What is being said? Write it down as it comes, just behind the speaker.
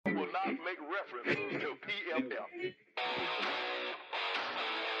reference to PFF.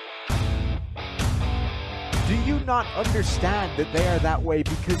 Do you not understand that they are that way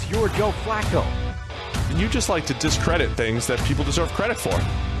because you're Joe Flacco? And you just like to discredit things that people deserve credit for.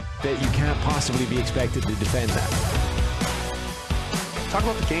 That you can't possibly be expected to defend that. Talk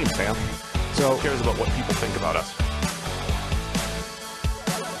about the game, fam. So Who cares about what people think about us?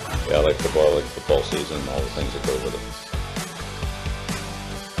 Yeah, I like football season, and all the things that go with it.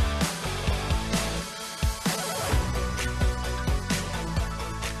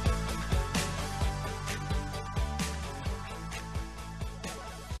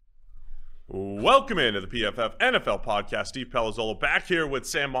 Welcome into the PFF NFL podcast. Steve Palazzolo back here with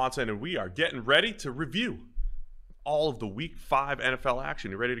Sam Monson, and we are getting ready to review all of the Week 5 NFL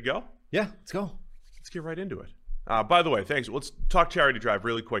action. You ready to go? yeah, let's go. Let's get right into it. By the way, thanks. Let's talk Charity Drive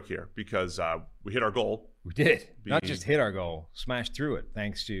really quick here because we hit our goal. We did. Not just hit our goal, smashed through it,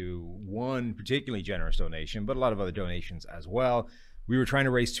 thanks to one particularly generous donation, but a lot of other donations as well. We were trying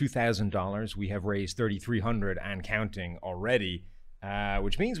to raise $2,000. We have raised $3,300 and counting already,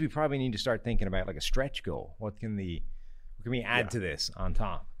 which means we probably need to start thinking about like a stretch goal. What can we add to this on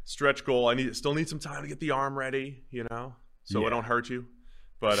top? Stretch goal. Still need some time to get the arm ready, so I don't hurt you.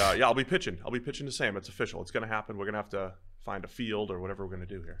 But I'll be pitching. I'll be pitching to Sam. It's official. It's going to happen. We're going to have to find a field or whatever we're going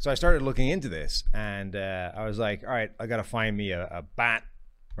to do here. So I started looking into this, and I was like, all right, I got to find me a bat,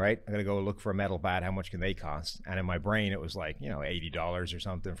 right? I got to go look for a metal bat. How much can they cost? And in my brain, it was like, $80 or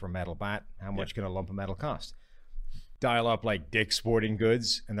something for a metal bat. How much can a lump of metal cost? Dial up like Dick's Sporting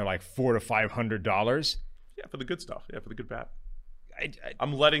Goods, and they're like $400 to $500. Yeah, for the good stuff. Yeah, for the good bat.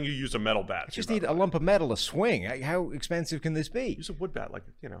 I'm letting you use a metal bat. I just need a lump of metal to swing. How expensive can this be? Use a wood bat,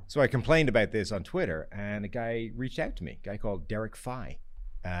 So I complained about this on Twitter, and a guy reached out to me, a guy called Derek Fye,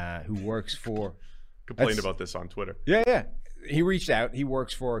 who works for... Complained about this on Twitter. Yeah. He reached out. He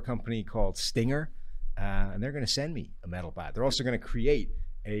works for a company called Stinger, and they're going to send me a metal bat. They're also going to create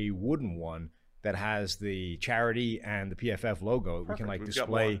a wooden one that has the charity and the PFF logo. Perfect. We can We've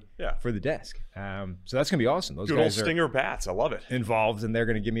display yeah. for the desk. So that's going to be awesome. Those Good guys old Stinger bats. I love it. Involved, and they're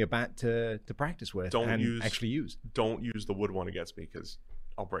going to give me a bat to practice with actually use. Don't use the wood one against me because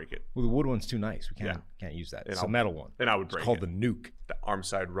I'll break it. Well, the wood one's too nice. We can't use that. It's a metal one. And I would break It's called it. the Nuke. The arm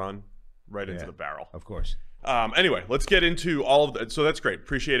side run right into the barrel. Of course. Anyway, let's get into all of that. So that's great.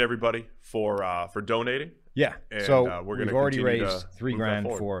 Appreciate everybody for donating. Yeah. And, so we've already raised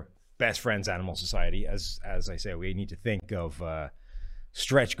 $3,000 for Best Friends Animal Society. As I say, we need to think of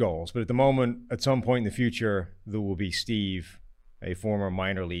stretch goals. But at the moment, at some point in the future, there will be Steve, a former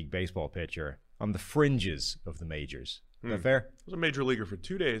minor league baseball pitcher, on the fringes of the majors. Is that fair? I was a major leaguer for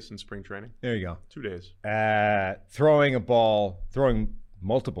 2 days in spring training. There you go. 2 days. Throwing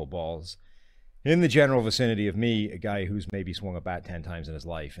multiple balls in the general vicinity of me, a guy who's maybe swung a bat 10 times in his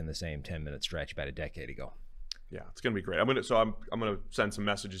life in the same 10-minute stretch about a decade ago. Yeah, it's gonna be great. I'm gonna send some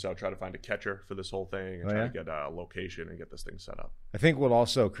messages out, try to find a catcher for this whole thing, and try to get a location and get this thing set up. I think we'll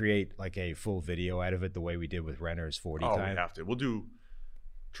also create like a full video out of it, the way we did with Renner's 40 time. Oh, we have to. We'll do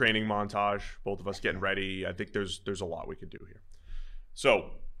training montage, both of us getting ready. I think there's a lot we could do here.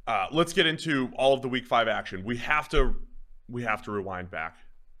 So let's get into all of the Week 5 action. We have to rewind back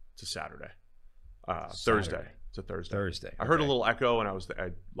to Saturday. Thursday. It's a Thursday. I heard a little echo, and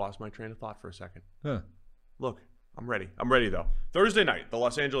I lost my train of thought for a second. Huh. Look, I'm ready. I'm ready, though. Thursday night, the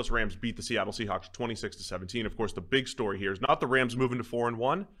Los Angeles Rams beat the Seattle Seahawks 26-17. Of course, the big story here is not the Rams moving to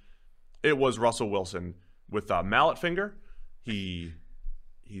 4-1. It was Russell Wilson with a mallet finger. He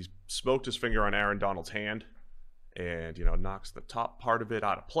smoked his finger on Aaron Donald's hand and, knocks the top part of it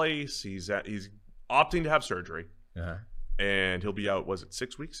out of place. He's opting to have surgery. Uh-huh. And he'll be out, was it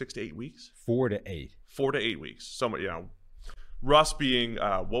 6 weeks, 6 to 8 weeks? 4 to 8. 4 to 8 weeks. Russ being,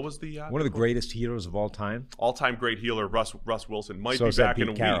 what was the... one of the greatest healers of all time. All-time great healer, Russ Wilson, might be back in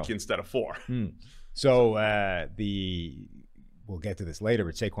a week instead of 4. So we'll get to this later,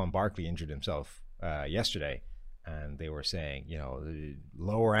 but Saquon Barkley injured himself yesterday, and they were saying, the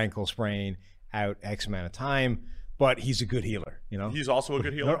lower ankle sprain, out X amount of time, but he's a good healer, He's also a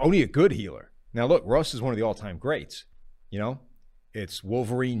good healer? Not only a good healer. Now, look, Russ is one of the all-time greats, It's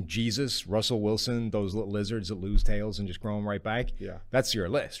Wolverine, Jesus, Russell Wilson, those little lizards that lose tails and just grow them right back. Yeah. That's your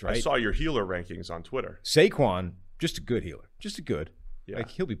list, right? I saw your healer rankings on Twitter. Saquon, just a good healer. Just a good. Yeah. Like,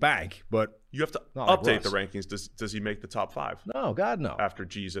 he'll be back, but... You have to like update Russ. the rankings. Does he make the top 5? No, God, no. After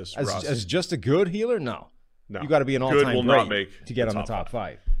Jesus, Russ. Russ. As just a good healer? No. No. You got to be an Good all-time will great not make to get the on the top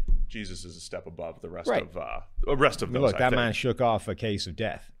 5. Jesus is a step above the rest Right. of those. Look, I that think. man shook off a case of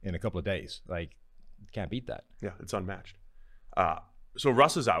death in a couple of days. Like, can't beat that. Yeah, it's unmatched. So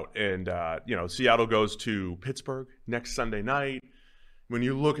Russ is out, and Seattle goes to Pittsburgh next Sunday night. when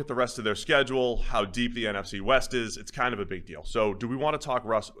you look at the rest of their schedule, how deep the NFC West is, it's kind of a big deal. So do we want to talk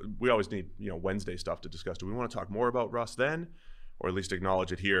Russ? We always need, Wednesday stuff to discuss. Do we want to talk more about Russ then, or at least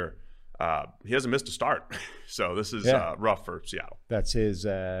acknowledge it here? He hasn't missed a start. So this is rough for Seattle. That's his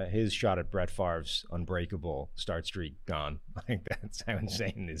shot at Brett Favre's unbreakable start streak gone. I think that's how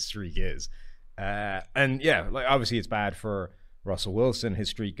insane his streak is. And yeah, like obviously it's bad for Russell Wilson. His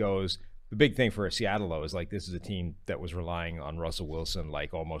streak goes. The big thing for Seattle, though, is like this is a team that was relying on Russell Wilson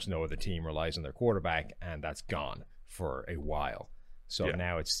like almost no other team relies on their quarterback, and that's gone for a while. So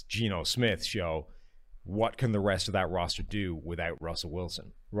now it's Geno Smith's show. What can the rest of that roster do without Russell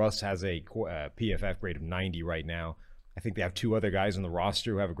Wilson? Russ has a PFF grade of 90 right now. I think they have 2 other guys on the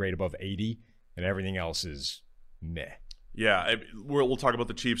roster who have a grade above 80, and everything else is meh. Yeah, we'll talk about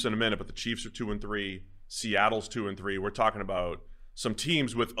the Chiefs in a minute, but the Chiefs are 2-3. Seattle's 2-3. We're talking about some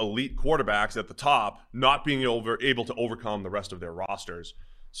teams with elite quarterbacks at the top not being able to overcome the rest of their rosters.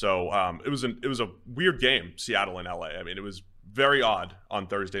 So it was a weird game, Seattle and LA. I mean, it was very odd on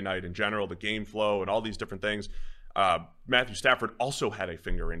Thursday night in general, the game flow and all these different things. Matthew Stafford also had a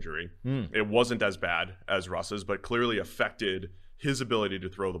finger injury. It wasn't as bad as Russ's, but clearly affected his ability to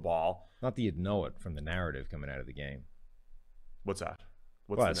throw the ball. Not that you'd know it from the narrative coming out of the game. What's that?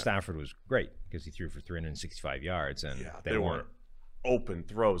 Stafford was great because he threw for 365 yards, and they were open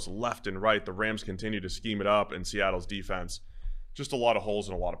throws left and right. The Rams continue to scheme it up, and Seattle's defense, just a lot of holes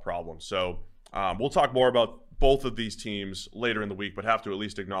and a lot of problems. So we'll talk more about both of these teams later in the week, but have to at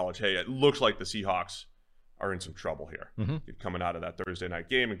least acknowledge, hey, it looks like the Seahawks are in some trouble here coming out of that Thursday night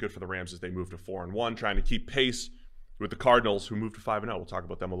game, and good for the Rams as they move to 4-1, trying to keep pace with the Cardinals, who moved to 5-0. We'll talk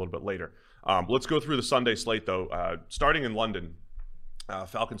about them a little bit later. Let's go through the Sunday slate, though. Starting in London,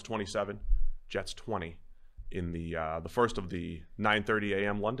 Falcons 27, Jets 20. In the first of the 9:30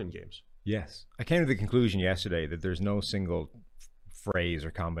 a.m. London games. Yes. I came to the conclusion yesterday that there's no single phrase or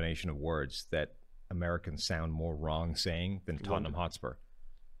combination of words that Americans sound more wrong saying than Tottenham Hotspur.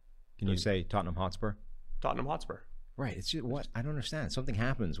 Can you say Tottenham Hotspur? Tottenham Hotspur. Right. It's just, what? I don't understand. Something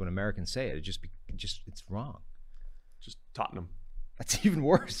happens when Americans say it. It's wrong. Just Tottenham. That's even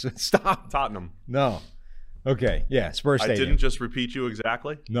worse. Stop. Tottenham. No. Okay. Yeah. Spurs Stadium. I didn't just repeat you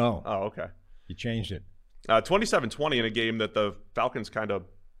exactly? No. Oh, okay. You changed it. 27-20 in a game that the Falcons kind of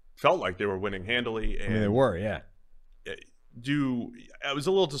felt like they were winning handily. And they were, yeah. I was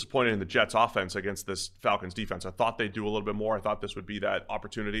a little disappointed in the Jets' offense against this Falcons defense. I thought they'd do a little bit more. I thought this would be that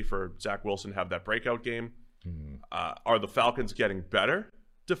opportunity for Zach Wilson to have that breakout game. Are the Falcons getting better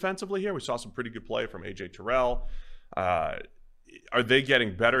defensively here? We saw some pretty good play from A.J. Terrell. Are they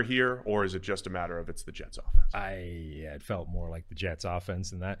getting better here, or is it just a matter of it's the Jets' offense? It felt more like the Jets' offense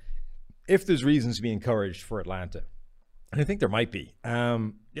than that. If there's reasons to be encouraged for Atlanta, and I think there might be.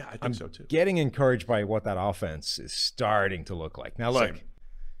 I think so too. Getting encouraged by what that offense is starting to look like. Now, look,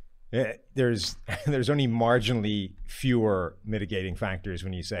 there's only marginally fewer mitigating factors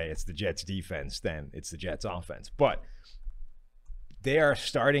when you say it's the Jets' defense than it's the Jets' offense. But they are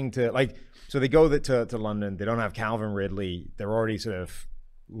starting to so they go to London. They don't have Calvin Ridley. They're already sort of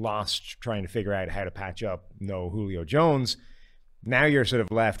lost trying to figure out how to patch up no Julio Jones. Now you're sort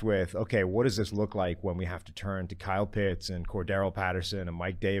of left with, okay, what does this look like when we have to turn to Kyle Pitts and Cordero Patterson and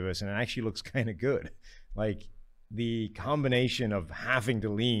Mike Davis? And it actually looks kind of good. Like the combination of having to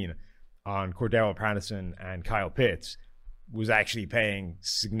lean on Cordero Patterson and Kyle Pitts was actually paying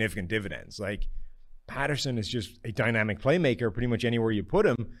significant dividends. Like Patterson is just a dynamic playmaker pretty much anywhere you put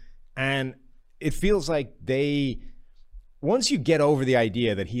him. And it feels like once you get over the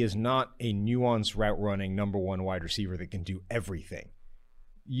idea that he is not a nuanced route running number one wide receiver that can do everything,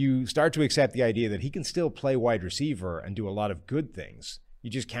 you start to accept the idea that he can still play wide receiver and do a lot of good things. You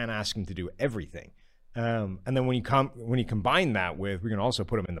just can't ask him to do everything. And then when you combine that with, we can also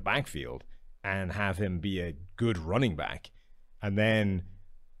put him in the backfield and have him be a good running back and then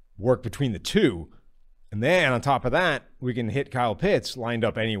work between the two. And then on top of that, we can hit Kyle Pitts lined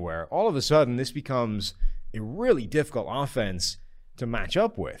up anywhere. All of a sudden, this becomes a really difficult offense to match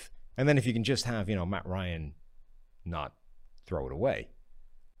up with. And then if you can just have, Matt Ryan not throw it away,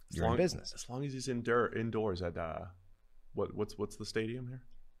 you're in business. As long as he's indoors at what's the stadium here?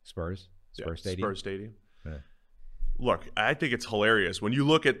 Spurs Stadium. Spurs Stadium. Yeah. Look, I think it's hilarious when you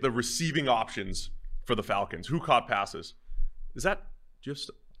look at the receiving options for the Falcons. Who caught passes? Is that just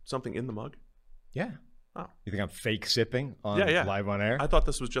something in the mug? Yeah. Oh. You think I'm fake sipping live on air? I thought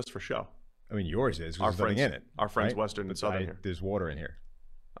this was just for show. I mean, yours is. Our friends, in it. Our friends, right? Western and Southern here. There's water in here.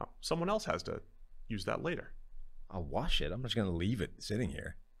 Oh, someone else has to use that later. I'll wash it. I'm just going to leave it sitting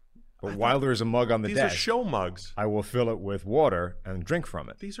here. But while there's a mug on the desk, these are show mugs. I will fill it with water and drink from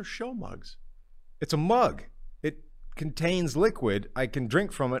it. These are show mugs. It's a mug. contains liquid. I can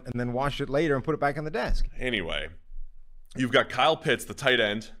drink from it and then wash it later and put it back on the desk. Anyway, you've got Kyle Pitts, the tight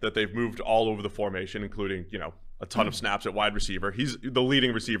end that they've moved all over the formation, including, a ton of snaps at wide receiver. He's the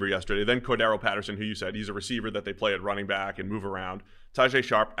leading receiver yesterday. Then Cordero Patterson, who you said, he's a receiver that they play at running back and move around. Tajay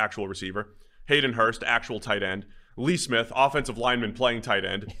Sharp, actual receiver. Hayden Hurst, actual tight end. Lee Smith, offensive lineman playing tight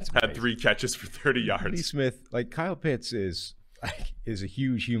end, had 3 catches for 30 yards. Lee Smith, Kyle Pitts is a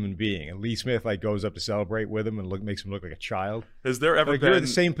huge human being, and Lee Smith goes up to celebrate with him and makes him look like a child. Has there ever been? They're in the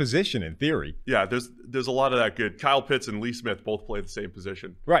same position in theory. Yeah, there's a lot of that good. Kyle Pitts and Lee Smith both play the same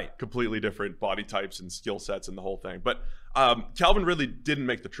position. Right. Completely different body types and skill sets and the whole thing. But Calvin Ridley didn't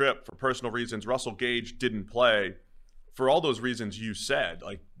make the trip for personal reasons. Russell Gage didn't play for all those reasons you said,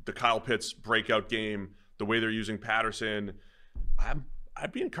 like the Kyle Pitts breakout game, the way they're using Patterson.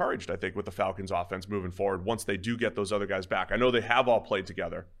 I'd be encouraged, I think, with the Falcons offense moving forward once they do get those other guys back. I know they have all played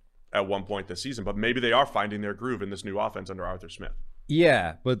together at one point this season, but maybe they are finding their groove in this new offense under Arthur Smith.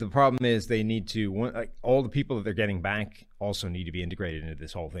 Yeah, but the problem is they need to, all the people that they're getting back also need to be integrated into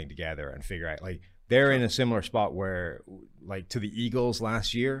this whole thing together and figure out, they're in a similar spot where, to the Eagles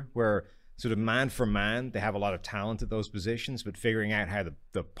last year, where sort of man for man, they have a lot of talent at those positions, but figuring out how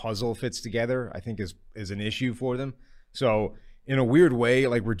the puzzle fits together, I think, is an issue for them. So in a weird way,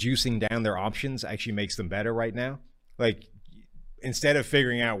 reducing down their options actually makes them better right now. Instead of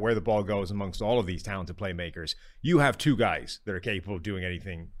figuring out where the ball goes amongst all of these talented playmakers, you have 2 guys that are capable of doing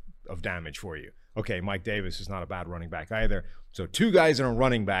anything of damage for you. Okay, Mike Davis is not a bad running back either. So 2 guys and a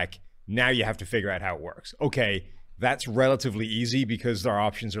running back, now you have to figure out how it works. Okay, that's relatively easy because our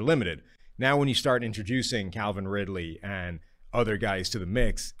options are limited. Now when you start introducing Calvin Ridley and other guys to the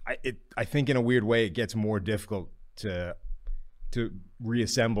mix, I think in a weird way it gets more difficult to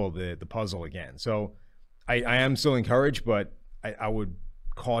reassemble the puzzle again. So I am still encouraged, but I would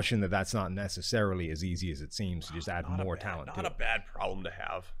caution that that's not necessarily as easy as it seems to just add more talent to it. Not a bad problem to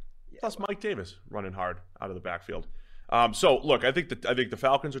have. Yeah. Plus Mike Davis running hard out of the backfield. So look, I think the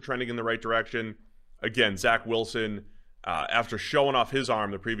Falcons are trending in the right direction. Again, Zach Wilson, after showing off his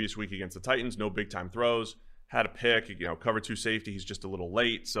arm the previous week against the Titans, no big time throws, had a pick, cover 2 safety. He's just a little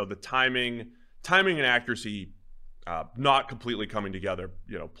late. So the timing and accuracy not completely coming together,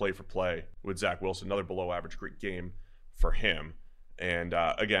 play for play with Zach Wilson. Another below average game for him. And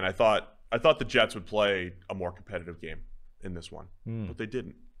again, I thought the Jets would play a more competitive game in this one, but they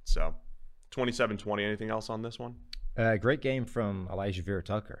didn't. So 27-20. Anything else on this one? Great game from Elijah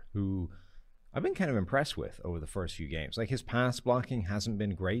Vera-Tucker, who I've been kind of impressed with over the first few games. His pass blocking hasn't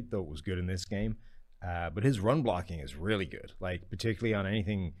been great, though it was good in this game. But his run blocking is really good, particularly on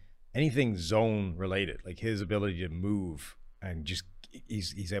anything zone related. His ability to move and just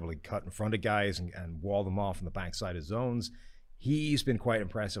he's able to cut in front of guys and wall them off on the backside of zones. He's been quite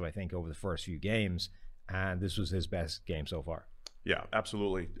impressive, I think, over the first few games, and this was his best game so far. Yeah,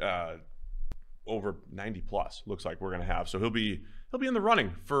 absolutely. Over 90 plus looks like we're going to have. So he'll be in the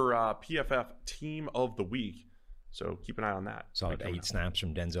running for PFF Team of the Week. So keep an eye on that. Solid 8 snaps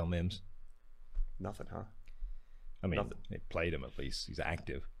from Denzel Mims. Nothing, huh? I mean, they played him at least. He's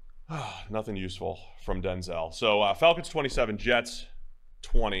active. Nothing useful from Denzel. So Falcons 27, Jets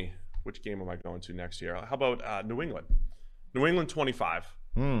 20. Which game am I going to next year? How about New England? New England 25.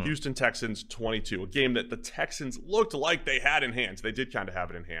 Houston Texans 22. A game that the Texans looked like they had in hand. They did kind of have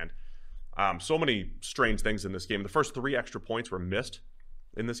it in hand. So many strange things in this game. The first 3 extra points were missed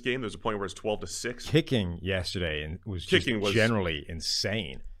in this game. There's a point where it's 12-6. Kicking yesterday was generally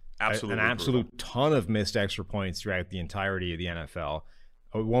insane. Absolutely an absolute ton of missed extra points throughout the entirety of the NFL.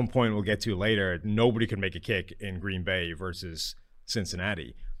 At one point we'll get to later, nobody could make a kick in Green Bay versus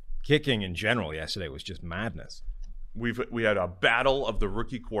Cincinnati. Kicking in general yesterday was just madness. We had a battle of the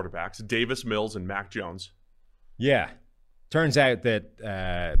rookie quarterbacks, Davis Mills and Mac Jones. Yeah. Turns out that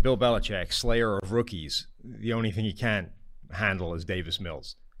Bill Belichick, slayer of rookies, the only thing he can't handle is Davis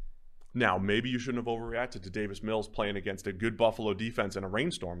Mills. Now, maybe you shouldn't have overreacted to Davis Mills playing against a good Buffalo defense in a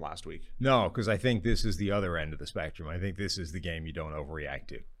rainstorm last week. No, because I think this is the other end of the spectrum. I think this is the game you don't overreact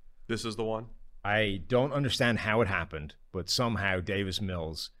to. This is the one? I don't understand how it happened, but somehow Davis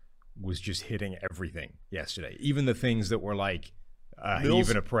Mills was just hitting everything yesterday. Even the things that were like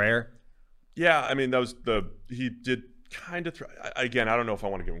even a prayer. Yeah, I mean, he did kind of again, I don't know if I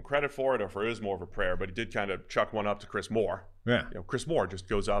want to give him credit for it or if it is more of a prayer, but he did kind of chuck one up to Chris Moore. Yeah. Chris Moore just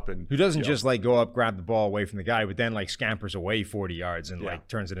goes up and who doesn't just go up, grab the ball away from the guy, but then scampers away 40 yards and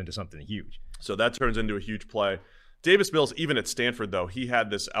turns it into something huge. So that turns into a huge play. Davis Mills, even at Stanford though, he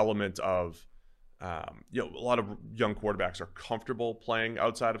had this element of a lot of young quarterbacks are comfortable playing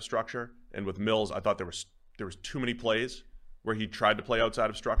outside of structure, and with Mills, I thought there was too many plays where he tried to play outside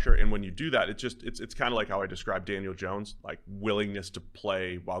of structure. And when you do that, it's kind of like how I described Daniel Jones, like willingness to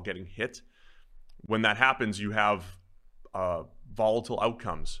play while getting hit. When that happens, you have volatile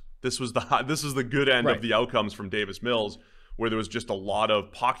outcomes. This is the good end of the outcomes from Davis Mills, where there was just a lot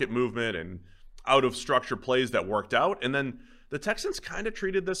of pocket movement and out of structure plays that worked out. And then the Texans kind of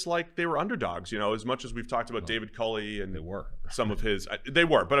treated this like they were underdogs, as much as we've talked about David Culley and they were some of his, they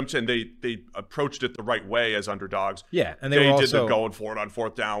were, but I'm saying they approached it the right way as underdogs. Yeah. And they were did also the going for it on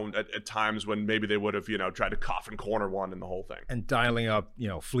fourth down at times when maybe they would have, tried to coffin corner one and the whole thing. And dialing up,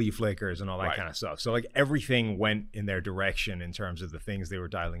 flea flickers and all that Right. kind of stuff. So like everything went in their direction in terms of the things they were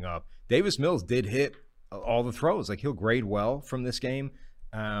dialing up. Davis Mills did hit all the throws. Like he'll grade well from this game.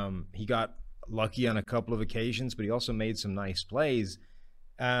 He got lucky on a couple of occasions, but he also made some nice plays.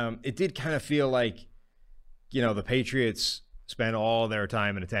 It did kind of feel like, the Patriots spent all their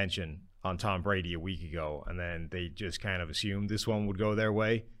time and attention on Tom Brady a week ago, and then they just kind of assumed this one would go their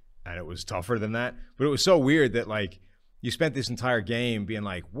way, and it was tougher than that. But it was so weird that, like, you spent this entire game being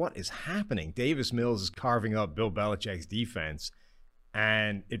like, what is happening? Davis Mills is carving up Bill Belichick's defense,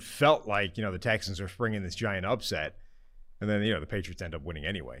 and it felt like, the Texans are springing this giant upset, and then, the Patriots end up winning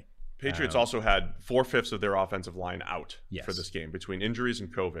anyway. Patriots also had 4/5 of their offensive line out Yes. for this game between injuries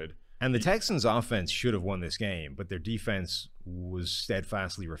and COVID. And the Texans' offense should have won this game, but their defense was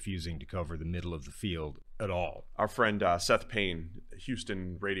steadfastly refusing to cover the middle of the field at all. Our friend Seth Payne,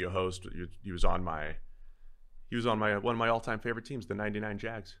 Houston radio host, he was on my one of my all-time favorite teams, the '99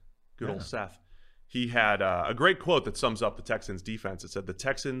 Jags. Good old Seth. He had a great quote that sums up the Texans' defense. It said, "The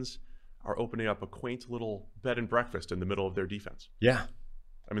Texans are opening up a quaint little bed and breakfast in the middle of their defense." Yeah.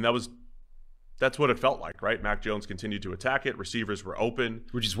 I mean, that's what it felt like, right? Mac Jones continued to attack it. Receivers were open.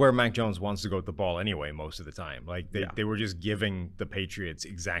 Which is where Mac Jones wants to go with the ball anyway most of the time. Like, they were just giving the Patriots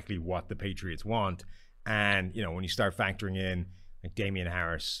exactly what the Patriots want. And, when you start factoring in, like, Damian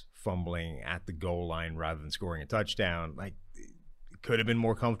Harris fumbling at the goal line rather than scoring a touchdown, like, it could have been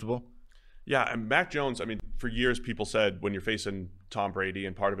more comfortable. Yeah, and Mac Jones, I mean, for years people said when you're facing Tom Brady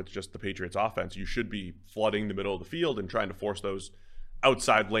and part of it's just the Patriots offense, you should be flooding the middle of the field and trying to force those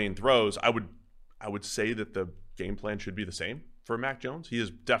outside lane throws. I would say that the game plan should be the same for Mac Jones. He is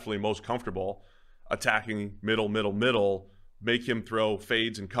definitely most comfortable attacking middle, make him throw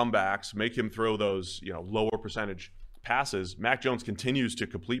fades and comebacks, make him throw those, lower percentage passes. Mac Jones continues to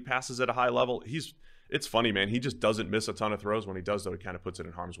complete passes at a high level. It's funny, man. He just doesn't miss a ton of throws. When he does, though, he kind of puts it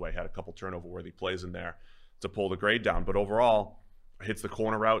in harm's way. Had a couple turnover-worthy plays in there to pull the grade down. But overall, hits the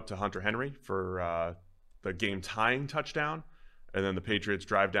corner route to Hunter Henry for the game-tying touchdown. And then the Patriots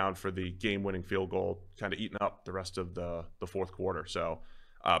drive down for the game-winning field goal, kind of eating up the rest of the fourth quarter. So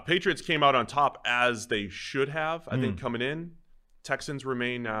Patriots came out on top as they should have, I think, coming in. Texans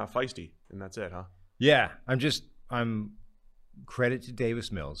remain feisty, and that's it, huh? Yeah, I'm credit to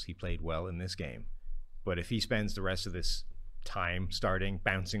Davis Mills. He played well in this game. But if he spends the rest of this time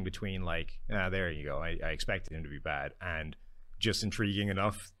bouncing between there you go, I expected him to be bad, and just intriguing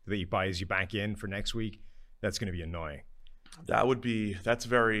enough that he buys you back in for next week, that's going to be annoying. That's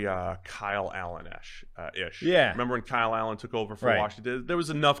very Kyle Allen-ish. Yeah. Remember when Kyle Allen took over for Right. Washington? There was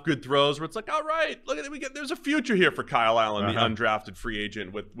enough good throws where it's like, all right, look at it. There's a future here for Kyle Allen, the undrafted free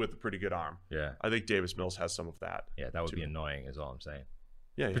agent with a pretty good arm. Yeah. I think Davis Mills has some of that. Yeah, that would too. be annoying is all I'm saying.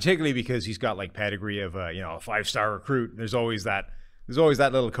 Yeah. Particularly because he's got pedigree of a 5-star recruit. There's always that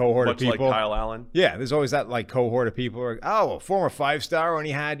little cohort Much of people. like Kyle Allen. Yeah, there's always that cohort of people who are, a former 5-star when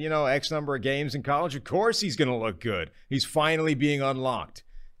he had, X number of games in college. Of course he's going to look good. He's finally being unlocked.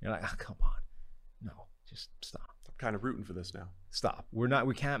 You're like, come on. No, just stop. I'm kind of rooting for this now. Stop.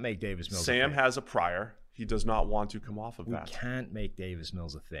 We can't make Davis Mills Sam a thing. has a prior. He does not want to come off of We that. can't make Davis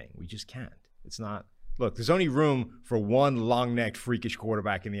Mills a thing. We just can't. It's not. Look, there's only room for one long-necked, freakish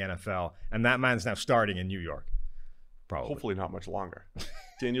quarterback in the NFL, and that man's now starting in New York. Probably. Hopefully not much longer.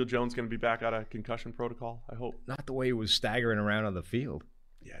 Daniel Jones going to be back out of concussion protocol, I hope. Not the way he was staggering around on the field.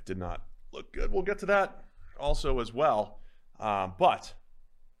 Yeah, it did not look good. We'll get to that also as well. But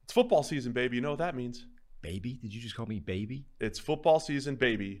it's football season, baby. You know what that means. Baby? Did you just call me baby? It's football season,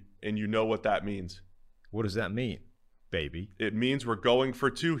 baby, and you know what that means. What does that mean, baby? It means we're going for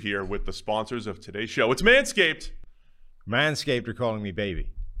two here with the sponsors of today's show. It's Manscaped. Manscaped are calling me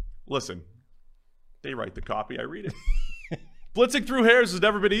baby. Listen, they write the copy. I read it. Blitzing through hairs has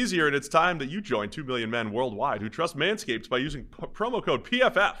never been easier, and it's time that you join 2 million men worldwide who trust Manscaped by using promo code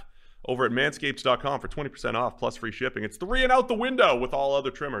PFF over at manscaped.com for 20% off plus free shipping. It's 3 and out the window with all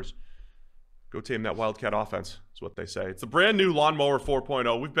other trimmers. Go tame that Wildcat offense, is what they say. It's the brand new Lawnmower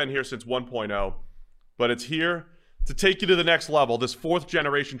 4.0. We've been here since 1.0, but it's here to take you to the next level. This 4th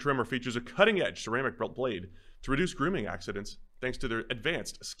generation trimmer features a cutting-edge ceramic blade to reduce grooming accidents thanks to their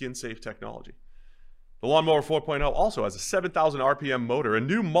advanced skin-safe technology. The Lawnmower 4.0 also has a 7,000 RPM motor, a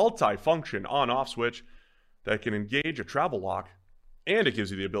new multi-function on-off switch that can engage a travel lock, and it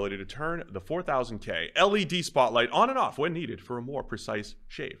gives you the ability to turn the 4000K LED spotlight on and off when needed for a more precise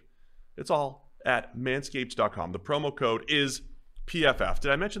shave. It's all at manscaped.com. The promo code is PFF.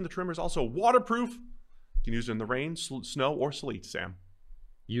 Did I mention the trimmer is also waterproof? You can use it in the rain, snow, or sleet, Sam.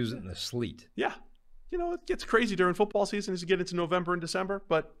 Use it in the sleet. Yeah. You know, it gets crazy during football season as you get into November and December,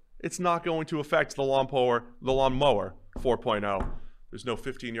 but it's not going to affect the Lawnmower 4.0. There's no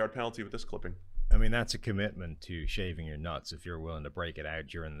 15-yard penalty with this clipping. I mean, that's a commitment to shaving your nuts if you're willing to break it out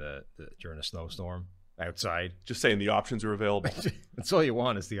during during a snowstorm outside. Just saying the options are available. That's all you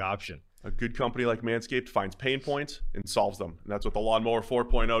want is the option. A good company like Manscaped finds pain points and solves them. And that's what the Lawnmower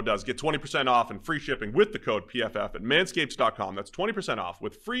 4.0 does. Get 20% off and free shipping with the code PFF at manscaped.com. That's 20% off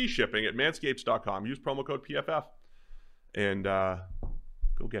with free shipping at manscaped.com. Use promo code PFF and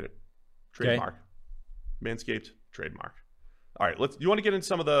go get it. Trademark. Okay. Manscaped, trademark. All right, you want to get into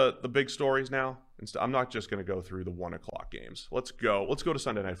some of the big stories now? I'm not just going to go through the 1 o'clock games. Let's go to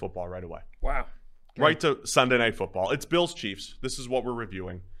Sunday Night Football right away. Wow. Okay. Right to Sunday Night Football. It's Bills-Chiefs. This is what we're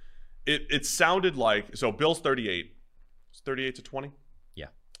reviewing. It sounded like, so Bills 38. It's 38-20? Yeah.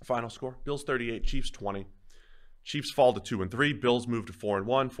 Final score. Bills 38, Chiefs 20. Chiefs fall to 2-3. Bills move to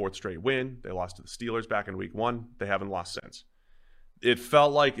 4-1, fourth straight win. They lost to the Steelers back in week 1. They haven't lost since. It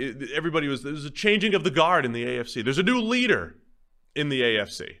felt like there was a changing of the guard in the AFC. There's a new leader in the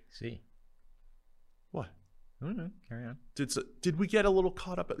AFC. See. What? I don't know. Carry on. Did we get a little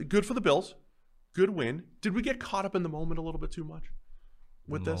caught up? Good for the Bills. Good win. Did we get caught up in the moment a little bit too much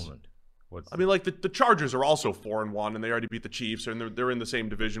with this? I mean, like the Chargers are also 4-1, and they already beat the Chiefs, and they're in the same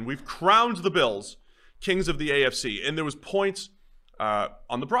division. We've crowned the Bills kings of the AFC, and there was points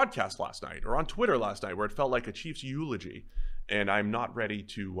on the broadcast last night or on Twitter last night where it felt like a Chiefs eulogy. And I'm not ready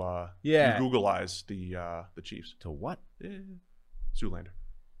to Googleize the Chiefs. To what? Zoolander.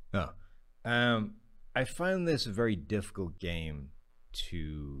 No. I find this a very difficult game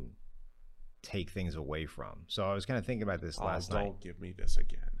to take things away from. So I was kind of thinking about this last night. Don't give me this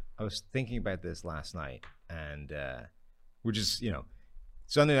again. I was thinking about this last night, and we're just,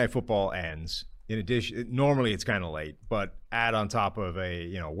 Sunday Night Football ends. In addition, normally it's kind of late, but add on top of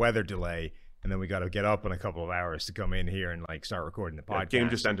a weather delay. And then we got to get up in a couple of hours to come in here and start recording the podcast. The game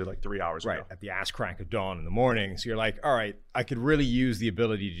just ended 3 hours ago. Right, at the ass crack of dawn in the morning. So you're like, all right, I could really use the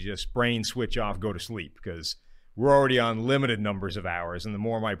ability to just brain switch off, go to sleep, because we're already on limited numbers of hours. And the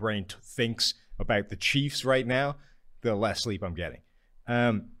more my brain thinks about the Chiefs right now, the less sleep I'm getting.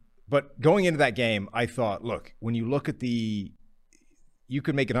 But going into that game, I thought, look, when you look at you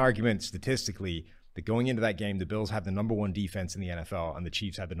could make an argument statistically that going into that game, the Bills have the number 1 defense in the NFL and the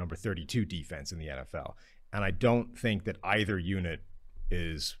Chiefs have the number 32 defense in the NFL. And I don't think that either unit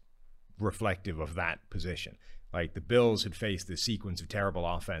is reflective of that position. Like, the Bills had faced this sequence of terrible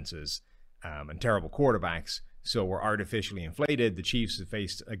offenses and terrible quarterbacks, so were artificially inflated. The Chiefs have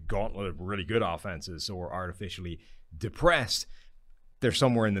faced a gauntlet of really good offenses, so were artificially depressed. They're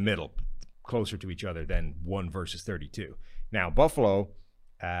somewhere in the middle, closer to each other than 1 versus 32. Now, Buffalo,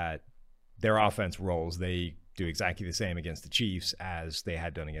 their offense rolls. They do exactly the same against the Chiefs as they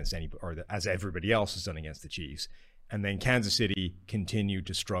had done against as everybody else has done against the Chiefs. And then Kansas City continued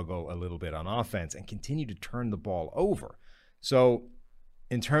to struggle a little bit on offense and continued to turn the ball over. So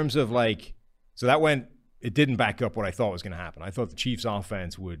in terms of it didn't back up what I thought was going to happen. I thought the Chiefs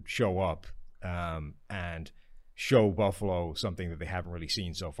offense would show up and show Buffalo something that they haven't really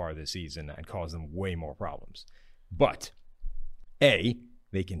seen so far this season and cause them way more problems. But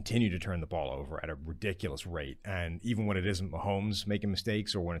they continue to turn the ball over at a ridiculous rate. And even when it isn't Mahomes making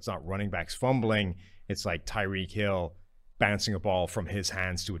mistakes or when it's not running backs fumbling, it's like Tyreek Hill bouncing a ball from his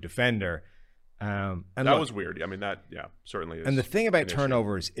hands to a defender. And that was weird. I mean, certainly is. And the thing about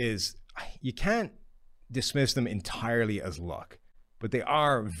turnovers is you can't dismiss them entirely as luck, but they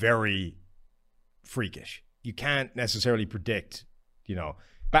are very freakish. You can't necessarily predict,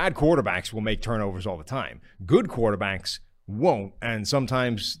 bad quarterbacks will make turnovers all the time. Good quarterbacks won't, and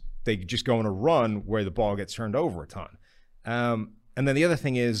sometimes they just go on a run where the ball gets turned over a ton. And then the other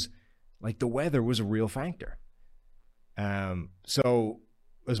thing is, the weather was a real factor. So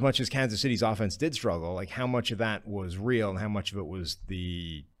as much as Kansas City's offense did struggle, how much of that was real and how much of it was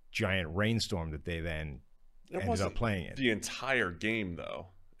the giant rainstorm that they then ended up playing in? The entire game, though.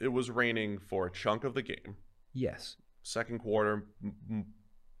 It was raining for a chunk of the game. Yes. Second quarter,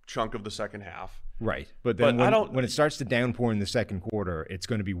 chunk of the second half. Right. But then when it starts to downpour in the second quarter, it's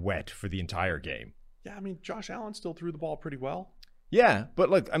going to be wet for the entire game. Yeah, I mean, Josh Allen still threw the ball pretty well. Yeah, but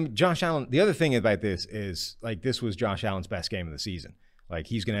look, I mean, Josh Allen, the other thing about this is, like, this was Josh Allen's best game of the season. Like,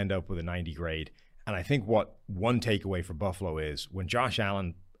 he's going to end up with a 90 grade. And I think what one takeaway for Buffalo is when Josh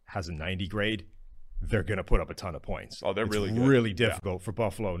Allen has a 90 grade, they're going to put up a ton of points. Oh, they're it's really good. Really difficult for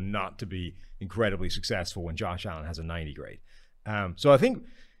Buffalo not to be incredibly successful when Josh Allen has a 90 grade. So I think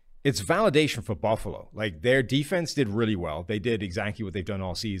it's validation for Buffalo. Like, their defense did really well. They did exactly what they've done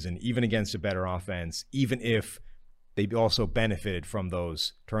all season, even against a better offense, even if they also benefited from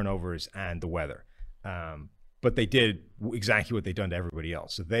those turnovers and the weather. But they did exactly what they've done to everybody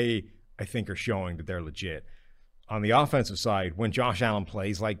else. So they, I think, are showing that they're legit. On the offensive side, when Josh Allen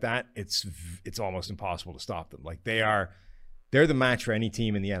plays like that, it's almost impossible to stop them. Like, they're the match for any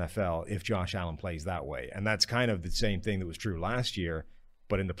team in the NFL if Josh Allen plays that way. And that's kind of the same thing that was true last year,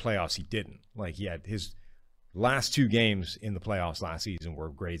 but in the playoffs he didn't. Like, he had his last 2 games in the playoffs last season were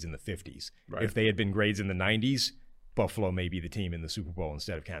grades in the 50s. Right. If they had been grades in the 90s, Buffalo may be the team in the Super Bowl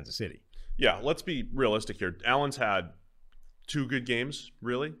instead of Kansas City. Yeah, let's be realistic here. Allen's had 2 good games,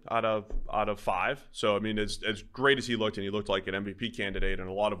 really, out of 5. So, I mean, as great as he looked, and he looked like an MVP candidate and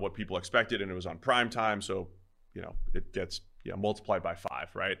a lot of what people expected, and it was on prime time, so, you know, it gets multiplied by 5,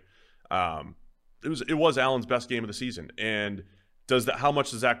 right? It was Allen's best game of the season. And how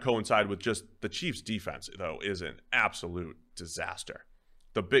much does that coincide with just the Chiefs' defense, though, is an absolute disaster.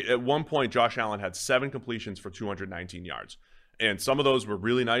 At one point, Josh Allen had 7 completions for 219 yards. And some of those were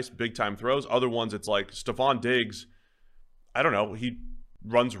really nice, big-time throws. Other ones, it's like Stephon Diggs, I don't know, he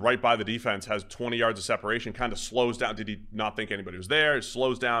runs right by the defense, has 20 yards of separation, kind of slows down. Did he not think anybody was there?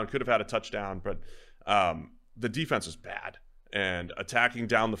 Slows down, could have had a touchdown. But the defense is bad. And attacking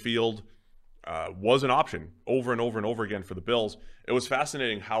down the field was an option over and over and over again for the Bills. It was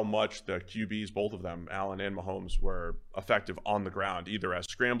fascinating how much the QBs, both of them, Allen and Mahomes, were effective on the ground, either as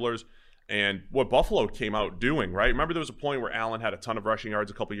scramblers and what Buffalo came out doing, right? Remember there was a point where Allen had a ton of rushing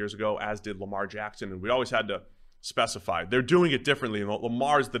yards a couple years ago, as did Lamar Jackson, and we always had to specify. They're doing it differently.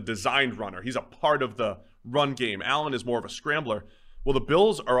 Lamar's the designed runner. He's a part of the run game. Allen is more of a scrambler. Well, the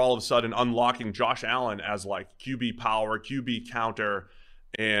Bills are all of a sudden unlocking Josh Allen as like QB power, QB counter,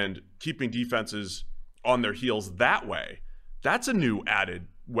 and keeping defenses on their heels that way. That's a new added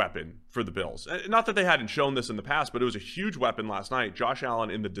weapon for the Bills. Not that they hadn't shown this in the past, but it was a huge weapon last night. Josh Allen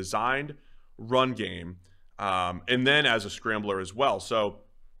in the designed run game, and then as a scrambler as well. So,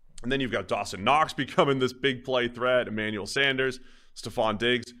 and then you've got Dawson Knox becoming this big play threat, Emmanuel Sanders, Stephon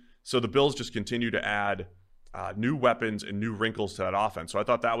Diggs. So the Bills just continue to add new weapons and new wrinkles to that offense. So I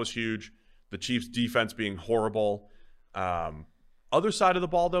thought that was huge. The Chiefs' defense being horrible. Other side of the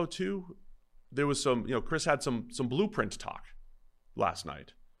ball, though, too, there was some, Chris had some blueprint talk last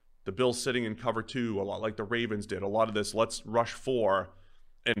night. The Bills sitting in cover 2 a lot like the Ravens did. A lot of this, let's rush 4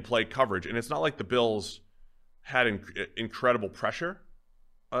 and play coverage. And it's not like the Bills had incredible pressure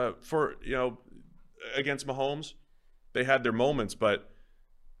against Mahomes. They had their moments, but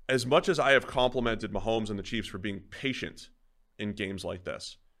as much as I have complimented Mahomes and the Chiefs for being patient in games like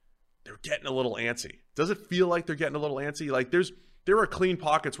this, they're getting a little antsy. Does it feel like they're getting a little antsy? Like there are clean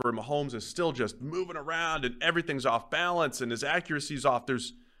pockets where Mahomes is still just moving around and everything's off balance and his accuracy's off.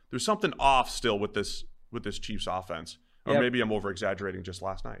 There's something off still with this Chiefs offense. Or maybe I'm over exaggerating just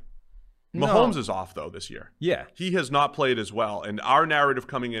last night. No. Mahomes is off though this year. Yeah. He has not played as well. And our narrative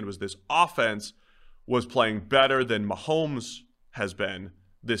coming in was this offense was playing better than Mahomes has been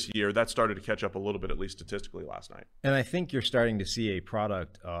this year. That started to catch up a little bit, at least statistically, last night. And I think you're starting to see a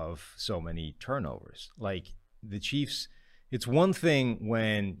product of so many turnovers. Like the Chiefs, it's one thing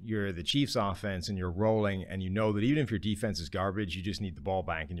when you're the Chiefs offense and you're rolling and you know that even if your defense is garbage, you just need the ball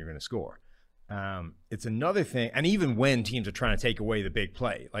back and you're going to score. It's another thing, and even when teams are trying to take away the big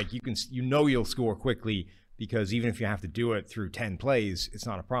play, like you'll score quickly because even if you have to do it through 10 plays, it's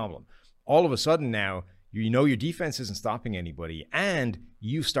not a problem. All of a sudden now, your defense isn't stopping anybody, and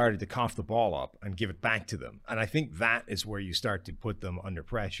you've started to cough the ball up and give it back to them. And I think that is where you start to put them under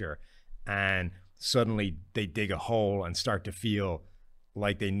pressure, and suddenly they dig a hole and start to feel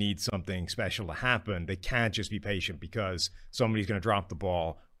like they need something special to happen. They can't just be patient because somebody's going to drop the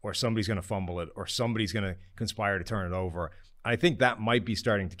ball or somebody's going to fumble it or somebody's going to conspire to turn it over. I think that might be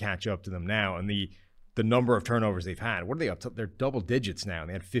starting to catch up to them now. And the number of turnovers they've had, what are they up to? They're double digits now.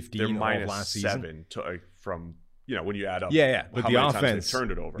 They had 15 all last season. From when you add up. Yeah. But the offense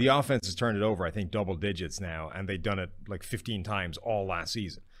turned it over. The offense has turned it over, I think, double digits now, and they've done it like 15 times all last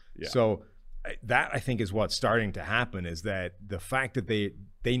season. Yeah. So that I think is what's starting to happen, is that the fact that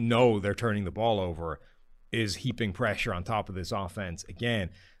they know they're turning the ball over is heaping pressure on top of this offense again.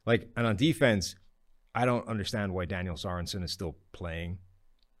 And on defense, I don't understand why Daniel Sorensen is still playing.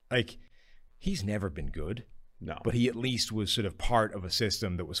 Like, he's never been good. No. But he at least was sort of part of a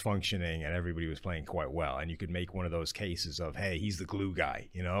system that was functioning and everybody was playing quite well. And you could make one of those cases of, hey, he's the glue guy,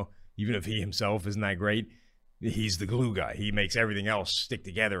 you know? Even if he himself isn't that great, he's the glue guy. He makes everything else stick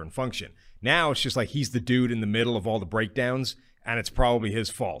together and function. Now it's just like he's the dude in the middle of all the breakdowns, and it's probably his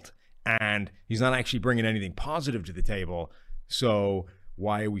fault. And he's not actually bringing anything positive to the table. So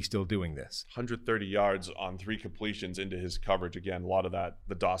why are we still doing this? 130 yards on 3 completions into his coverage. Again, a lot of that,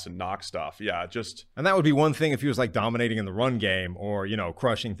 the Dawson Knox stuff. Yeah, just... And that would be one thing if he was like dominating in the run game or, you know,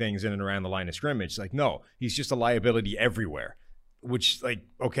 crushing things in and around the line of scrimmage. Like, no, he's just a liability everywhere. Which, like,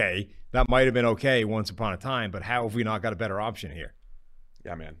 okay, that might have been okay once upon a time, but how have we not got a better option here?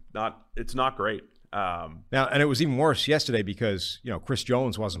 Yeah, man. It's not great. Now, and it was even worse yesterday because, you know, Chris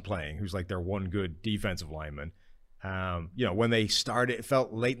Jones wasn't playing, who's like their one good defensive lineman. You know, when they started, it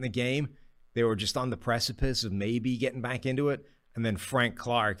felt late in the game, they were just on the precipice of maybe getting back into it. And then Frank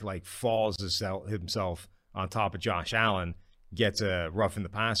Clark, like, falls himself on top of Josh Allen, gets a roughing the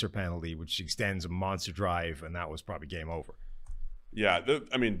passer penalty, which extends a monster drive, and that was probably game over. Yeah,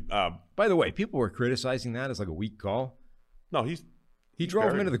 by the way, people were criticizing that as like a weak call. No, he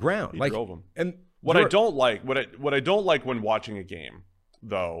drove him into the ground. He drove him. And what I don't like when watching a game,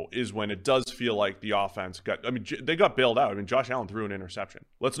 though, is when it does feel like the offense they got bailed out. I mean, Josh Allen threw an interception.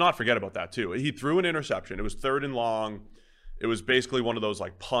 Let's not forget about that too. He threw an interception. It was 3rd and long. It was basically one of those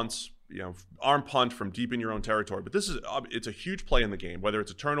like punts, you know, arm punt from deep in your own territory. But it's a huge play in the game, whether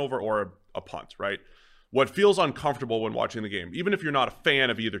it's a turnover or a punt, right? What feels uncomfortable when watching the game, even if you're not a fan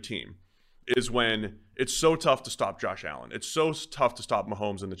of either team, is when it's so tough to stop Josh Allen. It's so tough to stop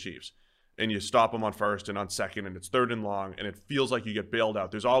Mahomes and the Chiefs. And you stop them on 1st and on 2nd, and it's 3rd and long, and it feels like you get bailed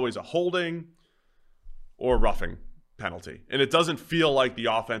out. There's always a holding or roughing penalty. And it doesn't feel like the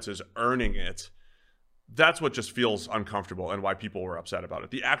offense is earning it. That's what just feels uncomfortable and why people were upset about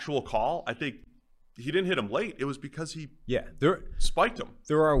it. The actual call, I think he didn't hit him late. It was because he spiked him.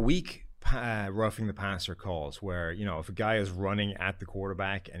 There are weak roughing the passer calls where, you know, if a guy is running at the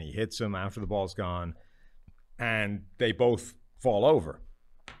quarterback and he hits him after the ball's gone and they both fall over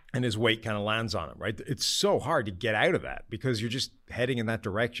and his weight kind of lands on him, right? It's so hard to get out of that because you're just heading in that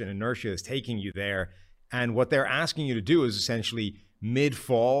direction. Inertia is taking you there. And what they're asking you to do is essentially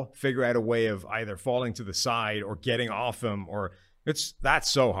mid-fall, figure out a way of either falling to the side or getting off him, or that's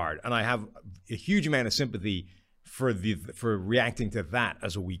so hard. And I have a huge amount of sympathy for reacting to that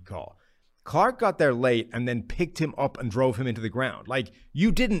as a weak call. Clark got there late and then picked him up and drove him into the ground. Like,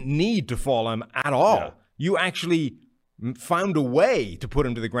 you didn't need to fall him at all. Yeah. You actually found a way to put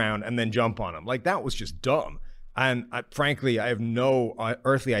him to the ground and then jump on him. Like, that was just dumb. And frankly, I have no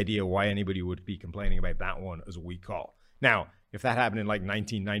earthly idea why anybody would be complaining about that one as a weak call. Now, if that happened in like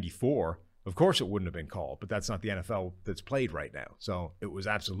 1994, of course it wouldn't have been called, but that's not the NFL that's played right now. So it was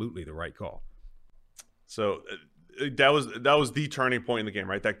absolutely the right call. So that was the turning point in the game,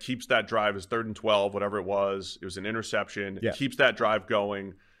 right? That keeps that drive as 3rd and 12, whatever it was. It was an interception. Yeah. It keeps that drive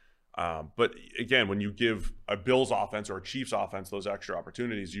going. But again, when you give a Bills offense or a Chiefs offense those extra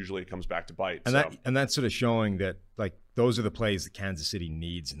opportunities, usually it comes back to bite. And that's sort of showing that, like, those are the plays that Kansas City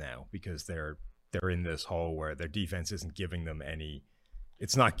needs now because they're in this hole where their defense isn't giving them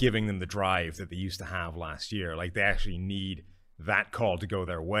it's not giving them the drive that they used to have last year. Like, they actually need that call to go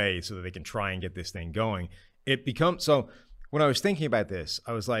their way so that they can try and get this thing going. So when I was thinking about this,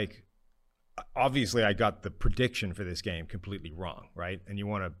 I was like, obviously I got the prediction for this game completely wrong, right? And you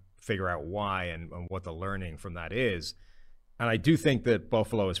want to figure out why and what the learning from that is. And I do think that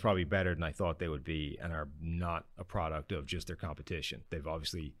Buffalo is probably better than I thought they would be and are not a product of just their competition. They're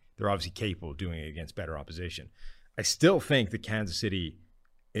obviously capable of doing it against better opposition. I still think that Kansas City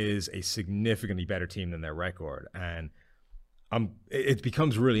is a significantly better team than their record. And it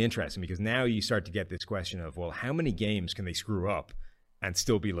becomes really interesting because now you start to get this question of, well, how many games can they screw up and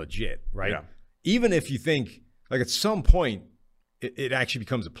still be legit, right? Yeah. Even if you think, like, at some point, it actually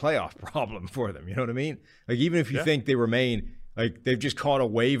becomes a playoff problem for them. You know what I mean? Like, even if you think they remain, like, they've just caught a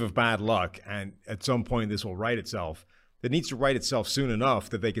wave of bad luck and at some point this will right itself. It needs to right itself soon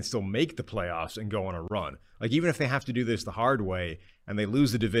enough that they can still make the playoffs and go on a run. Like, even if they have to do this the hard way and they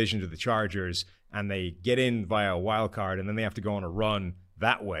lose the division to the Chargers and they get in via a wild card and then they have to go on a run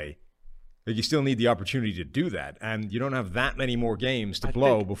that way, like, you still need the opportunity to do that. And you don't have that many more games to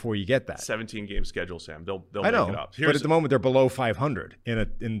blow before you get that. 17-game schedule, Sam. They'll make it up. But at the moment, they're below 500 in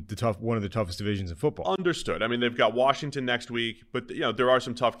one of the toughest divisions in football. Understood. I mean, they've got Washington next week, but there are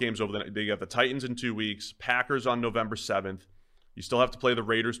some tough games they got the Titans in 2 weeks, Packers on November 7th. You still have to play the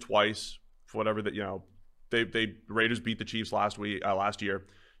Raiders twice for whatever that Raiders beat the Chiefs last year.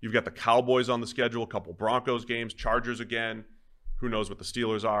 You've got the Cowboys on the schedule, a couple Broncos games, Chargers again. Who knows what the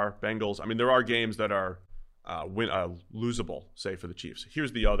Steelers are, Bengals. I mean, there are games that are losable, say, for the Chiefs.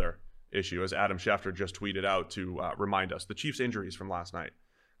 Here's the other issue, as Adam Schefter just tweeted out to remind us. The Chiefs' injuries from last night.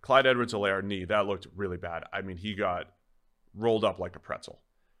 Clyde Edwards-Helaire knee, that looked really bad. I mean, he got rolled up like a pretzel.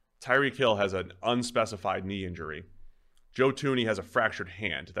 Tyreek Hill has an unspecified knee injury. Joe Thuney has a fractured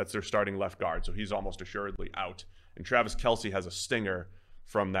hand. That's their starting left guard, so he's almost assuredly out. And Travis Kelce has a stinger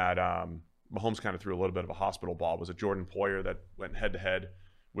from that. Mahomes kind of threw a little bit of a hospital ball. Was it Jordan Poyer that went head-to-head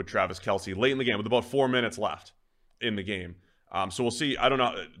with Travis Kelce late in the game with about 4 minutes left in the game? So we'll see. I don't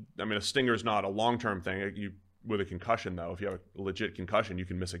know. I mean, a stinger is not a long-term thing. With a concussion, though, if you have a legit concussion, you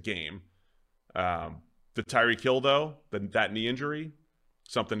can miss a game. The Tyreek Hill, though, that knee injury,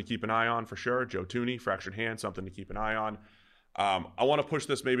 something to keep an eye on for sure. Joe Thuney, fractured hand, something to keep an eye on. I want to push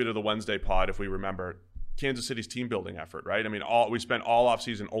this maybe to the Wednesday pod if we remember Kansas City's team building effort, right? I mean, we spent all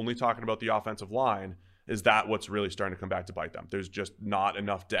offseason only talking about the offensive line. Is that what's really starting to come back to bite them? There's just not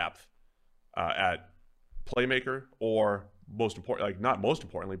enough depth at playmaker or most important, like not most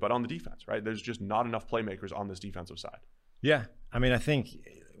importantly, but on the defense, right? There's just not enough playmakers on this defensive side. Yeah. I mean, I think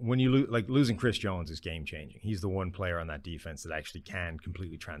when you losing Chris Jones is game changing. He's the one player on that defense that actually can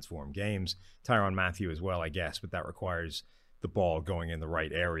completely transform games. Tyrann Mathieu as well, I guess, but that requires the ball going in the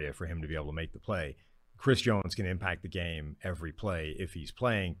right area for him to be able to make the play. Chris Jones can impact the game every play if he's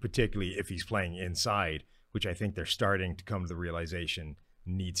playing, particularly if he's playing inside, which I think they're starting to come to the realization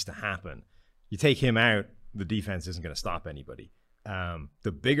needs to happen. You take him out, the defense isn't going to stop anybody.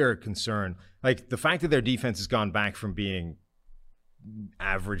 The bigger concern, like the fact that their defense has gone back from being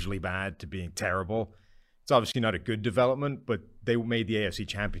averagely bad to being terrible, it's obviously not a good development, but they made the AFC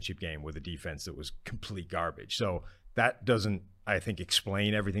Championship game with a defense that was complete garbage. So that doesn't, I think,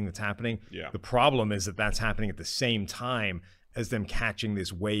 explain everything that's happening. Yeah. The problem is that that's happening at the same time as them catching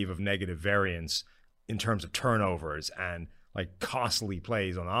this wave of negative variance in terms of turnovers and like costly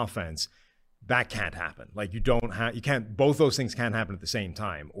plays on offense. That can't happen. Like you can't, both those things can't happen at the same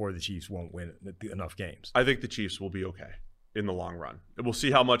time or the Chiefs won't win enough games. I think the Chiefs will be okay in the long run. We'll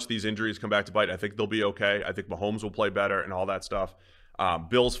see how much these injuries come back to bite. I think they'll be okay. I think Mahomes will play better and all that stuff.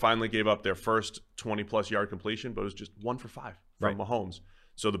 Bills finally gave up their first 20-plus yard completion, but it was just 1 for 5 from Mahomes.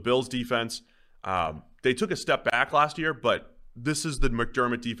 So the Bills defense, they took a step back last year, but this is the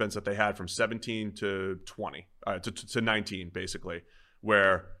McDermott defense that they had from 17 to 20, to 19, basically,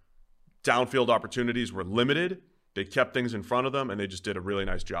 where downfield opportunities were limited. They kept things in front of them, and they just did a really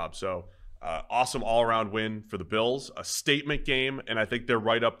nice job. So awesome all-around win for the Bills, a statement game, and I think they're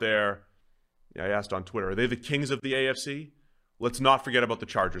right up there. Yeah, I asked on Twitter, are they the kings of the AFC? Let's not forget about the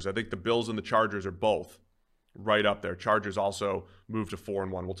Chargers. I think the Bills and the Chargers are both right up there. Chargers also moved to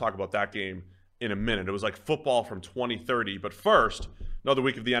 4-1. We'll talk about that game in a minute. It was like football from 2030. But first, another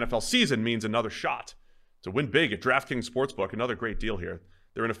week of the NFL season means another shot to win big at DraftKings Sportsbook. Another great deal here.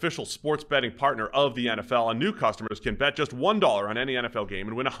 They're an official sports betting partner of the NFL, and new customers can bet just $1 on any NFL game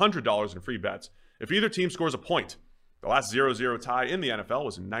and win $100 in free bets if either team scores a point. The last 0-0 tie in the NFL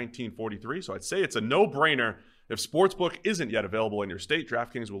was in 1943, so I'd say it's a no-brainer. If Sportsbook isn't yet available in your state,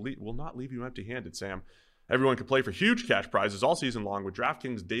 DraftKings will not leave you empty-handed, Sam. Everyone can play for huge cash prizes all season long with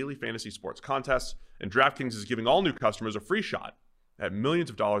DraftKings daily fantasy sports contests, and DraftKings is giving all new customers a free shot at millions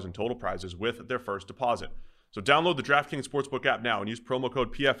of dollars in total prizes with their first deposit. So download the DraftKings Sportsbook app now and use promo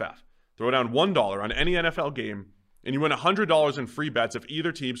code PFF. Throw down $1 on any NFL game, and you win $100 in free bets if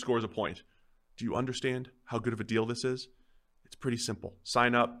either team scores a point. Do you understand how good of a deal this is? It's pretty simple.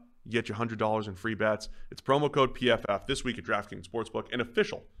 Sign up, you get your $100 in free bets. It's promo code PFF this week at DraftKings Sportsbook, an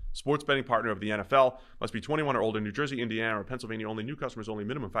official sports betting partner of the NFL. Must be 21 or older. New Jersey, Indiana, or Pennsylvania only. New customers only.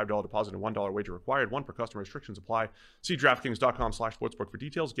 Minimum $5 deposit and $1 wager required. One per customer. Restrictions apply. See DraftKings.com/sportsbook for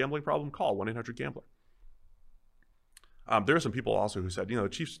details. Gambling problem? Call 1-800-GAMBLER. There are some people also who said, the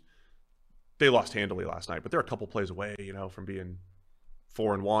Chiefs, they lost handily last night, but they're a couple plays away, from being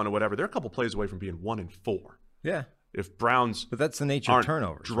 4-1 or whatever. They're a couple plays away from being 1-4. Yeah. If Browns, but that's the nature of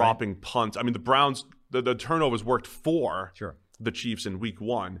turnovers, dropping punts. I mean, the Browns, the turnovers worked for sure the Chiefs in week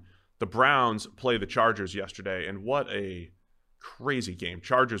 1. The Browns play the Chargers yesterday, and what a crazy game.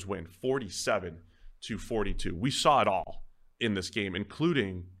 Chargers win 47-42. We saw it all in this game,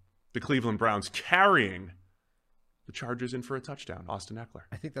 including the Cleveland Browns carrying the Chargers in for a touchdown, Austin Eckler.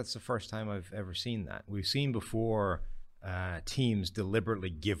 I think that's the first time I've ever seen that. We've seen before teams deliberately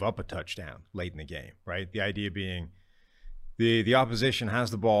give up a touchdown late in the game, right? The idea being the opposition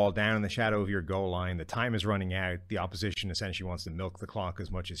has the ball down in the shadow of your goal line. The time is running out. The opposition essentially wants to milk the clock as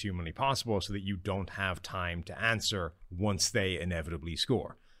much as humanly possible so that you don't have time to answer once they inevitably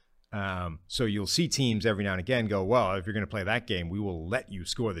score. So you'll see teams every now and again go, well, if you're going to play that game, we will let you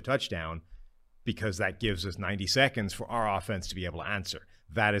score the touchdown because that gives us 90 seconds for our offense to be able to answer.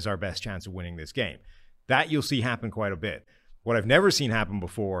 That is our best chance of winning this game. That you'll see happen quite a bit. What I've never seen happen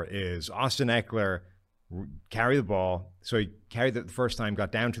before is Austin Eckler carry the ball. So he carried it the first time,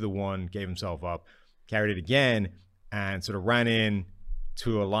 got down to the 1, gave himself up, carried it again, and sort of ran in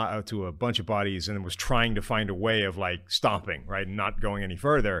to a bunch of bodies and was trying to find a way of like stopping, right, and not going any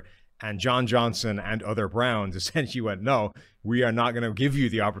further. And John Johnson and other Browns essentially went, no, we are not going to give you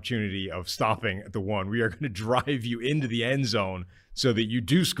the opportunity of stopping at the 1. We are going to drive you into the end zone so that you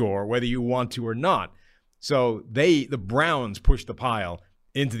do score, whether you want to or not. So the Browns pushed the pile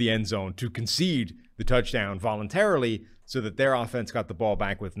into the end zone to concede the touchdown voluntarily so that their offense got the ball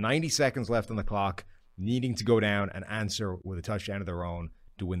back with 90 seconds left on the clock, needing to go down and answer with a touchdown of their own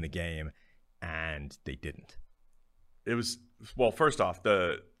to win the game. And they didn't. It was, well, first off,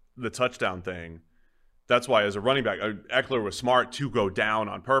 the touchdown thing, that's why as a running back, Eckler was smart to go down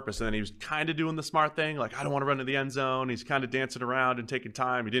on purpose. And then he was kind of doing the smart thing. Like, I don't want to run to the end zone. He's kind of dancing around and taking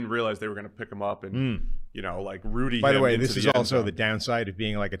time. He didn't realize they were going to pick him up and, like Rudy. By the way, this is also the downside of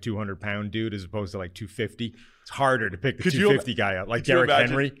being like a 200-pound dude as opposed to like 250. It's harder to pick the 250 guy out, like Derrick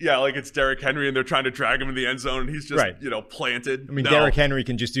Henry. Yeah, like it's Derrick Henry and they're trying to drag him in the end zone and he's just, planted. I mean, Derrick Henry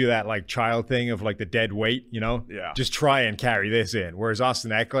can just do that like child thing of like the dead weight, Yeah. Just try and carry this in. Whereas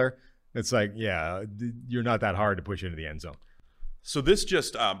Austin Eckler, it's like, you're not that hard to push into the end zone. So this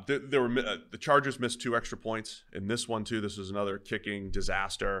just the Chargers missed 2 extra points in this one too. This was another kicking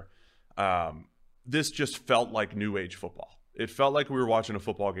disaster. This just felt like new age football. It felt like we were watching a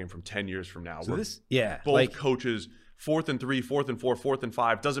football game from 10 years from now. So both coaches, 4th and 3, 4th and 4, 4th and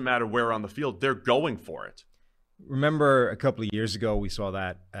 5, doesn't matter where on the field, they're going for it. Remember a couple of years ago, we saw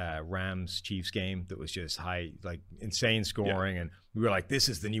that Rams-Chiefs game that was just high, like insane scoring. And we were like, this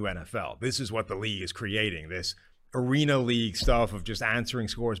is the new NFL. This is what the league is creating, this arena league stuff of just answering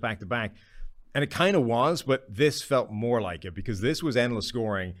scores back to back. And it kind of was, but this felt more like it because this was endless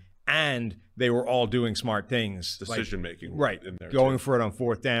scoring and they were all doing smart things. Decision-making. Right. In there going too. for it on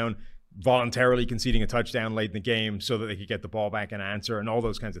 4th down, voluntarily conceding a touchdown late in the game so that they could get the ball back and answer and all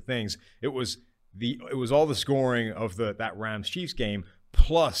those kinds of things. It was all the scoring of that Rams-Chiefs game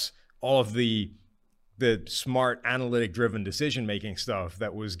plus all of the smart analytic-driven decision-making stuff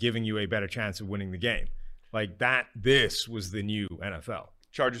that was giving you a better chance of winning the game. Like that, this was the new NFL.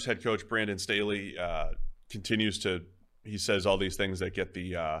 Chargers head coach Brandon Staley continues to, he says all these things that get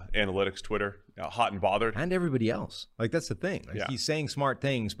the analytics Twitter hot and bothered. And everybody else. Like that's the thing. Like, he's saying smart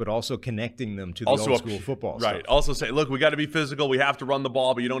things, but also connecting them to the also old school football right. stuff. Also say, look, we got to be physical. We have to run the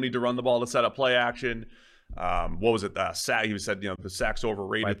ball, but you don't need to run the ball to set up play action. What was it? Sack. He said, the sack's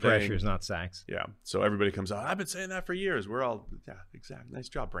overrated. By pressure is not sacks. Yeah. So everybody comes out. I've been saying that for years. We're all, exactly. Nice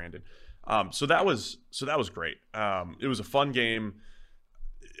job, Brandon. So that was great. It was a fun game.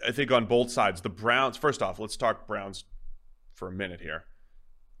 I think on both sides, the Browns. First off, let's talk Browns for a minute here.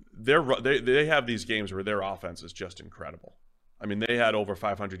 They have these games where their offense is just incredible. I mean, they had over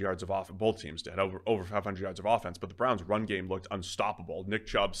 500 yards of offense. Both teams did over 500 yards of offense, but the Browns' run game looked unstoppable. Nick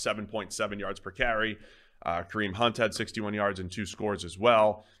Chubb, 7.7 yards per carry. Kareem Hunt had 61 yards and 2 scores as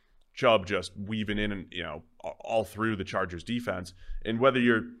well. Chubb just weaving in and all through the Chargers defense. And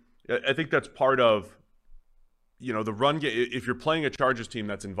I think that's part of the run game. If you're playing a Chargers team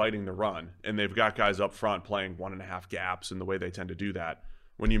that's inviting the run and they've got guys up front playing 1.5 gaps and the way they tend to do that,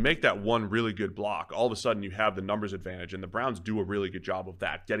 when you make that one really good block, all of a sudden you have the numbers advantage, and the Browns do a really good job of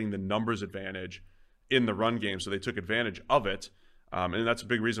that, getting the numbers advantage in the run game. So they took advantage of it, and that's a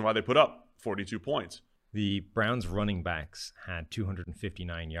big reason why they put up 42 points. The Browns running backs had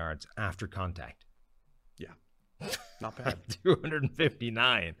 259 yards after contact. Yeah, not bad.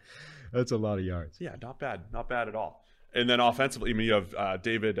 259. That's a lot of yards. Yeah, not bad at all. And then offensively, I mean, you have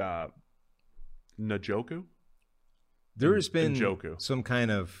David Njoku. There has been Njoku. Some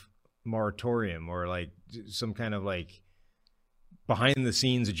kind of moratorium or like some kind of like behind the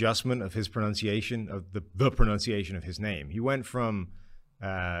scenes adjustment of his pronunciation of the pronunciation of his name. He went from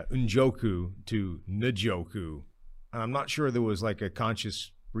Njoku to Njoku, and I'm not sure there was like a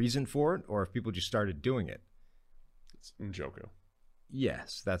conscious reason for it or if people just started doing it. It's Njoku.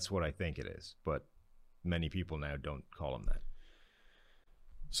 Yes, that's what I think it is, but many people now don't call him that.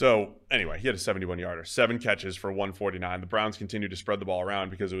 So anyway, he had a 71-yarder, 7 catches for 149. The Browns continued to spread the ball around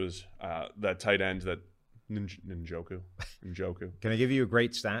because it was that tight end that Njoku. Can I give you a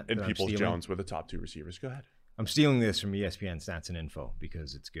great stat? And Peoples-Jones were the top 2 receivers. Go ahead. I'm stealing this from ESPN Stats and Info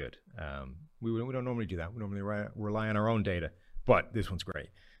because it's good. We don't normally do that. We normally rely on our own data, but this one's great.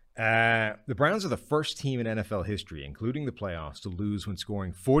 The Browns are the first team in NFL history, including the playoffs, to lose when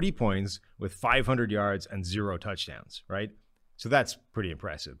scoring 40 points with 500 yards and 0 touchdowns, right? So that's pretty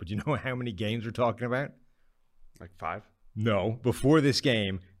impressive. But you know how many games we're talking about? Like 5? No. Before this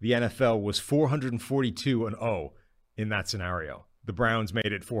game, the NFL was 442-0 in that scenario. The Browns made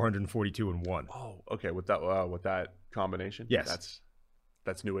it 442-1. Oh, okay. With that combination, Yes.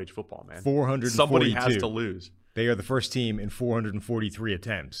 That's new age football, man. 442. Somebody has to lose. They are the first team in 443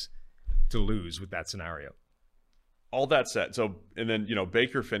 attempts to lose with that scenario. All that said, and then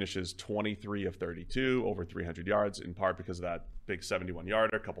Baker finishes 23 of 32, over 300 yards, in part because of that big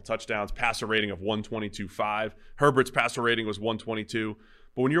 71-yarder, a couple touchdowns, passer rating of 122.5. Herbert's passer rating was 122.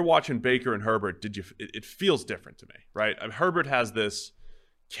 But when you're watching Baker and Herbert, it feels different to me, right? Herbert has this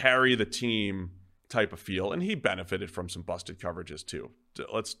carry the team type of feel, and he benefited from some busted coverages too.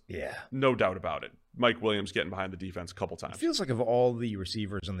 No doubt about it. Mike Williams getting behind the defense a couple times. It feels like of all the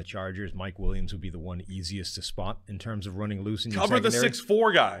receivers on the Chargers, Mike Williams would be the one easiest to spot in terms of running loose in your secondary. Cover the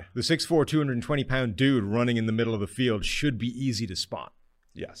 6'4" guy. The 6'4", 220-pound dude running in the middle of the field should be easy to spot.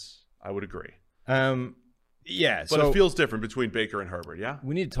 Yes, I would agree. Yeah. But it feels different between Baker and Herbert, yeah?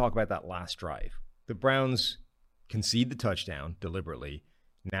 We need to talk about that last drive. The Browns concede the touchdown deliberately.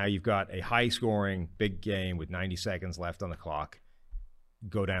 Now you've got a high-scoring, big game with 90 seconds left on the clock.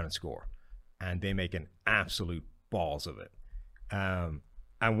 Go down and score. And they make an absolute balls of it. And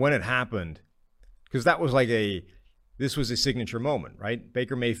when it happened, because this was a signature moment, right?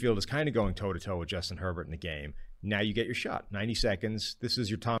 Baker Mayfield is kind of going toe-to-toe with Justin Herbert in the game. Now you get your shot. 90 seconds. This is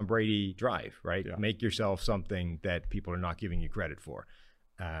your Tom Brady drive, right? Yeah. Make yourself something that people are not giving you credit for.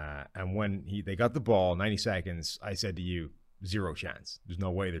 And when they got the ball, 90 seconds, I said to you, zero chance. There's no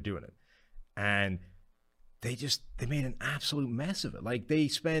way they're doing it. And they made an absolute mess of it. Like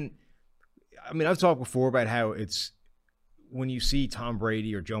I've talked before about how it's when you see Tom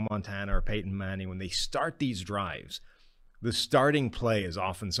Brady or Joe Montana or Peyton Manning, when they start these drives, the starting play is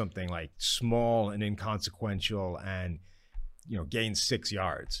often something like small and inconsequential and, gains 6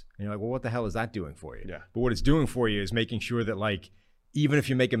 yards. And you're like, well, what the hell is that doing for you? Yeah. But what it's doing for you is making sure that even if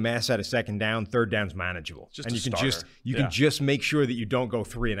you make a mess at a second down, third down's manageable. And you can just make sure that you don't go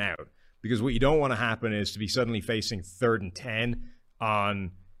 3 and out. Because what you don't want to happen is to be suddenly facing 3rd and 10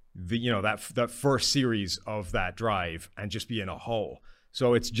 on that first series of that drive and just be in a hole.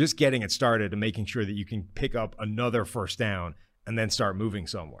 So it's just getting it started and making sure that you can pick up another first down and then start moving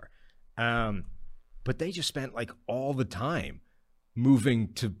somewhere. But they just spent all the time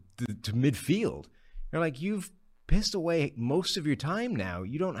moving to midfield. You're like, you've pissed away most of your time now.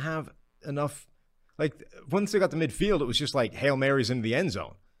 You don't have enough. Once they got to midfield, it was just like Hail Marys into the end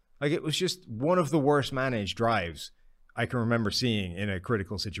zone. It was just one of the worst managed drives I can remember seeing in a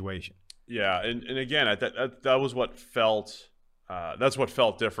critical situation. Yeah, and again, that was what felt. That's what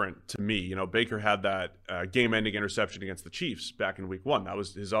felt different to me. Baker had that game-ending interception against the Chiefs back in Week 1. That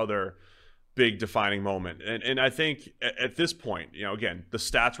was his other big defining moment. And I think at this point, again, the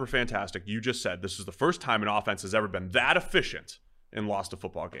stats were fantastic. You just said this is the first time an offense has ever been that efficient and lost a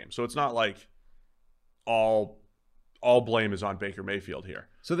football game. So it's not like all blame is on Baker Mayfield here.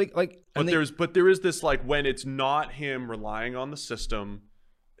 So there is this when it's not him relying on the system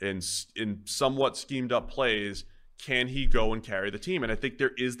in somewhat schemed up plays, can he go and carry the team? And I think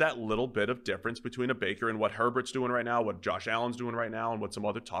there is that little bit of difference between a Baker and what Herbert's doing right now, what Josh Allen's doing right now, and what some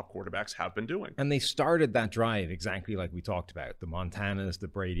other top quarterbacks have been doing. And they started that drive exactly like we talked about. The Montanas, the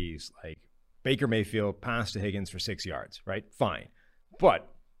Bradys, Baker Mayfield passed to Higgins for 6 yards, right? Fine.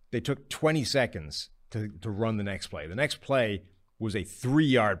 But they took 20 seconds to run the next play. The next play was a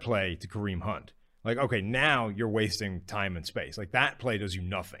 3-yard play to Kareem Hunt. Okay, now you're wasting time and space. That play does you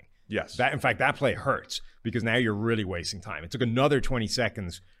nothing. Yes. In fact, that play hurts because now you're really wasting time. It took another 20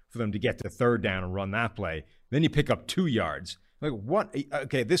 seconds for them to get to 3rd down and run that play. Then you pick up 2 yards. What?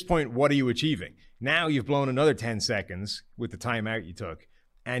 Okay, at this point, what are you achieving? Now you've blown another 10 seconds with the timeout you took,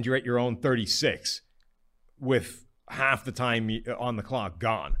 and you're at your own 36 with half the time on the clock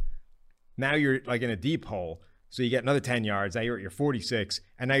gone. Now you're in a deep hole, so you get another 10 yards. Now you're at your 46,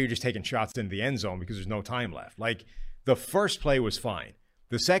 and now you're just taking shots into the end zone because there's no time left. The first play was fine.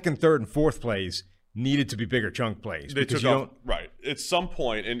 The second, third, and fourth plays needed to be bigger chunk plays. They took off, right. At some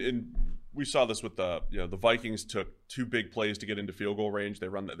point, and we saw this with the Vikings took 2 big plays to get into field goal range. They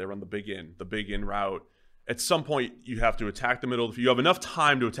run the big in route. At some point, you have to attack the middle. If you have enough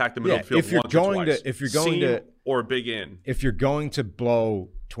time to attack the middle of the field, or a big in. If you're going to blow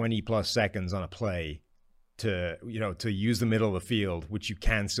 20 plus seconds on a play to use the middle of the field, which you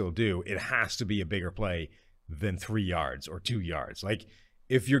can still do, it has to be a bigger play than 3 yards or 2 yards.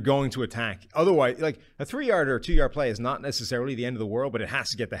 If you're going to attack, otherwise, a 3-yard or 2-yard play is not necessarily the end of the world, but it has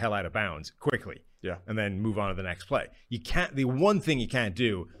to get the hell out of bounds quickly. Yeah. And then move on to the next play. The one thing you can't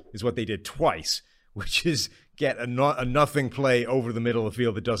do is what they did twice, which is get a nothing play over the middle of the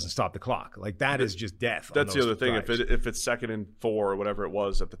field that doesn't stop the clock. Like that is just death. That's the other thing. Drives. If it's 2nd and 4 or whatever it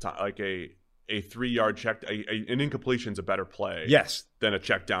was at the time, like a 3-yard check, an incompletion's a better play. Yes, than a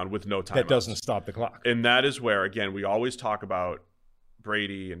check down with no time. That doesn't stop the clock. And that is where, again, we always talk about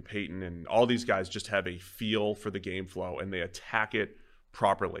Brady and Peyton and all these guys just have a feel for the game flow and they attack it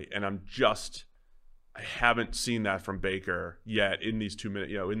properly. And I haven't seen that from Baker yet in these 2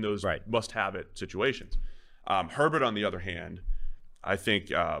 minutes, in those must-have it situations. Herbert, on the other hand, I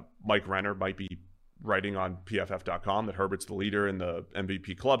think Mike Renner might be writing on PFF.com that Herbert's the leader in the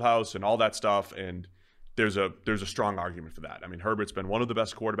MVP clubhouse and all that stuff. And there's a strong argument for that. I mean, Herbert's been one of the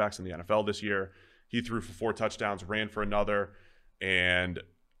best quarterbacks in the NFL this year. He threw for 4 touchdowns, ran for another, and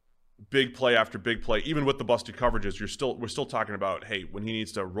big play after big play. Even with the busted coverages, we're still talking about, hey, when he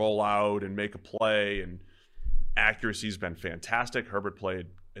needs to roll out and make a play, and accuracy's been fantastic. Herbert played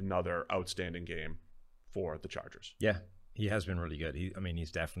another outstanding game for the Chargers. Yeah, he has been really good.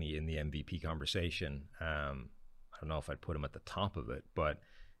 He's definitely in the MVP conversation. I don't know if I'd put him at the top of it, but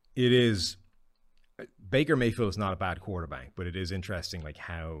it is. Baker Mayfield is not a bad quarterback, but it is interesting like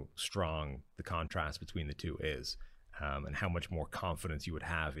how strong the contrast between the two is, and how much more confidence you would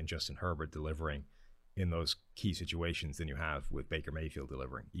have in Justin Herbert delivering in those key situations than you have with Baker Mayfield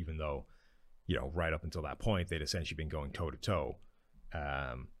delivering, even though, right up until that point, they'd essentially been going toe-to-toe.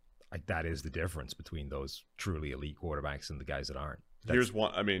 Like that is the difference between those truly elite quarterbacks and the guys that aren't. Here's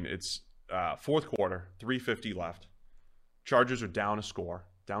one. I mean, it's fourth quarter, 3:50 left. Chargers are down a score,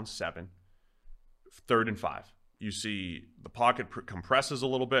 down 7. 3rd and 5. You see the pocket compresses a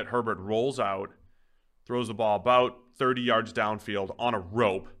little bit. Herbert rolls out, throws the ball about 30 yards downfield on a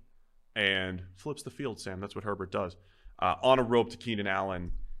rope, and flips the field, Sam. That's what Herbert does. On a rope to Keenan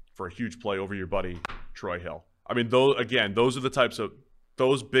Allen for a huge play over your buddy Troy Hill. I mean, those are the types of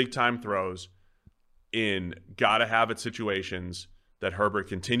those big-time throws in gotta-have-it situations that Herbert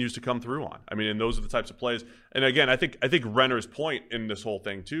continues to come through on. I mean, and those are the types of plays. And again, I think Renner's point in this whole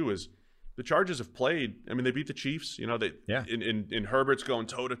thing, too, is the Chargers have played. I mean, they beat the Chiefs. In Herbert's going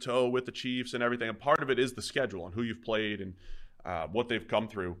toe-to-toe with the Chiefs and everything. And part of it is the schedule and who you've played and what they've come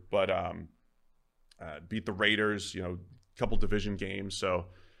through. But beat the Raiders, a couple division games. So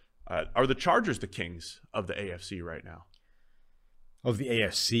are the Chargers the kings of the AFC right now? Of the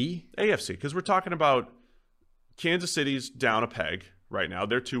AFC? AFC, because we're talking about Kansas City's down a peg right now.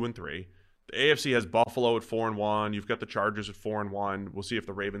 They're 2-3. The AFC has Buffalo at 4-1. You've got the Chargers at 4-1. We'll see if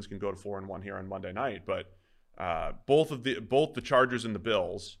the Ravens can go to 4-1 here on Monday night. But both the Chargers and the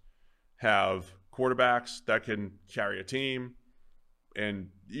Bills have quarterbacks that can carry a team. And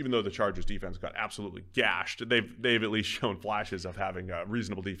even though the Chargers defense got absolutely gashed, they've at least shown flashes of having a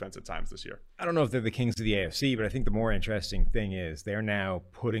reasonable defense at times this year. I don't know if they're the kings of the AFC, but I think the more interesting thing is they're now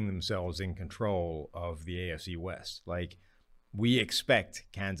putting themselves in control of the AFC West. Like, we expect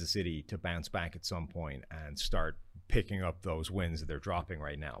Kansas City to bounce back at some point and start picking up those wins that they're dropping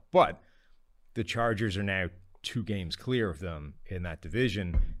right now. But the Chargers are now 2 games clear of them in that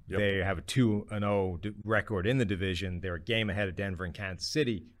division. Yep. They have a 2-0 record in the division. They're a game ahead of Denver and Kansas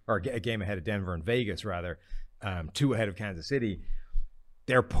City, or a game ahead of Denver and Vegas, rather, 2 ahead of Kansas City.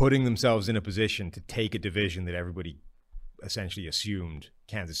 They're putting themselves in a position to take a division that everybody essentially assumed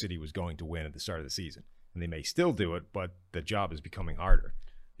Kansas City was going to win at the start of the season. And they may still do it, but the job is becoming harder.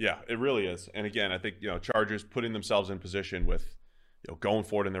 Yeah, it really is. And again, I think, Chargers putting themselves in position with, going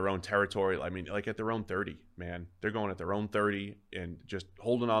forward in their own territory. I mean, like at their own 30, man. They're going at their own 30 and just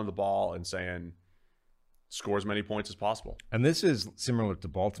holding on to the ball and saying, score as many points as possible. And this is similar to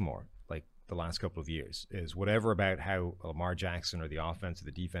Baltimore, like the last couple of years, is whatever about how Lamar Jackson or the offense or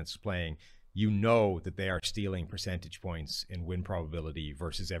the defense is playing, that they are stealing percentage points in win probability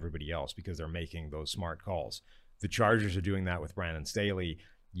versus everybody else because they're making those smart calls. The Chargers are doing that with Brandon Staley.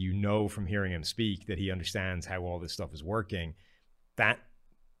 From hearing him speak that he understands how all this stuff is working. That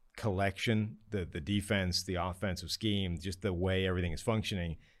collection, the defense, the offensive scheme, just the way everything is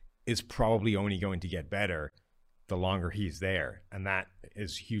functioning is probably only going to get better the longer he's there. And that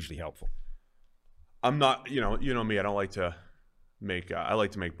is hugely helpful. I'm not, me, I don't like to I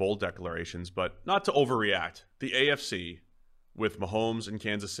like to make bold declarations, but not to overreact. The AFC with Mahomes in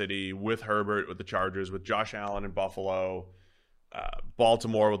Kansas City, with Herbert, with the Chargers, with Josh Allen in Buffalo,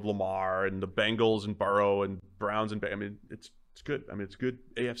 Baltimore with Lamar, and the Bengals and Burrow and Browns and it's good. It's good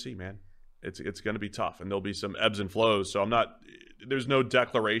AFC, man. It's going to be tough, and there'll be some ebbs and flows. So there's no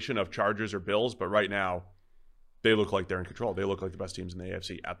declaration of Chargers or Bills, but right now they look like they're in control. They look like the best teams in the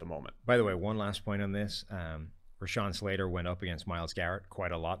AFC at the moment. By the way, one last point on this. Rashawn Slater went up against Myles Garrett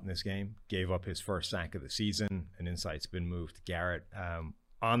quite a lot in this game, gave up his first sack of the season, an inside spin move to Garrett.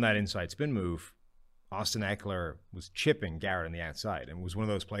 On that inside spin move, Austin Eckler was chipping Garrett on the outside, and it was one of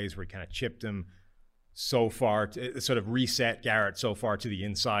those plays where he kind of chipped him so far, sort of reset Garrett so far to the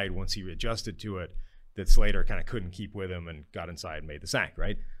inside once he adjusted to it that Slater kind of couldn't keep with him and got inside and made the sack,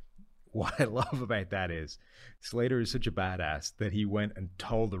 right? What I love about that is Slater is such a badass that he went and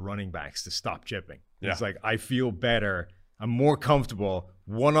told the running backs to stop chipping. Yeah. It's like, I feel better. I'm more comfortable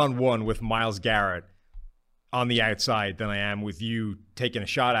one-on-one with Myles Garrett on the outside than I am with you taking a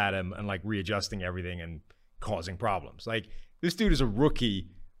shot at him and like readjusting everything and causing problems. Like, this dude is a rookie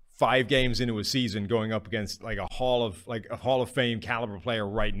 5 games into a season going up against like a Hall of Fame caliber player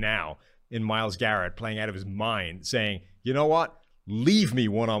right now in Myles Garrett, playing out of his mind, saying, you know what? Leave me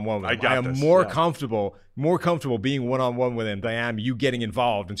one-on-one with him. I am more comfortable being one-on-one with him than I am you getting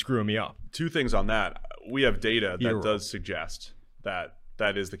involved and screwing me up. 2 things on that. We have data that does suggest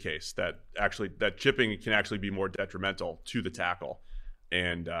that is the case, that chipping can actually be more detrimental to the tackle.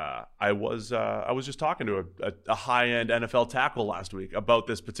 And I was just talking to a high-end NFL tackle last week about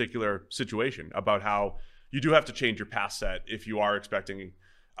this particular situation, about how you do have to change your pass set if you are expecting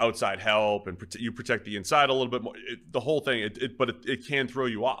outside help, and you protect the inside a little bit more. The whole thing, but it can throw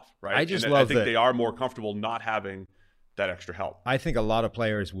you off, right? I think they are more comfortable not having that extra help. I think a lot of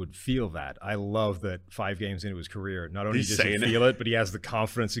players would feel that. I love that 5 games into his career, not only does he feel it, but he has the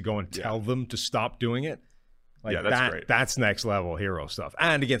confidence to go and tell them to stop doing it. Like, yeah, that's great. That's next level hero stuff.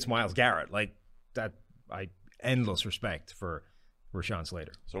 And against Myles Garrett, like that, endless respect for Rashawn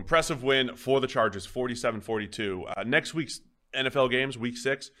Slater. So impressive win for the Chargers, 47-42. Next week's NFL games, week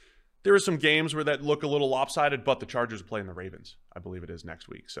 6, there are some games where that look a little lopsided, but the Chargers are playing the Ravens. I believe it is next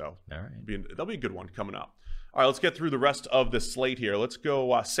week. So that'll be a good one coming up. All right, let's get through the rest of the slate here. Let's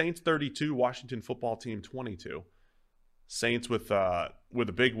go Saints 32, Washington Football Team 22. Saints with a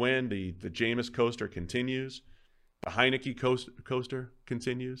big win. The Jameis coaster continues. The Heineke coaster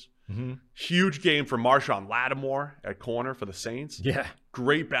continues. Mm-hmm. Huge game for Marshawn Lattimore at corner for the Saints. Yeah.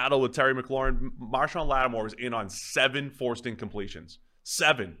 Great battle with Terry McLaurin. Marshawn Lattimore was in on 7 forced incompletions.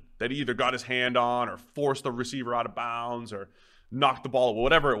 7 that he either got his hand on or forced the receiver out of bounds or knocked the ball,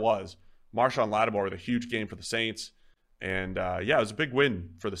 whatever it was. Marshawn Lattimore with a huge game for the Saints. And it was a big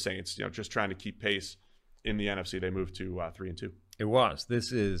win for the Saints, just trying to keep pace in the NFC. They moved to 3-2. It was.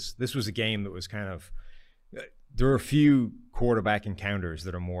 This was a game that was kind of, there are a few quarterback encounters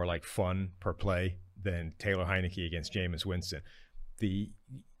that are more like fun per play than Taylor Heineke against Jameis Winston.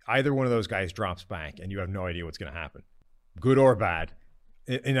 Either one of those guys drops back and you have no idea what's going to happen, good or bad,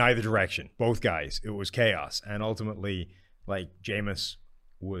 in either direction. Both guys, it was chaos. And ultimately, like, Jameis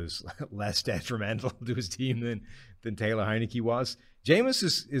was less detrimental to his team than Taylor Heineke was. Jameis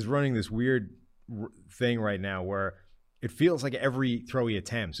is running this weird thing right now where it feels like every throw he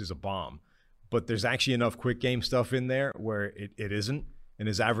attempts is a bomb. But there's actually enough quick game stuff in there where it isn't. And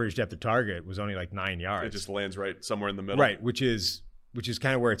his average depth of target was only like 9 yards. It just lands right somewhere in the middle. Right, which is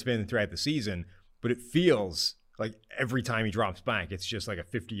kind of where it's been throughout the season. But it feels like every time he drops back, it's just like a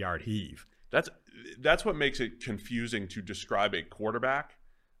 50-yard heave. That's what makes it confusing to describe a quarterback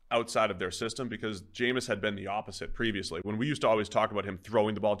outside of their system, because Jameis had been the opposite previously. When we used to always talk about him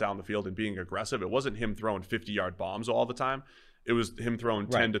throwing the ball down the field and being aggressive, it wasn't him throwing 50-yard bombs all the time. It was him throwing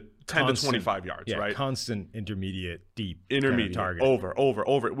 10 to 25 yards, right? Constant intermediate target, over.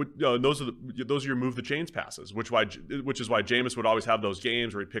 Those are your move the chains passes, which is why Jameis would always have those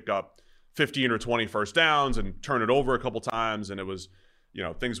games where he'd pick up 15 or 20 first downs and turn it over a couple times, and it was,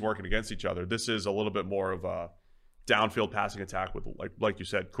 things working against each other. This is a little bit more of a downfield passing attack with, like you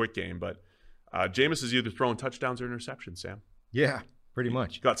said, quick game. But Jameis is either throwing touchdowns or interceptions, Sam. Yeah, pretty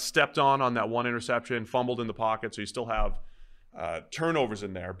much. Got stepped on that one interception, fumbled in the pocket, so you still have turnovers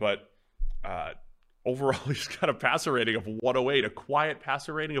in there, but overall he's got a passer rating of 108, a quiet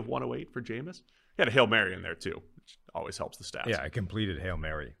passer rating of 108 for Jameis. He had a Hail Mary in there too, which always helps the stats. Yeah, a completed Hail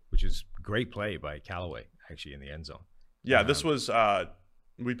Mary, which is great play by Callaway, actually, in the end zone. Yeah, this was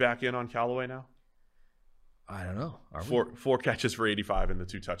we back in on Callaway now? I don't know. Four catches for 85 and the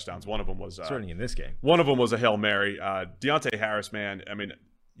 2 touchdowns. One of them was certainly in this game. One of them was a Hail Mary. Deontay Harris, man, I mean,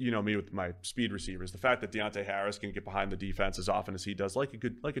 you know me with my speed receivers. The fact that Deontay Harris can get behind the defense as often as he does, like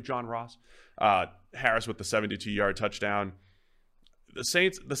a John Ross. Harris with the 72-yard touchdown. The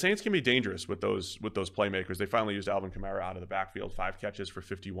Saints can be dangerous with those playmakers. They finally used Alvin Kamara out of the backfield, 5 catches for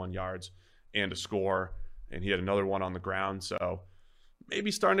 51 yards and a score, and he had another one on the ground. So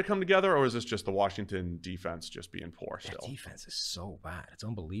maybe starting to come together, or is this just the Washington defense just being poor still? That defense is so bad. It's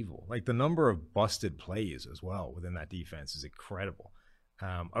unbelievable. Like, the number of busted plays as well within that defense is incredible.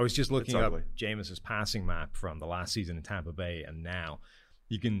 I was just looking up Jameis's passing map from the last season in Tampa Bay, and now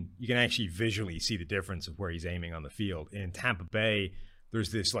you can actually visually see the difference of where he's aiming on the field. In Tampa Bay,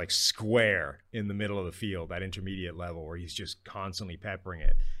 there's this like square in the middle of the field, that intermediate level where he's just constantly peppering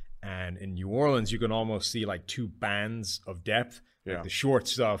it. And in New Orleans, you can almost see like two bands of depth, like the short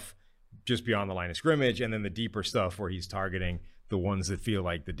stuff just beyond the line of scrimmage, and then the deeper stuff where he's targeting the ones that feel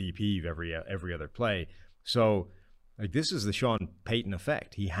like the deep heave every other play. So like this is the Sean Payton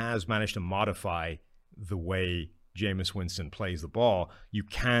effect. He has managed to modify the way Jameis Winston plays the ball. You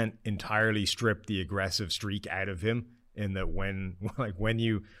can't entirely strip the aggressive streak out of him, in that when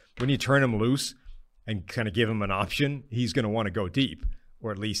you turn him loose and kind of give him an option, he's going to want to go deep,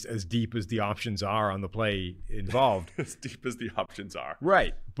 or at least as deep as the options are on the play involved. As deep as the options are.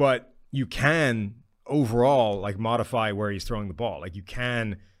 Right. But you can overall like modify where he's throwing the ball. Like you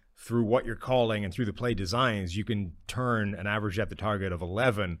can, through what you're calling and through the play designs, you can turn an average depth of target of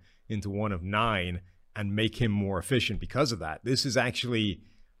 11 into one of 9 and make him more efficient because of that. This is actually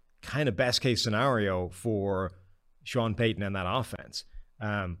kind of best case scenario for Sean Payton and that offense.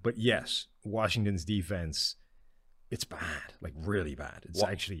 But yes, Washington's defense, it's bad, like really bad. It's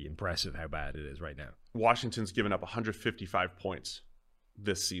actually impressive how bad it is right now. Washington's given up 155 points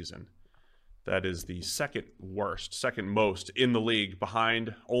this season. That is the second most in the league,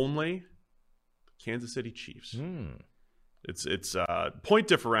 behind only Kansas City Chiefs. It's point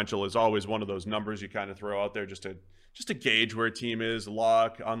differential is always one of those numbers you kind of throw out there just to gauge where a team is,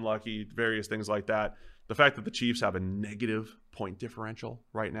 luck, unlucky, various things like that. The fact that the Chiefs have a negative point differential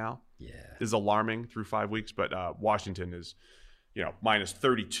right now is alarming through 5 weeks, but Washington is, minus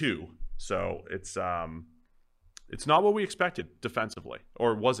 32. So it's not what we expected defensively,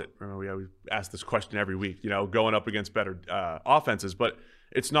 or was it? Remember, we always ask this question every week, going up against better offenses, but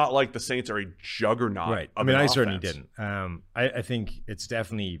it's not like the Saints are a juggernaut. Right. I mean, I certainly didn't. I think it's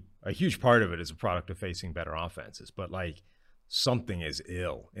definitely a huge part of it is a product of facing better offenses, but like something is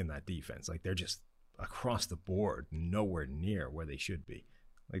ill in that defense. Like they're just across the board nowhere near where they should be.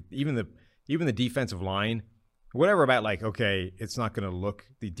 Like even the defensive line, whatever about like, okay, it's not going to look,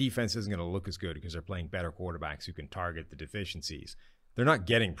 the defense isn't going to look as good because they're playing better quarterbacks who can target the deficiencies. They're not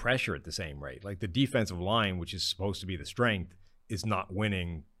getting pressure at the same rate. Like the defensive line, which is supposed to be the strength, is not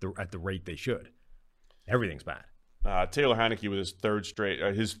winning at the rate they should. Everything's bad. Taylor Heineke with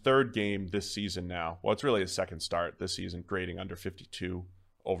his third game this season now. Well, it's really his second start this season, grading under 52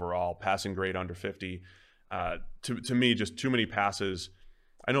 overall, passing grade under 50. To me, just too many passes.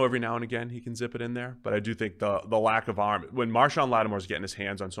 I know every now and again he can zip it in there, but I do think the lack of arm, when Marshawn Lattimore's getting his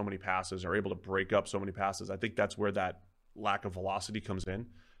hands on so many passes, or able to break up so many passes, I think that's where that lack of velocity comes in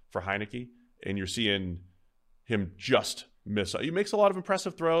for Heineke, and you're seeing him just miss. He makes a lot of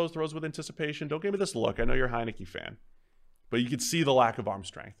impressive throws with anticipation. Don't give me this look. I know you're a Heineke fan, but you could see the lack of arm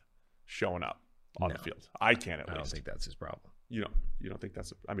strength showing up on the field. I can at least. I don't think that's his problem. You don't think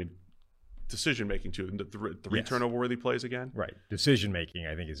that's? Decision making too. The three turnover worthy plays again. Right. Decision making,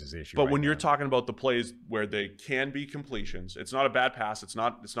 I think, is his issue. But when you're talking about the plays where they can be completions, it's not a bad pass. It's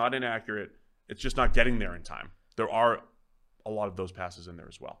not inaccurate. It's just not getting there in time. There are a lot of those passes in there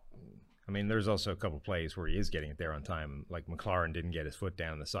as well. I mean, there's also a couple plays where he is getting it there on time. Like McLaurin didn't get his foot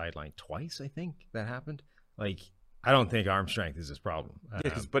down the sideline twice, I think that happened. Like, I don't think arm strength is his problem.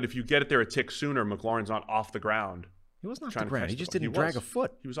 But if you get it there a tick sooner, McLaurin's not off the ground. He wasn't off the ground. He just didn't drag a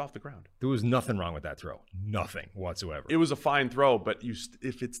foot. He was off the ground. There was nothing wrong with that throw. Nothing whatsoever. It was a fine throw, but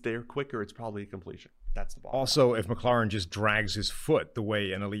if it's there quicker, it's probably a completion. That's the ball. Also, if McLaurin just drags his foot the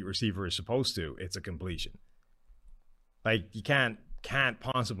way an elite receiver is supposed to, it's a completion. Like, you can't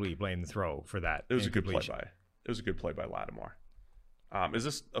possibly blame the throw for that. It was a good play by Lattimore. Is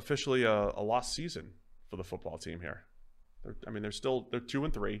this officially a lost season for the football team here? They're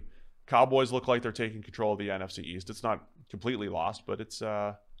 2-3. Cowboys look like they're taking control of the NFC East. It's not completely lost, but it's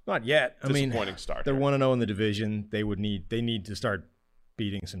not yet. Disappointing start. They're 1-0 in the division. They need to start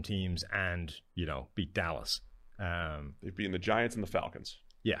beating some teams and beat Dallas. They've beaten the Giants and the Falcons.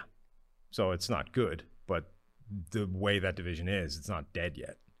 Yeah, so it's not good, but the way that division is, it's not dead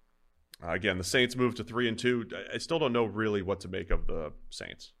yet. Again, the Saints moved to 3-2. I still don't know really what to make of the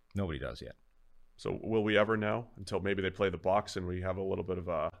Saints. Nobody does yet. So will we ever know until maybe they play the Bucs and we have a little bit of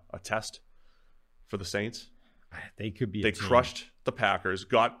a test for the Saints? They could be. They crushed the Packers,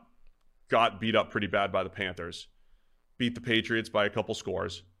 got beat up pretty bad by the Panthers, beat the Patriots by a couple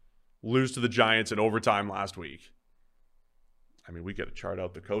scores, lose to the Giants in overtime last week. I mean, we got to chart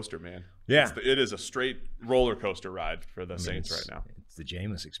out the coaster, man. Yeah. It is a straight roller coaster ride for the Saints right now. It's the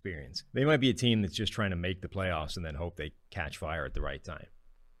Jameis experience. They might be a team that's just trying to make the playoffs and then hope they catch fire at the right time.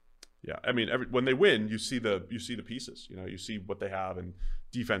 Yeah, I mean, when they win, you see the pieces. You see what they have, and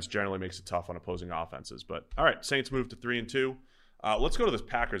defense generally makes it tough on opposing offenses. But all right, Saints move to 3-2. Let's go to this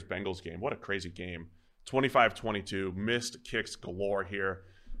Packers-Bengals game. What a crazy game! 25-22, missed kicks galore here.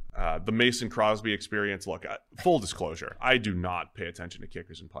 The Mason Crosby experience. Look, full disclosure, I do not pay attention to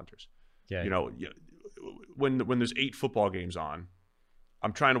kickers and punters. Yeah. You know, when there's 8 football games on,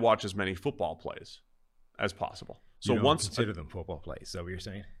 I'm trying to watch as many football plays as possible. So you don't once consider them football plays. Is that what you're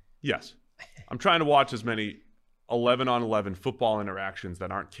saying? yes, I'm trying to watch as many 11-on-11 football interactions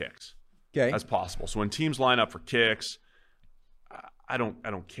that aren't kicks as possible. So when teams line up for kicks, I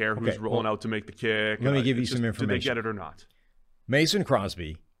don't care who's rolling out to make the kick. Let me give you some information. Did they get it or not? Mason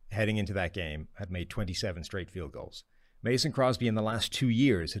Crosby, heading into that game, had made 27 straight field goals. Mason Crosby in the last 2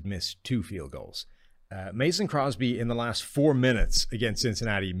 years had missed 2 field goals. Mason Crosby in the last 4 minutes against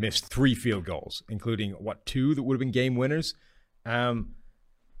Cincinnati missed 3 field goals, including 2 that would have been game winners.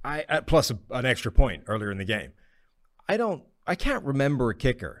 Plus an extra point earlier in the game. I can't remember a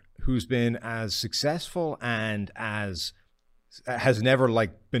kicker who's been as successful and has never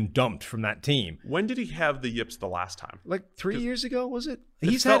been dumped from that team. When did he have the yips the last time? 3 years ago, was it?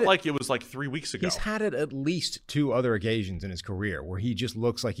 It felt like it was 3 weeks ago. He's had it at least 2 other occasions in his career where he just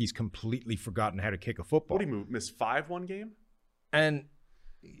looks like he's completely forgotten how to kick a football. What did he miss 5 one game? And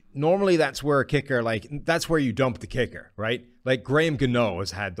normally that's where a kicker, that's where you dump the kicker, right? Like Graham Gano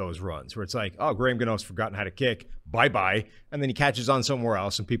has had those runs where it's Graham Gano's forgotten how to kick, bye-bye. And then he catches on somewhere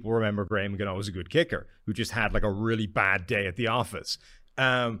else and people remember Graham Gano was a good kicker who just had a really bad day at the office.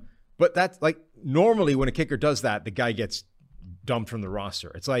 But that's normally when a kicker does that, the guy gets dumped from the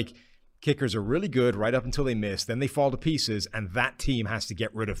roster. It's kickers are really good right up until they miss, then they fall to pieces and that team has to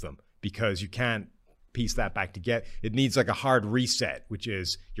get rid of them because you can't piece that back together. It needs a hard reset, which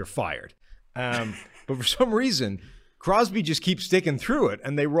is you're fired. But for some reason, Crosby just keeps sticking through it,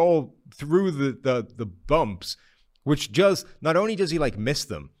 and they roll through the bumps, which just not only does he miss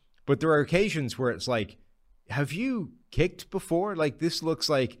them, but there are occasions where it's have you kicked before? This looks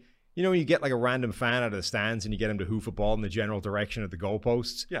when you get a random fan out of the stands and you get him to hoof a ball in the general direction of the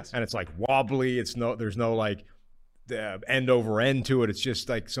goalposts. Yes. And it's wobbly. There's no end over end to it. It's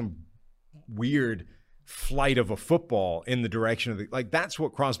just some weird flight of a football in the direction of the that's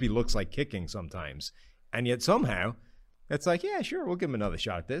what Crosby looks like kicking sometimes, and yet somehow it's yeah, sure, we'll give him another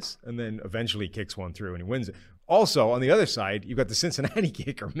shot at this, and then eventually kicks one through and he wins it. Also on the other side, you've got the Cincinnati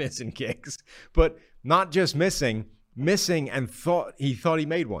kicker missing kicks, but not just missing and thought he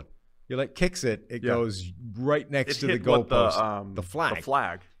made one. You're kicks it goes right next to the goalpost. The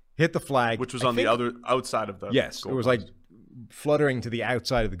flag hit the flag, which was on the other outside of the yes goalpost. It was fluttering to the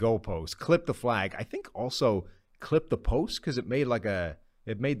outside of the goalpost, clipped the flag. I think also clipped the post because it made the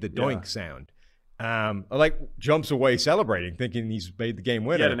doink sound. Jumps away celebrating, thinking he's made the game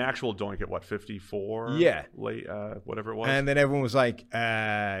winner. He had an actual doink at 54? Yeah. Late, whatever it was. And then everyone was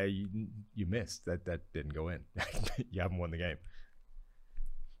you missed. That didn't go in. You haven't won the game.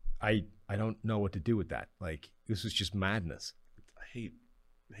 I don't know what to do with that. This is just madness. I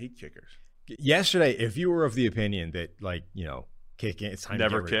hate kickers. Yesterday, if you were of the opinion that kicking, it's time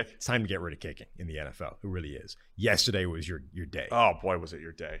it's time to get rid of kicking in the NFL. It really is. Yesterday was your day. Oh boy, was it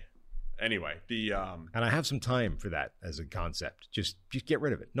your day. Anyway, and I have some time for that as a concept. Just get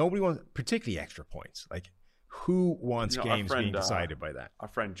rid of it. Nobody wants, particularly extra points. Who wants games being decided by that? Our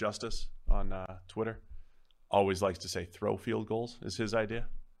friend Justice on Twitter always likes to say throw field goals is his idea.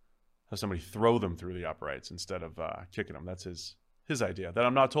 Have somebody throw them through the uprights instead of kicking them. That's his idea that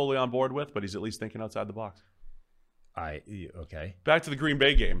I'm not totally on board with, but he's at least thinking outside the box. Okay. Back to the Green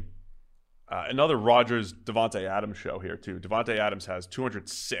Bay game. Another Rodgers Davante Adams show here too. Davante Adams has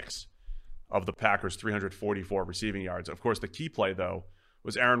 206 of the Packers' 344 receiving yards. Of course, the key play though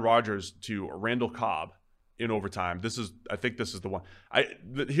was Aaron Rodgers to Randall Cobb in overtime. I think this is the one.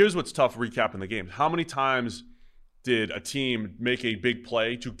 Here's what's tough recapping the game. How many times did a team make a big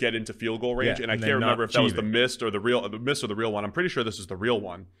play to get into field goal range? Yeah, and I can't remember if that was the missed or the real one. I'm pretty sure this is the real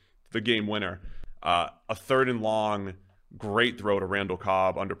one, the game winner. A 3rd and long, great throw to Randall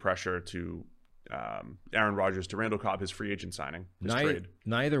Cobb under pressure to Aaron Rodgers to Randall Cobb, his free agent signing, his trade.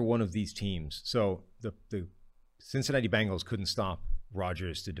 Neither one of these teams. So the Cincinnati Bengals couldn't stop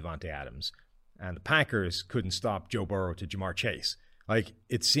Rodgers to Davante Adams, and the Packers couldn't stop Joe Burrow to Jamar Chase.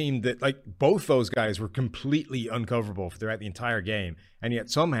 It seemed that both those guys were completely uncoverable throughout the entire game. And yet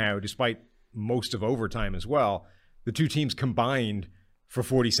somehow, despite most of overtime as well, the two teams combined for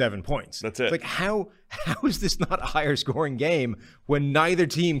 47 points. That's it. It's how is this not a higher scoring game when neither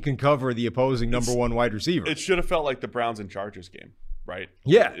team can cover the opposing number one wide receiver? It should have felt like the Browns and Chargers game, right?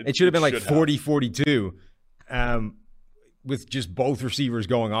 Yeah, it should have been 40-42 with just both receivers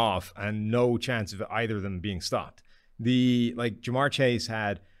going off and no chance of either of them being stopped. Jamar Chase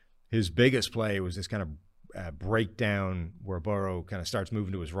had his biggest play was this kind of breakdown where Burrow kind of starts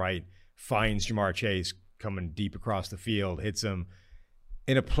moving to his right, finds Jamar Chase coming deep across the field, hits him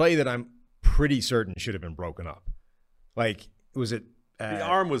in a play that I'm pretty certain should have been broken up. Like, was it the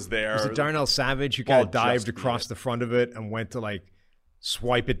arm was there. Was it Darnell Savage who Ball kind of dived just across missed. the front of it and went to like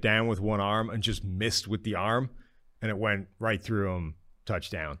swipe it down with one arm and just missed with the arm, and it went right through him,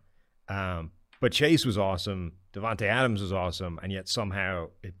 touchdown. But Chase was awesome. Devontae Adams was awesome, and yet somehow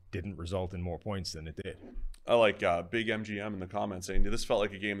it didn't result in more points than it did. I like Big MGM in the comments saying this felt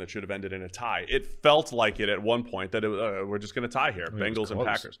like a game that should have ended in a tie. It felt like it at one point that we're just going to tie here, Bengals and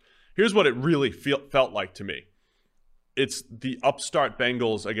Packers. Here's what it really felt like to me. It's the upstart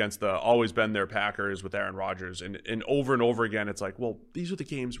Bengals against the always been there Packers with Aaron Rodgers. And over again, it's like, well, these are the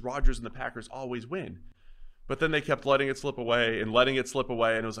games Rodgers and the Packers always win. But then they kept letting it slip away. And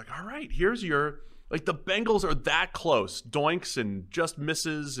it was like, all right, here's your, like, the Bengals are that close. Doinks and just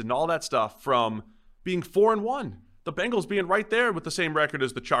misses and all that stuff from being 4-1. The Bengals being right there with the same record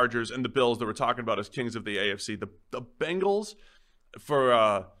as the Chargers and the Bills that we're talking about as kings of the AFC. The Bengals, for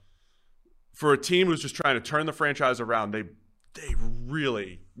a team who's just trying to turn the franchise around, they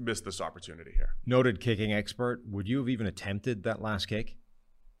really missed this opportunity here. Noted kicking expert, would you have even attempted that last kick?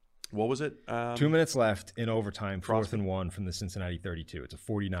 What was it? 2 minutes left in overtime, Crosby. 4th and 1 from the Cincinnati 32. It's a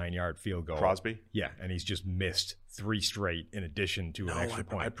 49-yard field goal. Crosby? Yeah, and he's just missed 3 straight in addition to an extra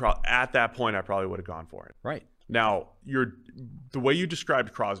point. At that point, I probably would have gone for it. Right. Now, the way you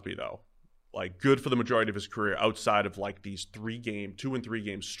described Crosby, though, like, good for the majority of his career outside of like these 2 and 3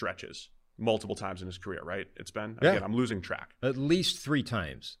 game stretches multiple times in his career, right? It's been, again, I'm losing track. At least 3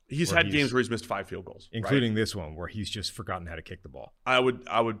 times. He's had games where he's missed 5 field goals, including right? this one where he's just forgotten how to kick the ball. I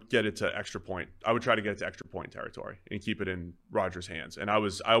would get it to extra point. I would try to get it to extra point territory and keep it in Rodgers' hands. And I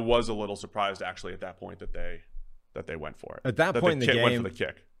was a little surprised actually at that point that they went for it. At that point in the game, went for the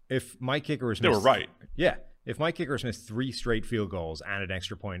kick. If Mike Kicker they were right. Yeah. If Mike Kicker missed 3 straight field goals and an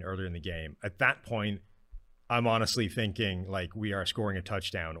extra point earlier in the game, at that point, I'm honestly thinking like we are scoring a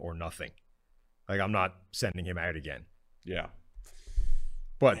touchdown or nothing. Like, I'm not sending him out again. Yeah.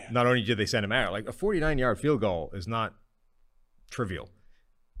 But not only did they send him out, like a 49-yard field goal is not trivial,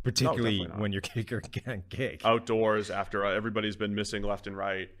 particularly when your kicker can't kick. Outdoors after everybody's been missing left and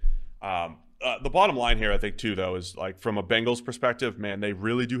right. The bottom line here, I think, too, though, is like from a Bengals perspective, man, they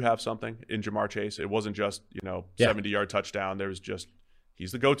really do have something in Jamar Chase. It wasn't just, 70-yard touchdown. There was just,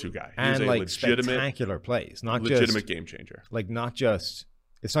 he's the go-to guy. He's and a like legitimate spectacular plays, not legitimate just game changer. Like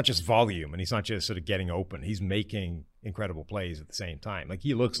it's not just volume, and he's not just sort of getting open. He's making incredible plays at the same time. Like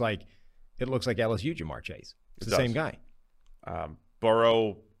it looks like LSU Jamar Chase. It's the same guy.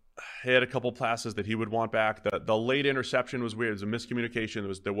 Burrow had a couple passes that he would want back. The late interception was weird. It was a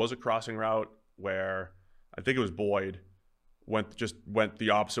miscommunication. There was a crossing route where I think it was Boyd went the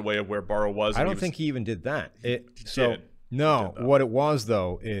opposite way of where Burrow was. I don't think he even did that. No, what it was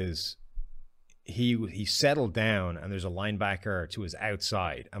though is he settled down and there's a linebacker to his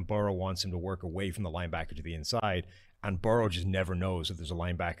outside and Burrow wants him to work away from the linebacker to the inside, and Burrow just never knows if there's a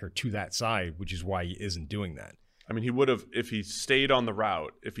linebacker to that side, which is why he isn't doing that. I mean, he would have if he stayed on the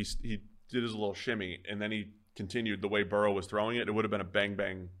route, if he did his little shimmy and then he continued the way Burrow was throwing it, it would have been a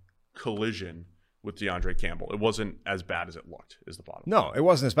bang-bang collision with DeAndre Campbell. It wasn't as bad as it looked, is the bottom. No, it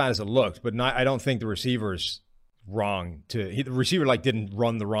wasn't as bad as it looked, but I don't think the receiver's wrong the receiver didn't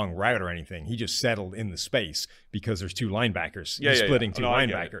run the wrong route or anything. He just settled in the space because there's 2 linebackers. He's splitting 2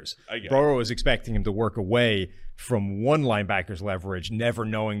 linebackers. Burrow is expecting him to work away from one linebacker's leverage, never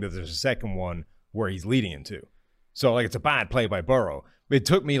knowing that there's a second one where he's leading him to. So like it's a bad play by Burrow. It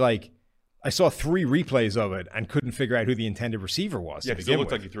took me I saw 3 replays of it and couldn't figure out who the intended receiver was. Yeah, because it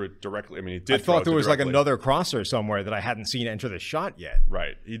looked like he threw it directly. I mean, he did. I thought there was like another crosser somewhere that I hadn't seen enter the shot yet.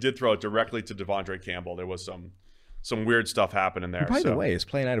 Right, he did throw it directly to Devondre Campbell. There was some weird stuff happening there. By the way, is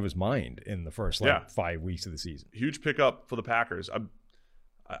playing out of his mind in the first 5 weeks of the season. Huge pickup for the Packers.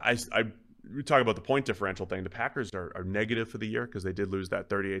 We talk about the point differential thing. The Packers are negative for the year because they did lose that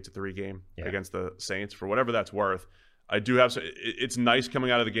 38-3 game against the Saints. For whatever that's worth, I do have. It's nice coming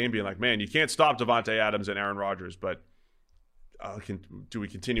out of the game being like, man, you can't stop Devontae Adams and Aaron Rodgers, but do we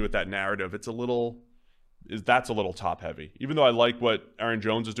continue with that narrative? That's a little top heavy. Even though I like what Aaron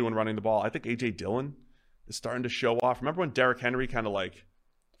Jones is doing running the ball, I think A.J. Dillon is starting to show off. Remember when Derrick Henry kind of like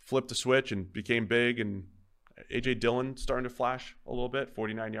flipped a switch and became big, and A.J. Dillon starting to flash a little bit,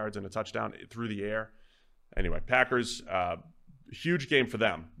 49 yards and a touchdown through the air. Anyway, Packers, huge game for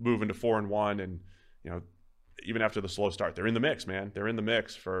them, moving to 4-1, and even after the slow start, they're in the mix, man. They're in the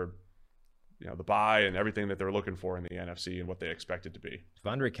mix for the bye and everything that they're looking for in the NFC and what they expect it to be.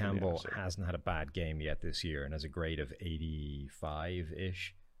 Devondre Campbell hasn't had a bad game yet this year and has a grade of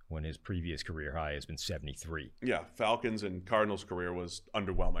 85-ish. When his previous career high has been 73. Yeah, Falcons and Cardinals career was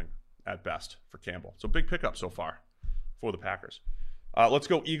underwhelming. at best for Campbell. So big pickup so far for the Packers. Let's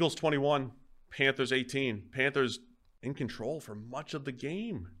go Eagles 21, Panthers 18. Panthers in control for much of the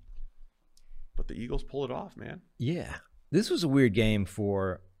game. But the Eagles pull it off, man. Yeah. This was a weird game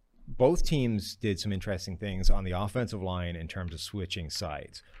for both teams. Did some interesting things on the offensive line in terms of switching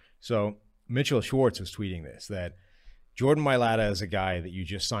sides. So Mitchell Schwartz was tweeting this, that Jordan Mailata is a guy that you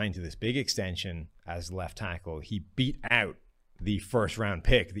just signed to this big extension as left tackle. He beat out the first-round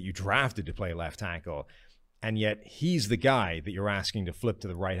pick that you drafted to play left tackle, and yet he's the guy that you're asking to flip to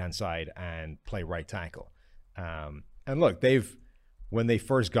the right-hand side and play right tackle. And look, when they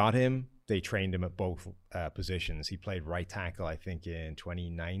first got him, they trained him at both positions. He played right tackle, I think, in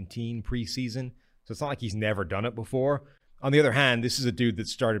 2019 preseason. So it's not like he's never done it before. On the other hand, this is a dude that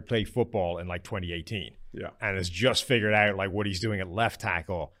started playing football in like 2018 and has just figured out like what he's doing at left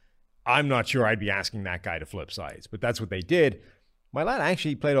tackle. I'm not sure I'd be asking that guy to flip sides, but that's what they did. Mailata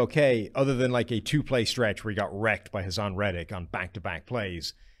actually played okay, other than like a 2-play stretch where he got wrecked by Hassan Reddick on back-to-back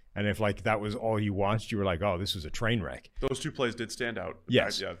plays. And if like that was all you watched, you were like, oh, this was a train wreck. Those 2 plays did stand out.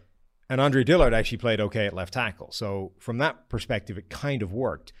 Yes. Yeah. And Andre Dillard actually played okay at left tackle. So from that perspective, it kind of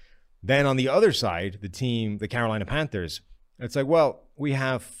worked. Then on the other side, the Carolina Panthers, it's like, well, we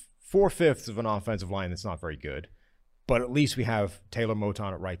have 4/5 of an offensive line that's not very good, but at least we have Taylor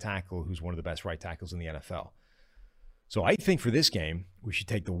Moton at right tackle, who's one of the best right tackles in the NFL. So I think for this game, we should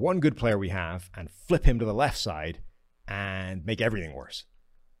take the one good player we have and flip him to the left side and make everything worse.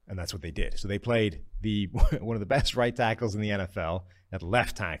 And that's what they did. So they played one of the best right tackles in the NFL at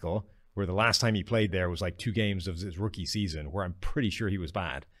left tackle, where the last time he played there was like 2 games of his rookie season, where I'm pretty sure he was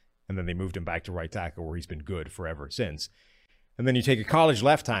bad. And then they moved him back to right tackle, where he's been good forever since. And then you take a college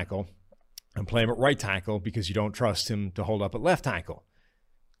left tackle and play him at right tackle because you don't trust him to hold up at left tackle.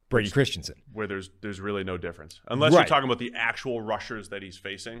 Brady Christensen. Where there's really no difference. Unless you're talking about the actual rushers that he's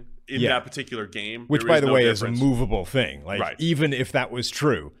facing in that particular game. Which, by the way, is a movable thing. Like, even if that was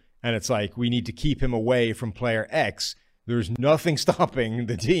true, and it's like, we need to keep him away from player X, there's nothing stopping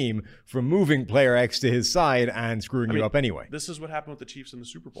the team from moving player X to his side and screwing you up anyway. This is what happened with the Chiefs in the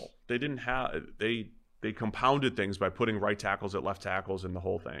Super Bowl. They didn't have they compounded things by putting right tackles at left tackles and the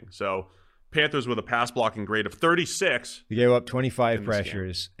whole thing. So Panthers with a pass blocking grade of 36. They gave up 25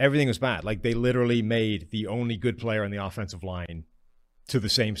 pressures. Everything was bad. Like, they literally made the only good player on the offensive line to the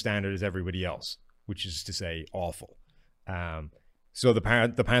same standard as everybody else, which is to say awful. So the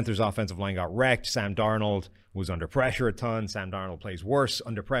Panthers offensive line got wrecked. Sam Darnold was under pressure a ton. Sam Darnold plays worse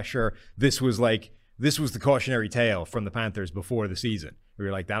under pressure. This was the cautionary tale from the Panthers before the season. We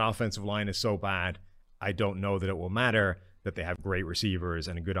were like, that offensive line is so bad, I don't know that it will matter that they have great receivers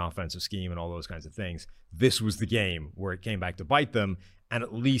and a good offensive scheme and all those kinds of things. This was the game where it came back to bite them, and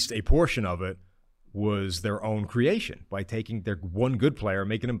at least a portion of it was their own creation by taking their one good player and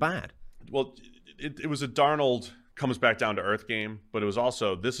making him bad. Well, it was a Darnold comes back down to earth game, but it was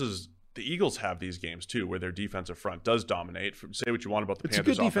also, the Eagles have these games too where their defensive front does dominate. Say what you want about the Panthers.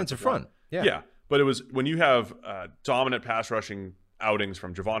 It's a good defensive front. Yeah, but it was when you have dominant pass rushing outings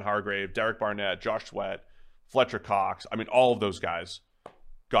from Javon Hargrave, Derek Barnett, Josh Sweat, Fletcher Cox. I mean, all of those guys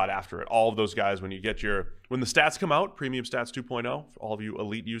got after it. All of those guys, when the stats come out, Premium Stats 2.0, for all of you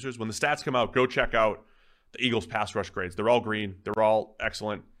elite users, when the stats come out, go check out the Eagles pass rush grades. They're all green. They're all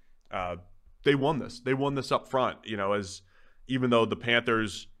excellent. They won this. They won this up front, as even though the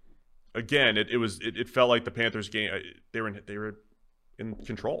Panthers, again, it felt like the Panthers game, they were in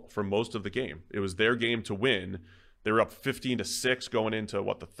control for most of the game. It was their game to win. They were up 15-6 going into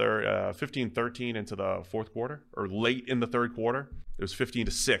the third, 15-13 into the fourth quarter, or late in the third quarter. It was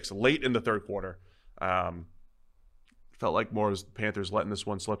 15-6 late in the third quarter. Felt like more as the Panthers letting this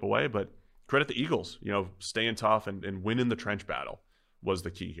one slip away, but credit the Eagles, staying tough and winning the trench battle was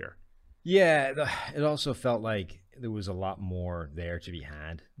the key here. Yeah, it also felt like there was a lot more there to be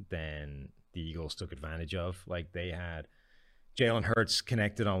had than the Eagles took advantage of. Like, they had Jalen Hurts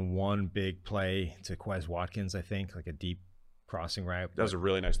connected on one big play to Quez Watkins, I think, like a deep crossing route. That was a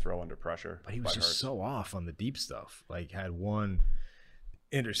really nice throw under pressure. But he was just so off on the deep stuff. Like, had one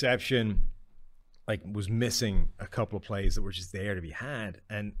interception, like was missing a couple of plays that were just there to be had.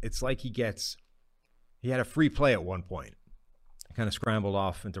 And it's like he had a free play at one point, kind of scrambled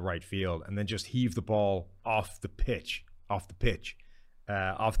off into right field, and then just heaved the ball off the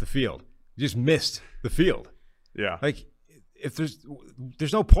field. He just missed the field. Yeah. Like, if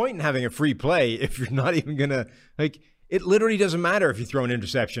there's no point in having a free play if you're not even gonna, like, it literally doesn't matter if you throw an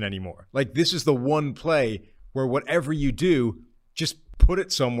interception anymore. Like, this is the one play where whatever you do, just put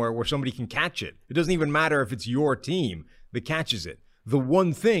it somewhere where somebody can catch it. It doesn't even matter if it's your team that catches it. The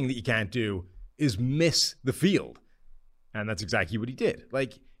one thing that you can't do is miss the field. And that's exactly what he did.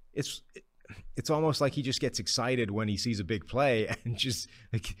 Like, it's almost like he just gets excited when he sees a big play and just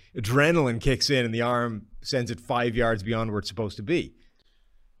like adrenaline kicks in and the arm sends it 5 yards beyond where it's supposed to be.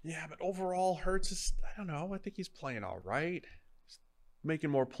 Yeah, but overall, Hurts is, I don't know, I think he's playing all right. He's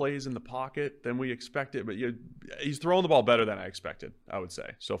making more plays in the pocket than we expected, but he's throwing the ball better than I expected, I would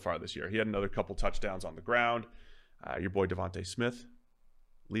say, so far this year. He had another couple touchdowns on the ground. Your boy Devontae Smith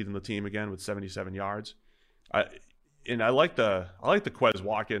leading the team again with 77 yards. I like the Quez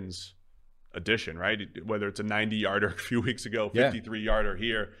Watkins addition, right? Whether it's a 90-yarder a few weeks ago, 53-yarder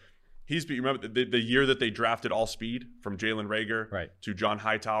here. Remember the year that they drafted all speed from Jalen Reagor to John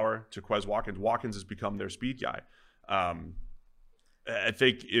Hightower to Quez Watkins. Watkins has become their speed guy. I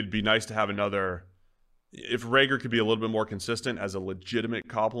think it'd be nice to have another. If Reagor could be a little bit more consistent as a legitimate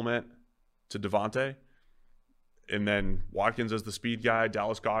complement to Devontae, and then Watkins as the speed guy,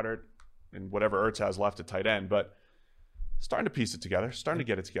 Dallas Goedert, and whatever Ertz has left at tight end, but starting to piece it together, starting to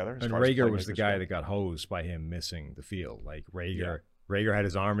get it together. And Reagor was the guy that got hosed by him missing the field. Like Reagor had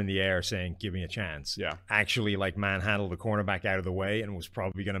his arm in the air saying, "Give me a chance." Yeah. Actually, like manhandled the cornerback out of the way and was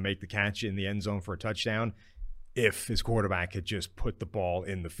probably going to make the catch in the end zone for a touchdown if his quarterback had just put the ball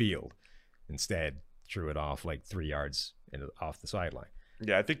in the field. Instead, threw it off like 3 yards off the sideline.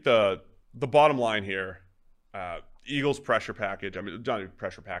 Yeah, I think the bottom line here, Eagles pressure package. I mean, not even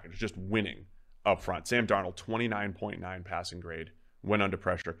pressure package, just winning up front. Sam Darnold, 29.9 passing grade, went under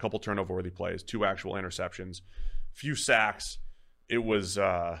pressure, a couple turnover-worthy plays, 2 actual interceptions, few sacks. It was,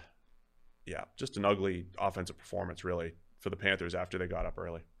 just an ugly offensive performance, really, for the Panthers after they got up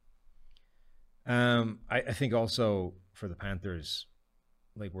early. I think also for the Panthers,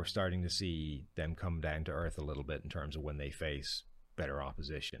 like we're starting to see them come down to earth a little bit in terms of when they face better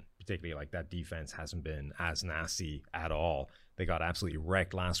opposition. Particularly like that defense hasn't been as nasty at all. They got absolutely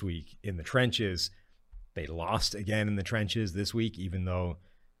wrecked last week in the trenches. They lost again in the trenches this week, even though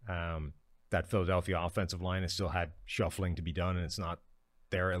that Philadelphia offensive line has still had shuffling to be done, and it's not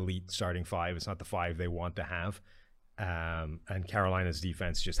their elite starting 5. It's not the 5 they want to have. And Carolina's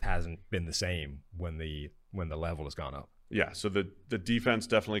defense just hasn't been the same when the level has gone up. Yeah, so the defense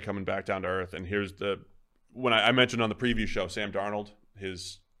definitely coming back down to earth. And here's when I mentioned on the preview show, Sam Darnold,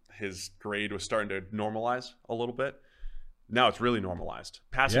 his grade was starting to normalize a little bit. Now it's really normalized.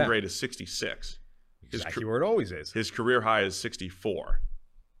 Passing grade is 66. Exactly where it always is. His career high is 64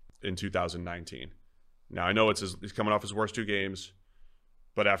 in 2019. Now I know he's coming off his worst 2 games,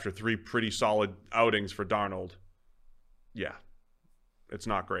 but after 3 pretty solid outings for Darnold, yeah, it's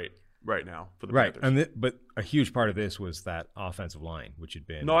not great right now for the Panthers. But a huge part of this was that offensive line, which had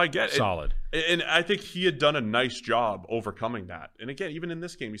been solid. And I think he had done a nice job overcoming that. And again, even in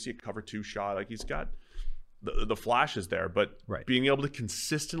this game, you see a cover 2 shot. Like he's got the flashes there, but being able to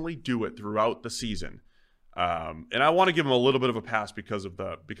consistently do it throughout the season. And I want to give him a little bit of a pass because of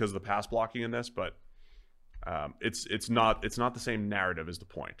the pass blocking in this, but it's not the same narrative as the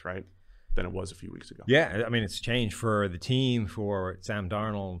point, right? Than it was a few weeks ago. Yeah, I mean, it's changed for the team, for Sam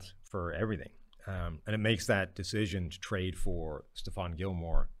Darnold, for everything. And it makes that decision to trade for Stephon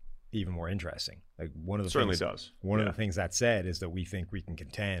Gilmore even more interesting. Like one of the things that said is that we think we can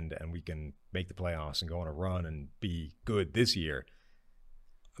contend and we can make the playoffs and go on a run and be good this year.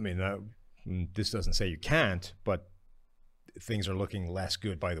 I mean, this doesn't say you can't, but things are looking less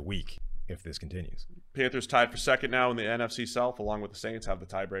good by the week if this continues. Panthers tied for second now in the NFC South, along with the Saints, have the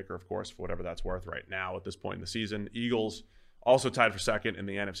tiebreaker, of course, for whatever that's worth right now at this point in the season. Eagles also tied for second in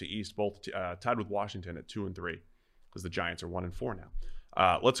the NFC East, both tied with Washington at 2-3, because the Giants are 1-4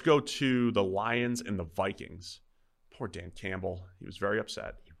 now. Let's go to the Lions and the Vikings. Poor Dan Campbell. He was very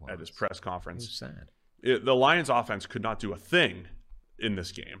upset at his press conference. It was sad. The Lions offense could not do a thing in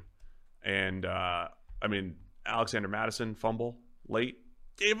this game. And, Alexander Mattison fumble late.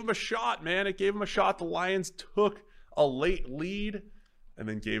 Gave him a shot, man. It gave him a shot. The Lions took a late lead and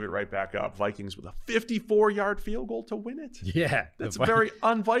then gave it right back up. Vikings with a 54-yard field goal to win it. Yeah. That's very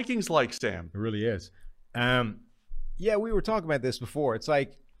un-Vikings-like, Sam. It really is. We were talking about this before. It's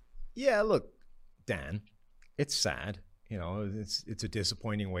like, yeah, look, Dan, it's sad. You know, it's a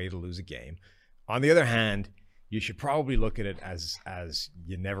disappointing way to lose a game. On the other hand, you should probably look at it as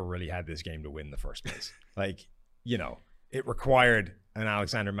you never really had this game to win in the first place. Like, you know, it required an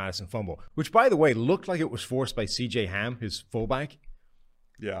Alexander Mattison fumble, which, by the way, looked like it was forced by C.J. Ham, his fullback.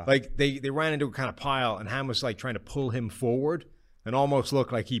 Yeah. Like, they ran into a kind of pile, and Ham was, like, trying to pull him forward and almost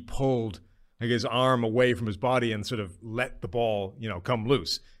looked like he pulled, like, his arm away from his body and sort of let the ball, you know, come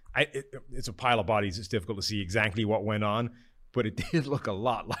loose. It's a pile of bodies. It's difficult to see exactly what went on, but it did look a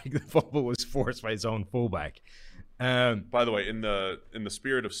lot like the fumble was forced by his own fullback. By the way, in the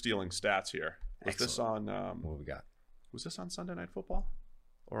spirit of stealing stats here, was this on what we got? Was this on Sunday Night Football?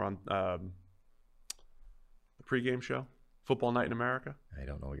 or on the pregame show, Football Night in America? I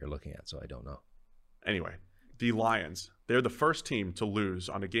don't know what you're looking at, so I don't know. Anyway, the Lions, they're the first team to lose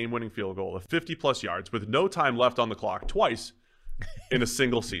on a game-winning field goal of 50-plus yards with no time left on the clock twice in a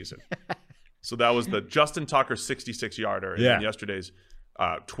single season. So that was the Justin Tucker 66-yarder, and then yesterday's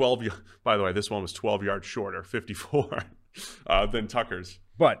 12. By the way, this one was 12 yards shorter, 54, than Tucker's.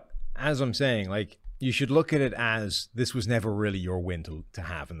 But as I'm saying, like, you should look at it as this was never really your win to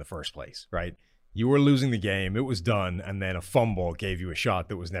have in the first place, right? You were losing the game, it was done, and then a fumble gave you a shot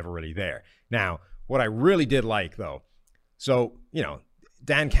that was never really there. Now, what I really did like, though, so, you know,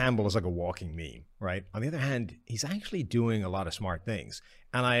 Dan Campbell is like a walking meme, right? On the other hand, he's actually doing a lot of smart things.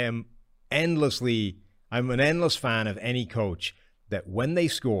 And I'm an endless fan of any coach that when they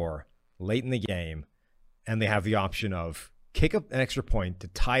score late in the game and they have the option of kick up an extra point to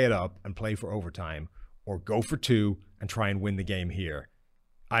tie it up and play for overtime, or go for two and try and win the game here.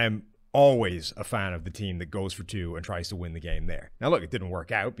 I am always a fan of the team that goes for two and tries to win the game there. Now, look, it didn't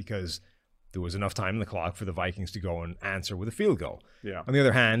work out because there was enough time in the clock for the Vikings to go and answer with a field goal. Yeah. On the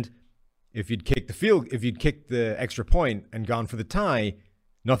other hand, if you'd kicked the extra point and gone for the tie,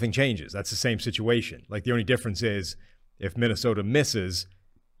 nothing changes. That's the same situation. Like, the only difference is if Minnesota misses,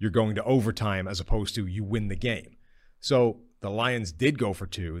 you're going to overtime as opposed to you win the game. So the Lions did go for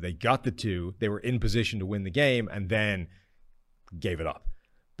two. They got the two. They were in position to win the game and then gave it up.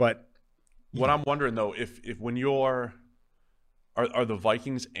 But what I'm wondering, though, if when you're are the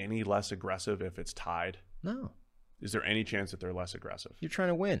Vikings any less aggressive if it's tied? No. Is there any chance that they're less aggressive? You're trying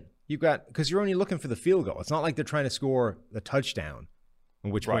to win. Because you're only looking for the field goal. It's not like they're trying to score the touchdown,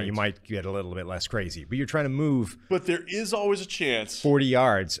 in which point you might get a little bit less crazy. But you're trying to move. But there is always a chance 40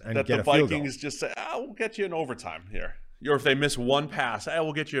 yards and that get the a field goal. Vikings just say, we'll get you in overtime here. Or if they miss one pass,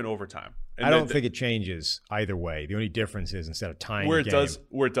 we'll get you in overtime. And I don't think it changes either way. The only difference is instead of tying the game.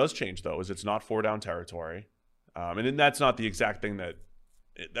 Where it does change, though, is it's not 4-down territory. And then that's not the exact thing that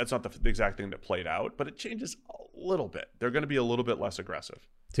played out, but it changes a little bit. They're going to be a little bit less aggressive.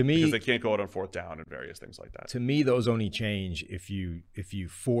 To me, because they can't go out on 4th down and various things like that. To me, those only change if you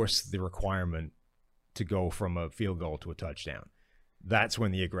force the requirement to go from a field goal to a touchdown. That's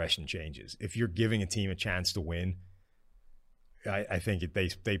when the aggression changes. If you're giving a team a chance to win, I think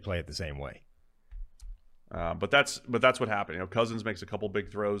they play it the same way. But that's what happened. You know, Cousins makes a couple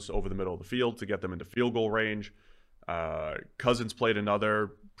big throws over the middle of the field to get them into field goal range. Cousins played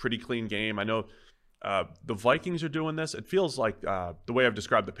another pretty clean game. I know the Vikings are doing this. It feels like the way I've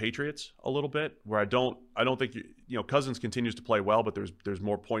described the Patriots a little bit, where I don't think Cousins continues to play well, but there's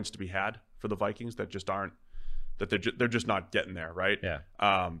more points to be had for the Vikings that just aren't. That they're just not getting there, right?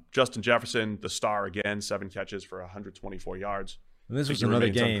 Yeah. Justin Jefferson, the star again, 7 catches for 124 yards. And this was another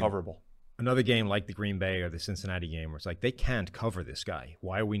game. Uncoverable. Another game like the Green Bay or the Cincinnati game where it's like they can't cover this guy.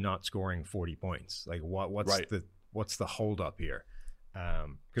 Why are we not scoring 40 points? Like what's the holdup here?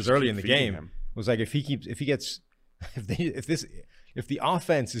 Because early in the game it was like if the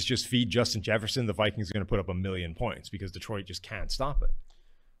offense is just feed Justin Jefferson, the Vikings are going to put up 1 million points because Detroit just can't stop it.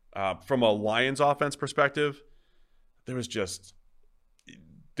 From a Lions offense perspective, there was just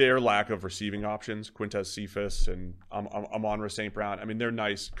their lack of receiving options. Quintez Cephas and Amon-Ra St. Brown. I mean, they're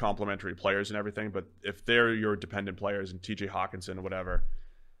nice complementary players and everything, but if they're your dependent players and TJ Hawkinson or whatever,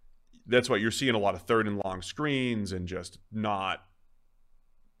 that's what you're seeing. A lot of 3rd and long screens and just not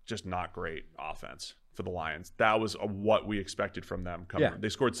great offense for the Lions. That was what we expected from them. They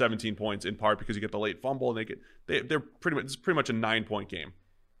scored 17 points in part because you get the late fumble, and they're it's pretty much a 9-point game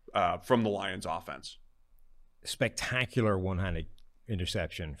from the Lions offense. Spectacular one-handed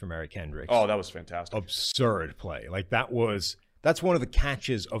interception from Eric Kendricks. Oh, that was fantastic. Absurd play. Like that's one of the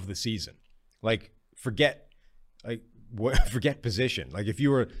catches of the season. Like forget position. Like if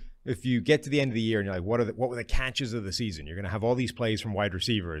you get to the end of the year and you're like, what were the catches of the season? You're going to have all these plays from wide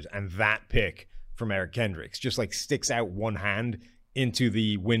receivers, and that pick from Eric Kendricks just like sticks out one hand into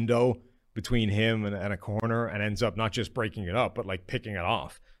the window between him and a corner and ends up not just breaking it up, but like picking it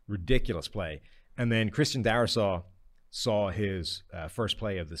off. Ridiculous play. And then Christian Darrisaw saw his first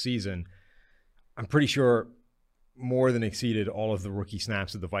play of the season. I'm pretty sure more than exceeded all of the rookie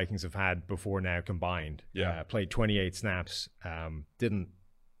snaps that the Vikings have had before now combined. Yeah. Played 28 snaps. Didn't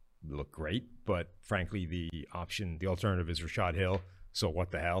look great, but frankly, the alternative is Rashad Hill. So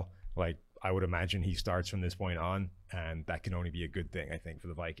what the hell? Like, I would imagine he starts from this point on, and that can only be a good thing, I think, for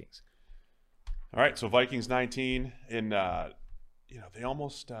the Vikings. All right, so Vikings 19 in, they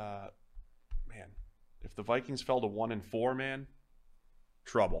almost, if the Vikings fell to 1-4, man,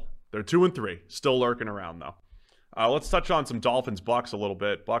 trouble. They're 2-3, still lurking around though. Let's touch on some Dolphins Bucks a little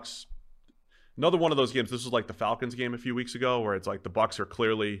bit. Bucks Another one of those games. This was like the Falcons game a few weeks ago, where it's like the Bucs are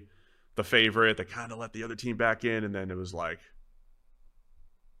clearly the favorite. They kind of let the other team back in, and then it was like,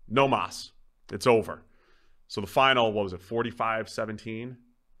 no mas. It's over. So the final, what was it, 45-17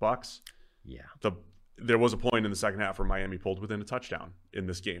 Bucs? Yeah. There was a point in the second half where Miami pulled within a touchdown in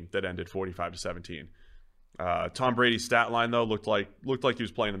this game that ended 45-17. Tom Brady's stat line, though, looked like he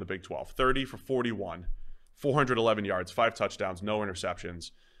was playing in the Big 12. 30 for 41, 411 yards, 5 touchdowns, no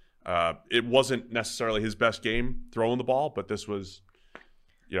interceptions. It wasn't necessarily his best game throwing the ball, but this was,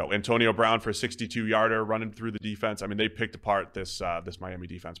 Antonio Brown for a 62-yarder running through the defense. I mean, they picked apart this Miami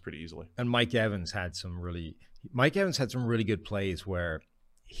defense pretty easily. And Mike Evans had some really good plays where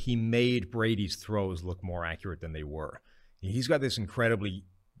he made Brady's throws look more accurate than they were. He's got this incredibly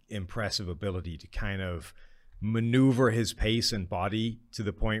impressive ability to kind of maneuver his pace and body to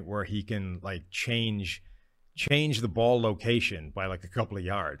the point where he can like change the ball location by like a couple of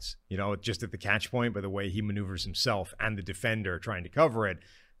yards, just at the catch point by the way he maneuvers himself and the defender trying to cover it.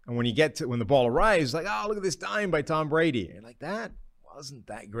 And when the ball arrives, like, oh, look at this dime by Tom Brady. And like, that wasn't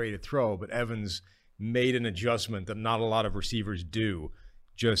that great a throw, but Evans made an adjustment that not a lot of receivers do,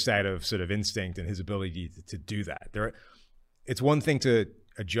 just out of sort of instinct and his ability to do that. It's one thing to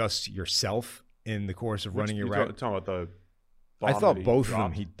adjust yourself in the course of running your route. Talking about the I thought both of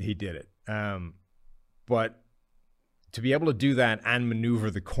them he did it. But to be able to do that and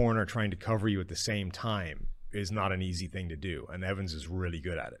maneuver the corner trying to cover you at the same time is not an easy thing to do, and Evans is really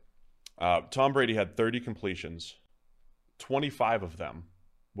good at it. Tom Brady had 30 completions. 25 of them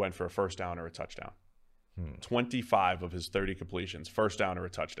went for a first down or a touchdown. 25 of his 30 completions, first down or a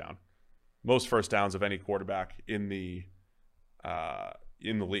touchdown. Most first downs of any quarterback in the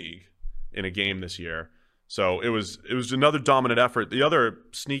league in a game this year. So it was another dominant effort. The other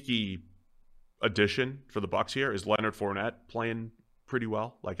sneaky addition for the Bucs here is Leonard Fournette playing pretty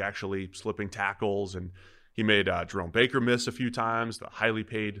well, like actually slipping tackles, and he made Jerome Baker miss a few times, the highly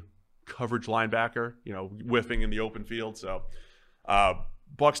paid coverage linebacker, whiffing in the open field. So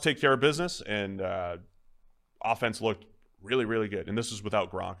Bucs take care of business, and offense looked really, really good. And this is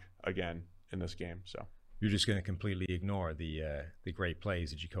without Gronk again in this game. So you're just going to completely ignore the great plays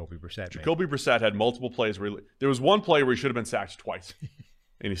that Jacoby Brissett made. Jacoby Brissett had multiple plays where there was one play where he should have been sacked twice,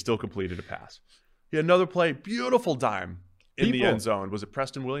 and he still completed a pass. He had another play, beautiful dime in the end zone. Was it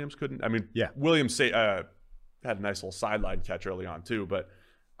Preston Williams? Yeah. Williams had a nice little sideline catch early on too, but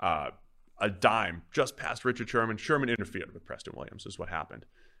a dime just past Richard Sherman. Sherman interfered with Preston Williams is what happened,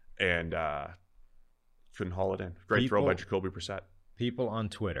 and couldn't haul it in. Great throw by Jacoby Brissett. People on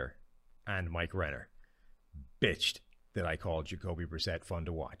Twitter and Mike Renner bitched that I called Jacoby Brissett fun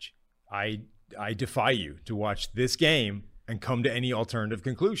to watch. I defy you to watch this game and come to any alternative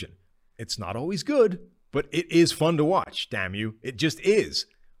conclusion. It's not always good, but it is fun to watch, damn you. It just is.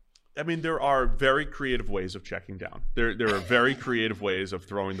 I mean, there are very creative ways of checking down. There are very creative ways of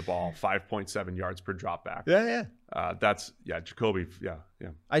throwing the ball 5.7 yards per drop back. Yeah. Jacoby, yeah.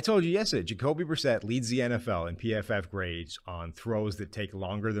 I told you yesterday, Jacoby Brissett leads the NFL in PFF grades on throws that take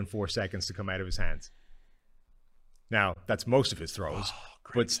longer than 4 seconds to come out of his hands. Now, that's most of his throws,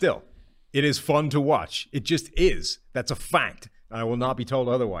 but still, it is fun to watch. It just is. That's a fact. I will not be told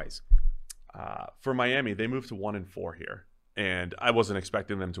otherwise. For Miami, they moved to 1-4 here. And I wasn't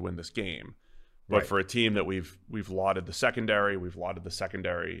expecting them to win this game. But Right. for a team that we've lauded the secondary,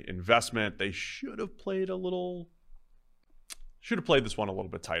 investment, they should have played this one a little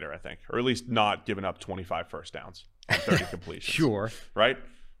bit tighter, I think. Or at least not given up 25 first downs and 30 completions. Sure. Right?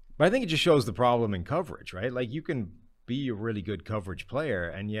 But I think it just shows the problem in coverage, right? Like, you can be a really good coverage player,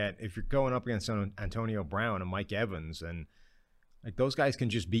 and yet if you're going up against Antonio Brown and Mike Evans, and like, those guys can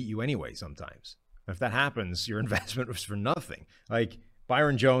just beat you anyway sometimes. If that happens, your investment was for nothing. Like,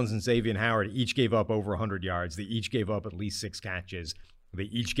 Byron Jones and Xavier Howard each gave up over 100 yards. They each gave up at least 6 catches. They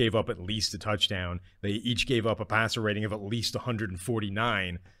each gave up at least a touchdown. They each gave up a passer rating of at least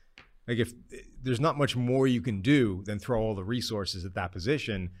 149. Like, if there's not much more you can do than throw all the resources at that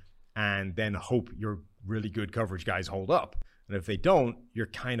position and then hope your really good coverage guys hold up. And if they don't, you're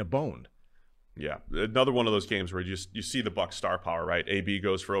kind of boned. Yeah, another one of those games where you see the Bucs star power, right? AB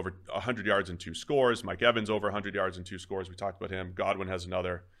goes for over 100 yards and 2 scores. Mike Evans over 100 yards and 2 scores. We talked about him. Godwin has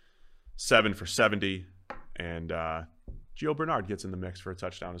another 7 for 70. And Gio Bernard gets in the mix for a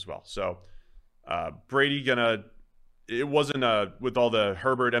touchdown as well. So Brady it wasn't with all the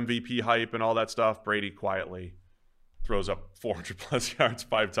Herbert MVP hype and all that stuff. Brady quietly throws up 400 plus yards,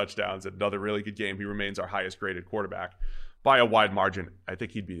 5 touchdowns, another really good game. He remains our highest graded quarterback by a wide margin. I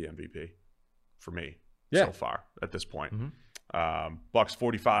think he'd be the MVP for me so far at this point. Mm-hmm. Bucs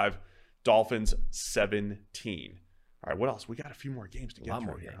 45, Dolphins 17. All right, what else? We got a few more games to get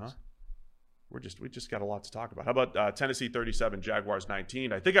through here, huh? we just got a lot to talk about. How about Tennessee 37, Jaguars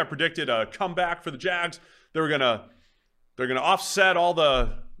 19? I think I predicted a comeback for the Jags. They're gonna offset all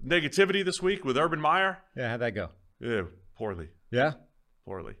the negativity this week with Urban Meyer. Yeah, how'd that go? Ew, poorly. Yeah?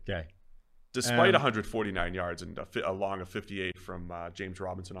 Poorly. Okay. Despite 149 yards and a long of 58 from James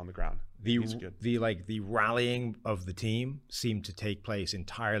Robinson on the ground. He's good. The rallying of the team seemed to take place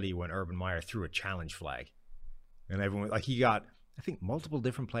entirely when Urban Meyer threw a challenge flag. And everyone, like, he got, I think, multiple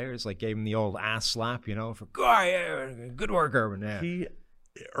different players, like, gave him the old ass slap, you know, for, good work, Urban. Yeah. He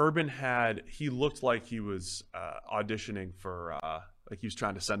looked like he was auditioning for, like he was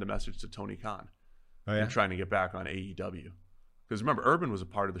trying to send a message to Tony Khan. Oh, yeah? And trying to get back on AEW. Because remember, Urban was a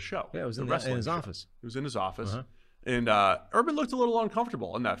part of the show. Yeah, it was in his office. It was in his office. Uh-huh. And Urban looked a little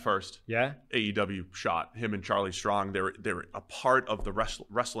uncomfortable in that first Yeah? AEW shot. Him and Charlie Strong, they were a part of the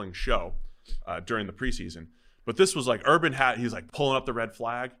wrestling show during the preseason. But this was like Urban he's like pulling up the red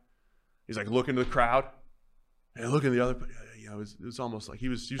flag. He's like looking to the crowd and looking at the other. You know, it was almost like he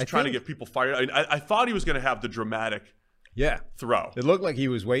was trying to get people fired. I thought he was going to have the dramatic throw. It looked like he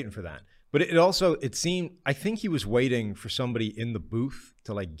was waiting for that. But it seemed, I think he was waiting for somebody in the booth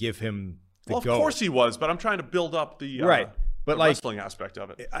to like give him the go. Of course he was, but I'm trying to build up the But the like, wrestling aspect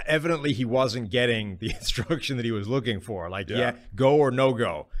of it. Evidently, he wasn't getting the instruction that he was looking for. Like, go or no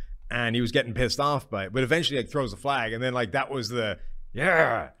go. And he was getting pissed off by it. But eventually, like, throws the flag. And then, like, that was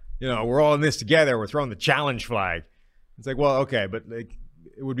we're all in this together. We're throwing the challenge flag. It's like, well, okay, but like,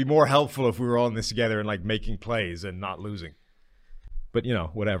 it would be more helpful if we were all in this together and, like, making plays and not losing. But, you know,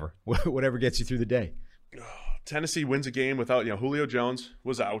 whatever. Whatever gets you through the day. Tennessee wins a game without, Julio Jones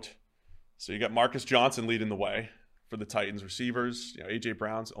was out. So you got Marcus Johnson leading the way for the Titans receivers. A.J.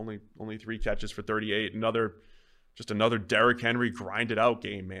 Brown's only 3 catches for 38. Another Derrick Henry grinded out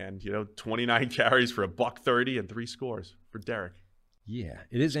game, man. 29 carries for $130 and 3 scores for Derrick. Yeah,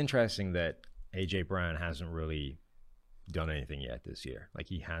 it is interesting that A.J. Brown hasn't really done anything yet this year. Like,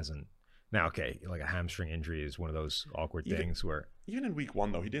 he hasn't. Now, okay, like a hamstring injury is one of those awkward things where... Even in week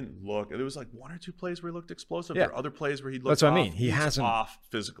 1, though, he didn't look... There was like 1 or 2 plays where he looked explosive. Yeah. There are other plays where he looked That's what off. I mean. He hasn't... off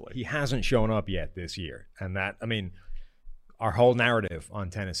physically. He hasn't shown up yet this year. And that, I mean, our whole narrative on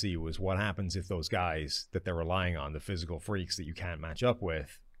Tennessee was what happens if those guys that they're relying on, the physical freaks that you can't match up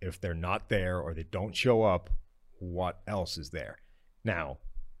with, if they're not there or they don't show up, what else is there? Now,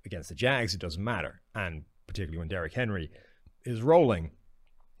 against the Jags, it doesn't matter. And particularly when Derrick Henry is rolling...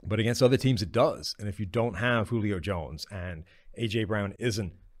 But against other teams, it does. And if you don't have Julio Jones and A.J. Brown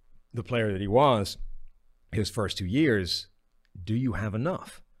isn't the player that he was his first 2 years, do you have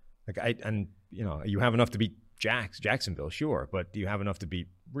enough? You have enough to beat Jacksonville, sure, but do you have enough to beat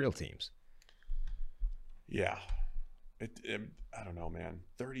real teams? Yeah. I don't know, man.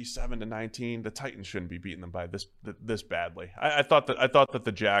 37-19. The Titans shouldn't be beating them by this badly. I thought that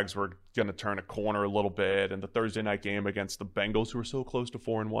the Jags were going to turn a corner a little bit, and the Thursday night game against the Bengals, who were so close to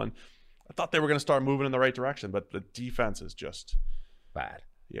 4-1, I thought they were going to start moving in the right direction. But the defense is just bad.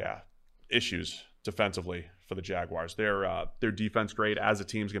 Yeah, issues defensively for the Jaguars. Their defense grade as a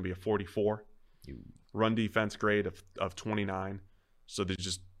team is going to be a 44. Run defense grade of 29. So they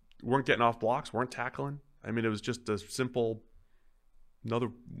just weren't getting off blocks, weren't tackling. I mean, it was just a simple, another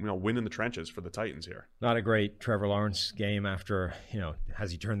win in the trenches for the Titans here. Not a great Trevor Lawrence game after,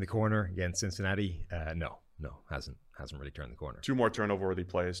 has he turned the corner against Cincinnati? No, hasn't really turned the corner. 2 more turnover-worthy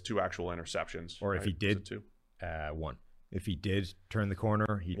plays, 2 actual interceptions. Or if he did, 1. If he did turn the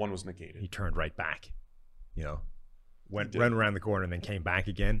corner, 1 was negated. He turned right ran around the corner and then came back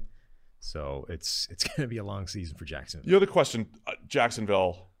again. So it's going to be a long season for Jacksonville. The other question,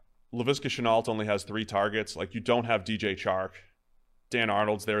 Jacksonville. Laviska Shenault only has 3 targets. Like, you don't have DJ Chark. Dan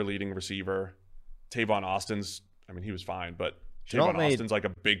Arnold's their leading receiver. Tavon Austin's, he was fine, but Tavon Austin's like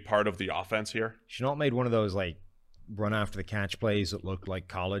a big part of the offense here. Shenault made one of those like run after the catch plays that looked like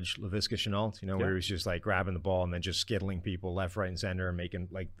college Laviska Shenault, where he was just like grabbing the ball and then just skittling people left, right, and center and making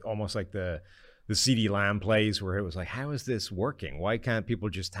like almost like the CeeDee Lamb plays where it was like, how is this working? Why can't people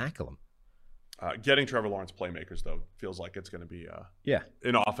just tackle him? Getting Trevor Lawrence playmakers, though, feels like it's going to be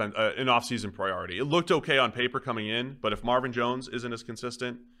an off-season priority. It looked okay on paper coming in, but if Marvin Jones isn't as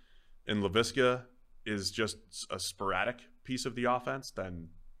consistent and Laviska is just a sporadic piece of the offense, then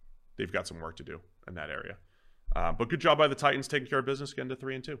they've got some work to do in that area. But good job by the Titans taking care of business, getting to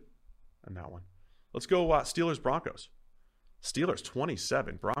 3-2 in that one. Let's go Steelers-Broncos. Steelers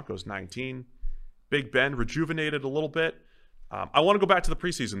 27, Broncos 19. Big Ben rejuvenated a little bit. I want to go back to the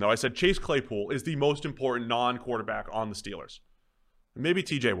preseason, though. I said Chase Claypool is the most important non-quarterback on the Steelers. Maybe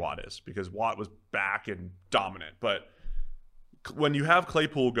TJ Watt is, because Watt was back and dominant. But when you have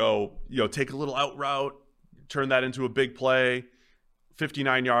Claypool go, take a little out route, turn that into a big play,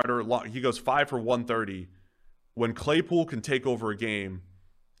 59-yarder. He goes 5 for 130. When Claypool can take over a game,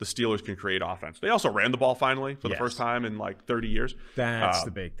 the Steelers can create offense. They also ran the ball finally for the first time in like 30 years. That's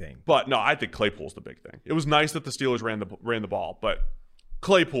the big thing. But no, I think Claypool's the big thing. It was nice that the Steelers ran the ball, but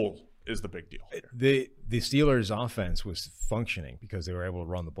Claypool is the big deal here. The Steelers' offense was functioning because they were able to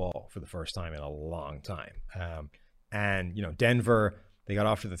run the ball for the first time in a long time. And Denver, they got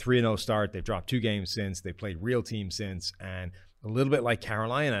off to the 3-0 start. They've dropped 2 games since. They played real teams since, and a little bit like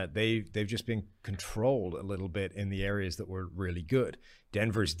Carolina, they've just been controlled a little bit in the areas that were really good.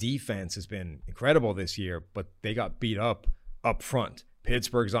 Denver's defense has been incredible this year, but they got beat up front.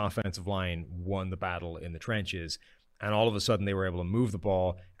 Pittsburgh's offensive line won the battle in the trenches, and all of a sudden they were able to move the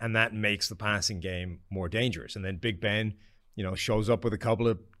ball, and that makes the passing game more dangerous. And then Big Ben, shows up with a couple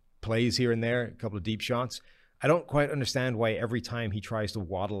of plays here and there, a couple of deep shots. I don't quite understand why every time he tries to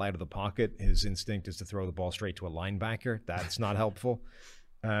waddle out of the pocket, his instinct is to throw the ball straight to a linebacker. That's not helpful.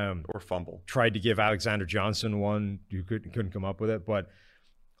 Or fumble. Tried to give Alexander Johnson one. You couldn't come up with it. But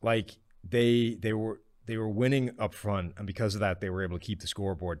like they were winning up front, and because of that, they were able to keep the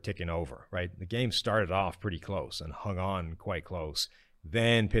scoreboard ticking over. Right, the game started off pretty close and hung on quite close.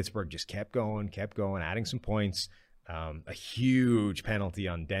 Then Pittsburgh just kept going, adding some points. A huge penalty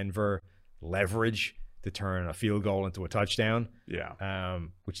on Denver, leverage to turn a field goal into a touchdown. Yeah.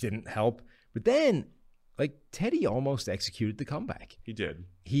 Which didn't help. But then, Teddy almost executed the comeback. He did.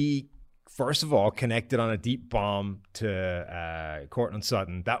 He, first of all, connected on a deep bomb to Courtland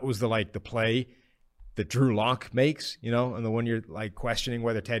Sutton. That was the play that Drew Lock makes, and the one you're questioning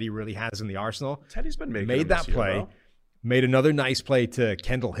whether Teddy really has in the arsenal. Teddy's been made that play. Made another nice play to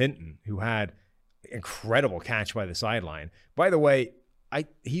Kendall Hinton, who had incredible catch by the sideline. By the way,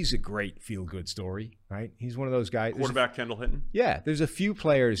 he's a great feel-good story, right? He's one of those guys. Quarterback Kendall Hinton? Yeah, there's a few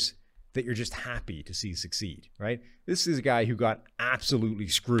players that you're just happy to see succeed, right? This is a guy who got absolutely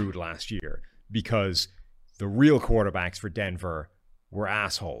screwed last year because the real quarterbacks for Denver were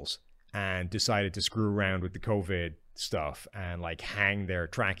assholes and decided to screw around with the COVID stuff and hang their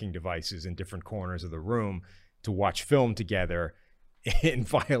tracking devices in different corners of the room to watch film together in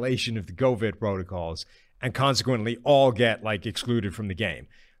violation of the COVID protocols, and consequently all get excluded from the game.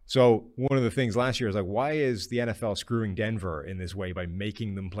 So one of the things last year is why is the NFL screwing Denver in this way by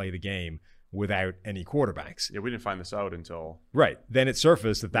making them play the game without any quarterbacks? Yeah, we didn't find this out until... Right. Then it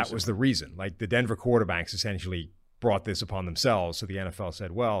surfaced that was the reason. The Denver quarterbacks essentially brought this upon themselves. So the NFL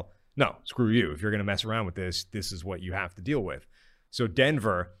said, well, no, screw you. If you're going to mess around with this, this is what you have to deal with. So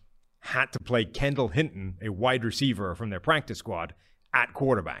Denver had to play Kendall Hinton, a wide receiver from their practice squad, at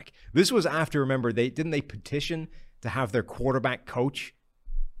quarterback. This was after, remember, they petition to have their quarterback coach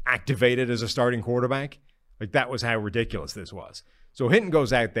activated as a starting quarterback? That was how ridiculous this was. So Hinton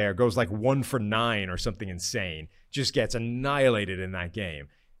goes out there, goes 1 for 9 or something insane, just gets annihilated in that game.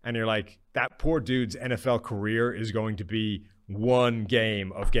 And you're that poor dude's NFL career is going to be one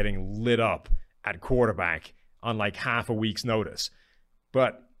game of getting lit up at quarterback on half a week's notice.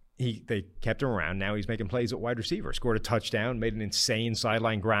 But they kept him around. Now he's making plays at wide receiver. Scored a touchdown, made an insane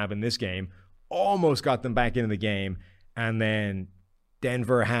sideline grab in this game, almost got them back into the game. And then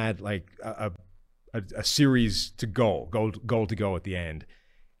Denver had a series to goal to go at the end.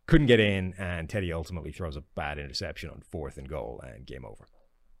 Couldn't get in, and Teddy ultimately throws a bad interception on 4th and goal, and game over.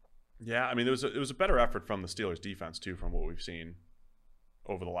 Yeah, I mean, it was a better effort from the Steelers defense too, from what we've seen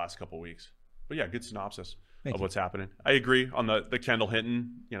over the last couple of weeks. But yeah, good synopsis of what's happening. I agree on the Kendall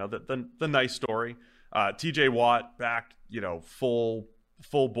Hinton, the nice story. TJ Watt back, full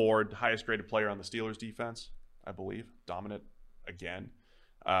board, highest graded player on the Steelers defense, I believe, dominant again.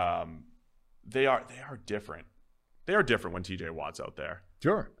 They are different. They are different when TJ Watt's out there.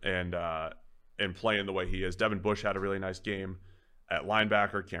 Sure. And playing the way he is. Devin Bush had a really nice game at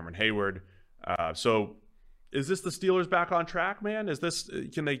linebacker. Cameron Hayward. So is this the Steelers back on track, man?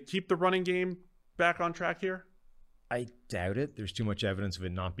 Can they keep the running game back on track here? I doubt it. There's too much evidence of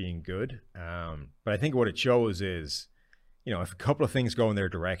it not being good. But I think what it shows is, if a couple of things go in their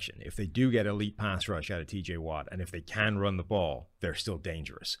direction, if they do get elite pass rush out of TJ Watt, and if they can run the ball, they're still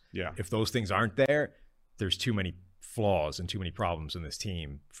dangerous. Yeah. If those things aren't there, there's too many flaws and too many problems in this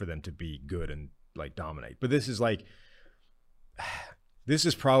team for them to be good and dominate. But this is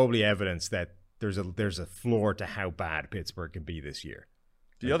probably evidence that there's a floor to how bad Pittsburgh can be this year.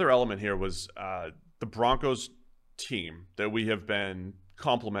 The other element here was the Broncos team that we have been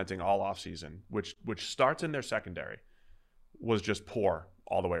complimenting all offseason, which starts in their secondary, was just poor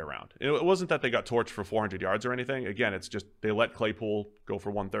all the way around. It wasn't that they got torched for 400 yards or anything. Again, it's just they let Claypool go for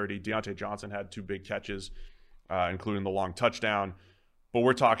 130. Deontay Johnson had 2 big catches, including the long touchdown. But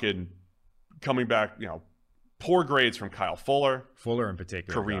we're talking coming back, Poor grades from Kyle Fuller. Fuller in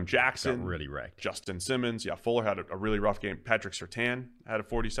particular. Kareem Jackson. Got really wrecked. Justin Simmons. Yeah, Fuller had a really rough game. Patrick Surtain had a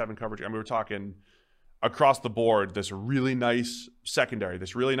 47 coverage. I mean, we're talking across the board, this really nice secondary,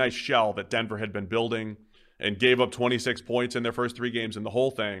 this really nice shell that Denver had been building and gave up 26 points in their first 3 games, and the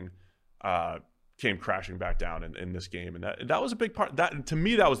whole thing came crashing back down in this game. And that was a big part. That, to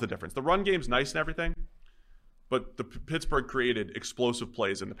me, that was the difference. The run game's nice and everything, but the Pittsburgh created explosive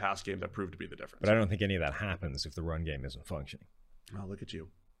plays in the pass game that proved to be the difference. But I don't think any of that happens if the run game isn't functioning. Oh, look at you.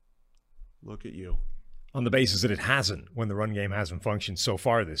 Look at you. On the basis that it hasn't when the run game hasn't functioned so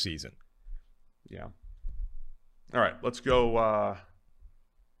far this season. Yeah. All right, let's go.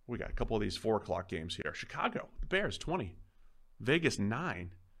 We got a couple of these 4 o'clock games here. Chicago, the Bears, 20. Vegas,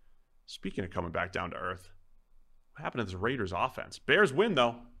 9. Speaking of coming back down to earth, what happened to this Raiders offense? Bears win,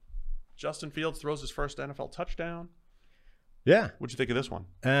 though. Justin Fields throws his first NFL touchdown. Yeah. What'd you think of this one?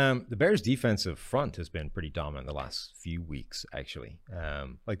 The Bears' defensive front has been pretty dominant the last few weeks, actually.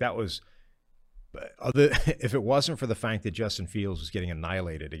 That was... if it wasn't for the fact that Justin Fields was getting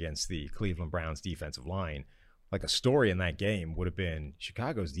annihilated against the Cleveland Browns defensive line, like a story in that game would have been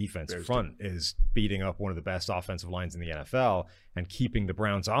Chicago's defensive front is beating up one of the best offensive lines in the NFL and keeping the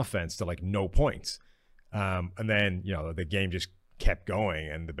Browns offense to like no points. And then, the game just kept going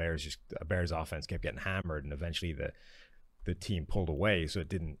and the Bears offense kept getting hammered, and eventually the team pulled away. So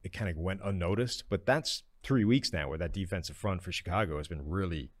it kind of went unnoticed, but that's 3 weeks now where that defensive front for Chicago has been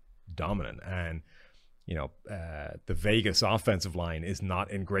really dominant. And, the Vegas offensive line is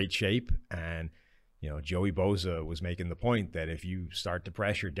not in great shape. And, Joey Bosa was making the point that if you start to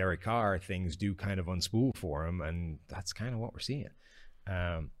pressure Derek Carr, things do kind of unspool for him. And that's kind of what we're seeing.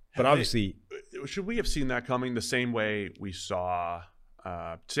 But obviously... should we have seen that coming the same way we saw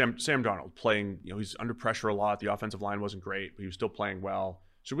Sam Darnold playing? He's under pressure a lot. The offensive line wasn't great, but he was still playing well.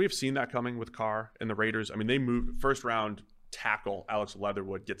 Should we have seen that coming with Carr and the Raiders? I mean, they moved first round tackle Alex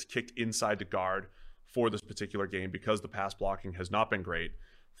Leatherwood gets kicked inside the guard for this particular game because the pass blocking has not been great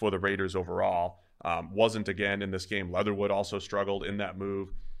for the Raiders overall. Wasn't again in this game. Leatherwood also struggled in that move.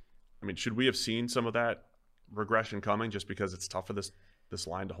 I mean, should we have seen some of that regression coming just because it's tough for this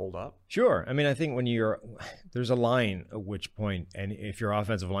line to hold up? Sure. I mean, I think there's a line at which point, and if your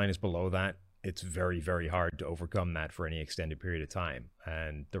offensive line is below that, it's very, very hard to overcome that for any extended period of time.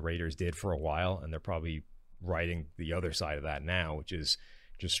 And the Raiders did for a while, and they're probably riding the other side of that now, which is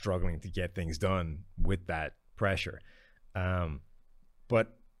just struggling to get things done with that pressure.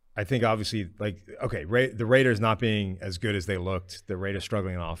 But I think obviously, the Raiders not being as good as they looked, the Raiders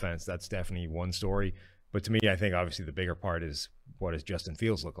struggling on offense, that's definitely one story. But to me, I think obviously the bigger part is what does Justin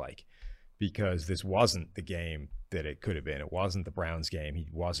Fields look like? Because this wasn't the game that it could have been. It wasn't the Browns game. He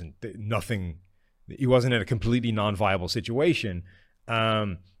wasn't in a completely non-viable situation.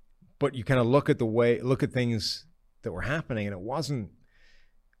 But you kind of look at things that were happening, and it wasn't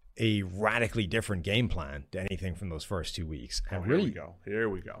a radically different game plan to anything from those first 2 weeks. And Here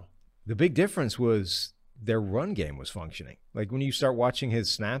we go. The big difference was their run game was functioning. Like when you start watching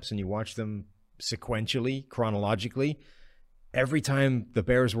his snaps and you watch them sequentially, chronologically, every time the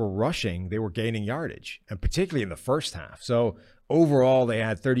Bears were rushing, they were gaining yardage, and particularly in the first half. So overall, they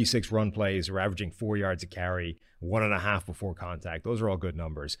had 36 run plays, were averaging 4 yards a carry, 1.5 before contact. Those are all good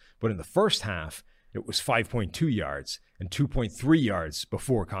numbers. But in the first half, it was 5.2 yards and 2.3 yards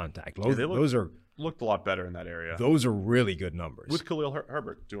before contact. Those looked a lot better in that area. Those are really good numbers. With Khalil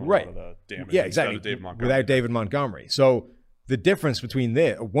Herbert doing right. a lot of the damage. Yeah, exactly. Without David Montgomery. So the difference between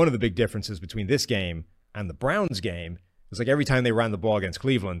one of the big differences between this game and the Browns game is like every time they ran the ball against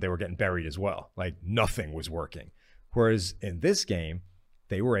Cleveland, they were getting buried as well. Like nothing was working. Whereas in this game,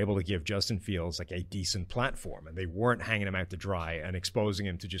 they were able to give Justin Fields like a decent platform, and they weren't hanging him out to dry and exposing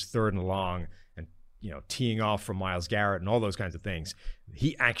him to just third and long and teeing off from Myles Garrett and all those kinds of things.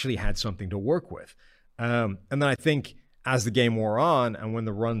 He actually had something to work with. And then I think as the game wore on and when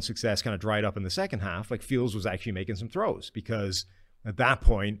the run success kind of dried up in the second half, like Fields was actually making some throws because at that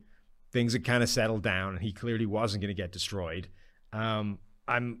point, things had kind of settled down and he clearly wasn't going to get destroyed. I'm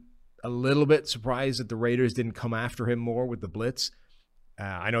a little bit surprised that the Raiders didn't come after him more with the blitz.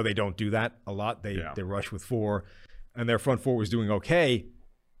 I know they don't do that a lot. They rush with 4 and their front 4 was doing okay,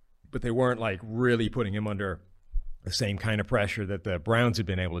 but they weren't like really putting him under the same kind of pressure that the Browns had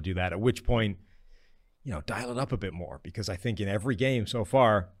been able to do that, at which point, dial it up a bit more, because I think in every game so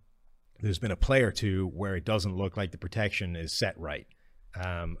far, there's been a play or two where it doesn't look like the protection is set right.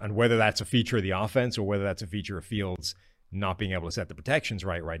 And whether that's a feature of the offense or whether that's a feature of Fields not being able to set the protections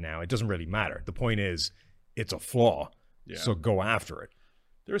right now, it doesn't really matter. The point is, it's a flaw, so go after it.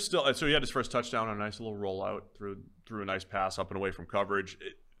 There's still, so he had his first touchdown on a nice little rollout, threw a nice pass up and away from coverage.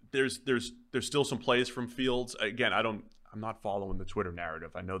 there's still some plays from Fields. Again, I'm not following the Twitter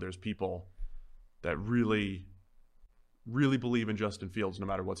narrative. I know there's people that really believe in Justin Fields no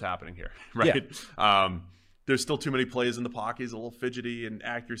matter what's happening here, right? Yeah. There's still too many plays in the pocket. He's a little fidgety in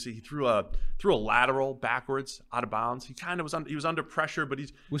accuracy. He threw a lateral backwards out of bounds. He kind of was under pressure, but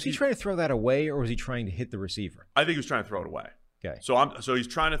was he trying to throw that away, or was he trying to hit the receiver? I think he was trying to throw it away. Okay. So he's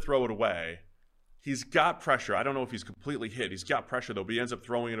trying to throw it away. He's got pressure. I don't know if he's completely hit. He's got pressure though, but he ends up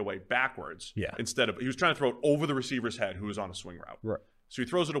throwing it away backwards. Yeah. Instead of, he was trying to throw it over the receiver's head, who was on a swing route. Right. So he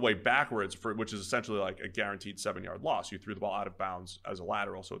throws it away backwards, which is essentially like a guaranteed 7-yard loss. You threw the ball out of bounds as a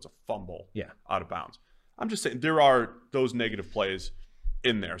lateral, so it's a fumble. Yeah. Out of bounds. I'm just saying there are those negative plays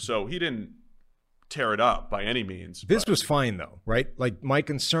in there. So he didn't tear it up by any means. This was fine though, right? Like my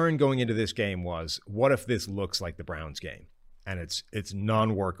concern going into this game was, what if this looks like the Browns game and it's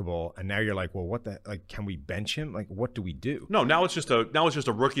non-workable, and now you're like, well, what the, like, can we bench him? Like, what do we do? No, now it's just a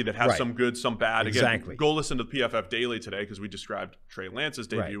rookie that has right. some good, some bad. Exactly. Again, go listen to the PFF Daily today because we described Trey Lance's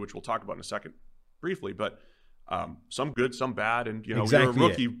debut, right. which we'll talk about in a second briefly, but some good, some bad, and you're exactly a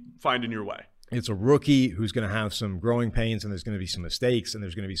rookie finding your way. It's a rookie who's going to have some growing pains, and there's going to be some mistakes, and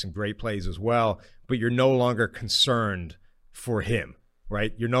there's going to be some great plays as well, but you're no longer concerned for him,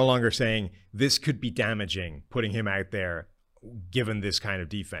 right? You're no longer saying this could be damaging, putting him out there given this kind of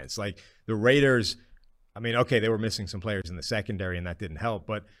defense. Like the Raiders, I mean, okay, they were missing some players in the secondary, and that didn't help,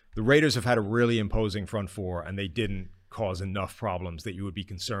 but the Raiders have had a really imposing front four, and they didn't cause enough problems that you would be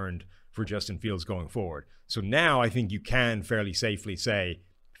concerned for Justin Fields going forward. So now I think you can fairly safely say,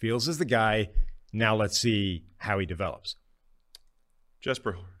 Fields is the guy. Now let's see how he develops.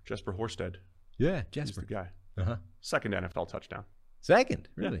 Jasper Horsted. Yeah, He's the guy. Uh-huh. Second NFL touchdown. Second,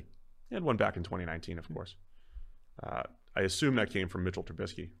 really? Yeah. He had one back in 2019, of course. I assume that came from Mitchell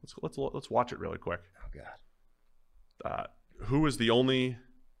Trubisky. Let's watch it really quick. Oh God. Who is the only?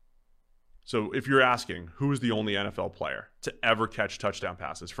 So if you're asking, who is the only NFL player to ever catch touchdown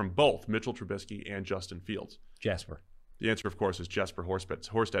passes from both Mitchell Trubisky and Justin Fields? Jasper. The answer, of course, is Jesper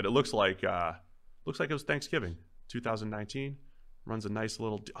Horsted. It looks like it was Thanksgiving, 2019. Runs a nice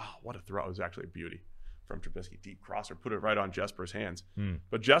little. Oh, what a throw! It was actually a beauty from Trubisky, deep crosser, put it right on Jesper's hands.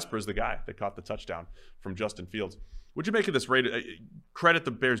 But Jesper's the guy that caught the touchdown from Justin Fields. What'd you make of this Raiders? Credit the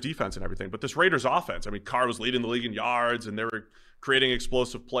Bears defense and everything, but this Raiders offense. I mean, Carr was leading the league in yards, and they were creating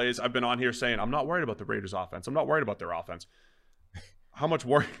explosive plays. I've been on here saying I'm not worried about the Raiders offense. I'm not worried about their offense. How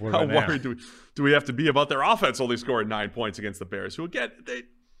worried do we have to be about their offense only scoring 9 points against the Bears, who again,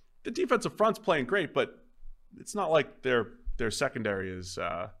 the defensive front's playing great, but it's not like their secondary is,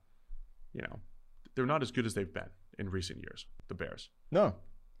 they're not as good as they've been in recent years, the Bears. No.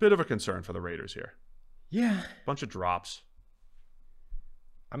 Bit of a concern for the Raiders here. Yeah. Bunch of drops.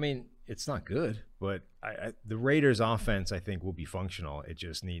 I mean, it's not good, but the Raiders offense, I think, will be functional. It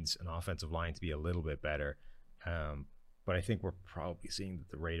just needs an offensive line to be a little bit better. But I think we're probably seeing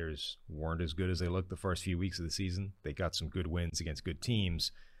that the Raiders weren't as good as they looked the first few weeks of the season. They got some good wins against good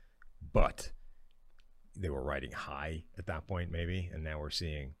teams, but they were riding high at that point maybe, and now we're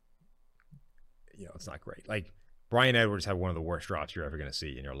seeing, it's not great. Like Bryan Edwards had one of the worst drops you're ever going to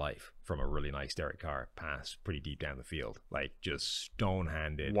see in your life from a really nice Derek Carr pass pretty deep down the field, like just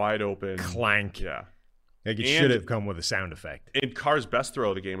stone-handed. Wide open. Clank. Yeah. Like it should have come with a sound effect. And Carr's best throw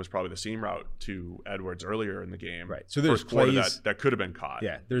of the game was probably the seam route to Edwards earlier in the game. Right. So there's first quarter plays that could have been caught.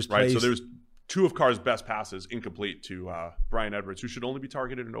 Yeah. There's right. plays. So there's two of Carr's best passes incomplete to Bryan Edwards, who should only be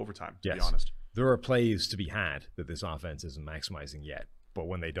targeted in overtime, to be honest. There are plays to be had that this offense isn't maximizing yet. But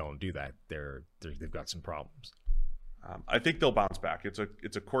when they don't do that, they've got some problems. I think they'll bounce back. It's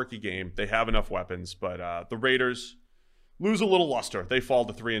a quirky game. They have enough weapons, but the Raiders lose a little luster. They fall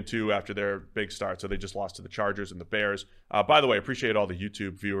to 3-2 after their big start, so they just lost to the Chargers and the Bears. By the way, I appreciate all the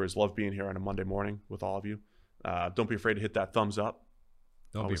YouTube viewers. Love being here on a Monday morning with all of you. Don't be afraid to hit that thumbs up.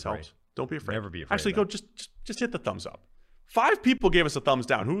 Don't be afraid. Helps. Don't be afraid. Never be afraid. Actually, go just hit the thumbs up. 5 people gave us a thumbs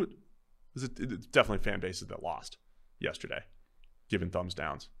down. Who was it? It's definitely fan bases that lost yesterday, giving thumbs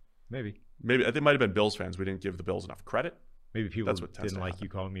downs. Maybe I think it might have been Bills fans. We didn't give the Bills enough credit. Maybe people didn't like you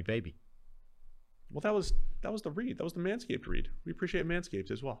calling me baby. Well, that was the read. That was the Manscaped read. We appreciate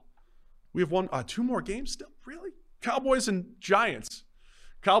Manscaped as well. We have 2 more games still. Really? Cowboys and Giants.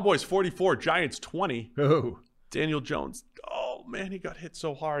 Cowboys 44, Giants 20. Oh. Daniel Jones. Oh man, he got hit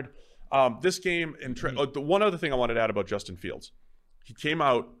so hard. This game and the one other thing I wanted to add about Justin Fields. He came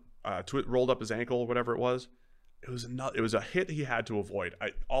out, rolled up his ankle or whatever it was. It was a hit he had to avoid.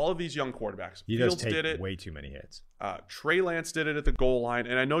 All of these young quarterbacks. He Fields does take did it. way too many hits. Trey Lance did it at the goal line,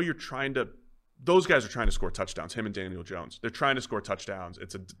 and I know you're trying to. Those guys are trying to score touchdowns. Him and Daniel Jones. They're trying to score touchdowns.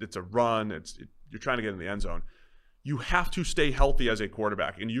 It's a run. You're trying to get in the end zone. you have to stay healthy as a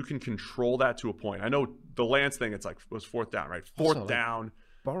quarterback, and you can control that to a point. I know the Lance thing, it's like, it was fourth down, right? Fourth down.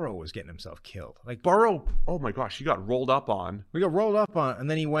 Burrow was getting himself killed. Like Burrow, oh my gosh, he got rolled up on. We got rolled up on, and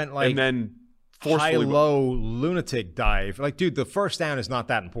then he went like and then forcefully high-low lunatic dive. Like, dude, the first down is not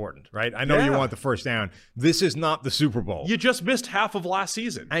that important, right? I know you want the first down. This is not the Super Bowl. You just missed half of last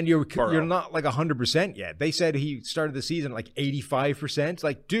season. And you're not like 100% yet. They said he started the season like 85%.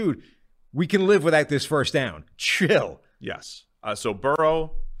 Like, dude, we can live without this first down. Chill. Yes. So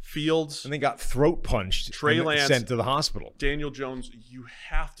Burrow, Fields, and they got throat punched. Trey Lance, sent to the hospital. Daniel Jones. You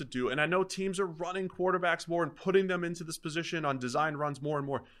have to do, and I know teams are running quarterbacks more and putting them into this position on design runs more and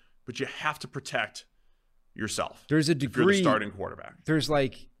more, but you have to protect yourself. There's a if degree. you're the starting quarterback. There's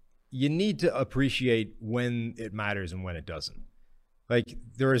like, you need to appreciate when it matters and when it doesn't. Like,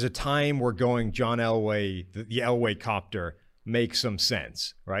 there is a time where going John Elway, the Elway copter, makes some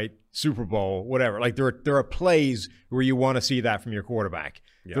sense, right? Super Bowl, whatever. Like, there are plays where you want to see that from your quarterback.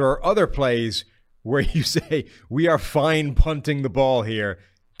 Yeah. There are other plays where you say, we are fine punting the ball here.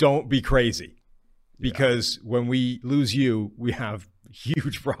 Don't be crazy. Because when we lose you, we have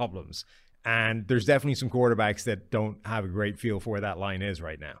huge problems. And there's definitely some quarterbacks that don't have a great feel for where that line is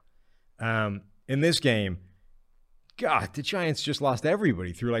right now. In this game, God, the Giants just lost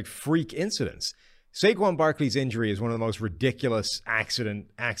everybody through like freak incidents. Saquon Barkley's injury is one of the most ridiculous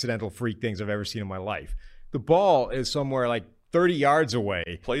accidental freak things I've ever seen in my life. The ball is somewhere like 30 yards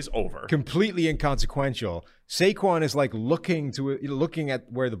away. Plays over. Completely inconsequential. Saquon is like looking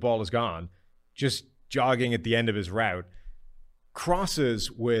at where the ball has gone, just jogging at the end of his route. Crosses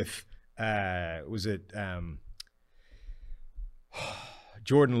with,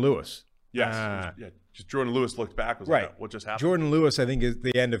 Jordan Lewis. Yes. Just Jordan Lewis looked back. Was right. Like, what just happened? Jordan Lewis, I think, is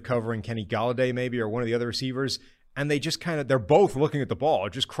the end of covering Kenny Golladay, maybe, or one of the other receivers. And they just they're both looking at the ball,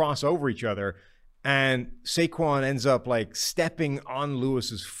 just cross over each other. And Saquon ends up like stepping on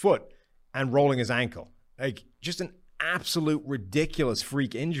Lewis's foot and rolling his ankle. Like, just an absolute ridiculous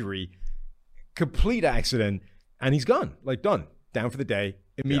freak injury, complete accident. And he's gone, like done, down for the day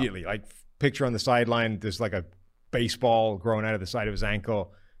immediately. Like, picture on the sideline, there's like a baseball growing out of the side of his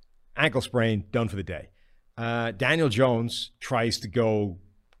ankle. Ankle sprain, done for the day. Daniel Jones tries to go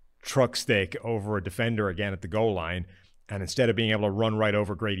truck stick over a defender again at the goal line, and instead of being able to run right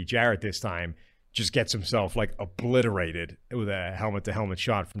over Grady Jarrett this time, just gets himself like obliterated with a helmet-to-helmet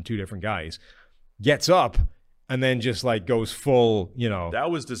shot from two different guys. Gets up and then just like goes full, you know. That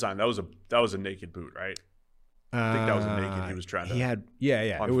was designed. That was a naked boot, right? I think that was a naked. He was trying to. He had,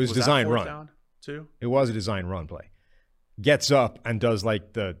 yeah. It was design run down too. It was a design run play. Gets up and does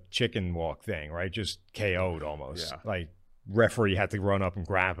like the chicken walk thing, right? Just KO'd almost. Yeah. Like, referee had to run up and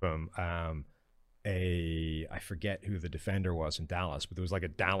grab him. I forget who the defender was in Dallas, but there was like a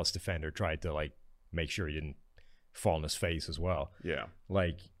Dallas defender tried to like make sure he didn't fall in his face as well. Yeah.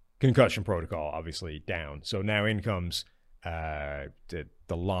 Like, concussion protocol, obviously down. So now in comes the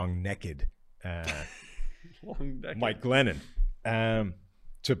long-necked Mike Glennon.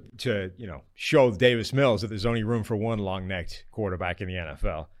 To show Davis Mills that there's only room for one long-necked quarterback in the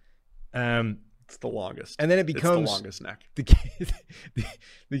NFL. It's the longest. And then it becomes the longest neck. The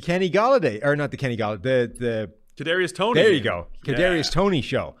Kenny Golladay, or not the Kenny Golladay, the Kadarius Toney. There you go. Kadarius Toney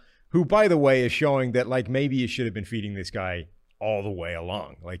show, who, by the way, is showing that like maybe you should have been feeding this guy all the way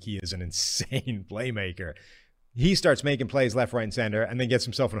along. Like, he is an insane playmaker. He starts making plays left, right, and center, and then gets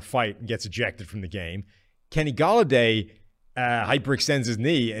himself in a fight and gets ejected from the game. Kenny Golladay hyperextends his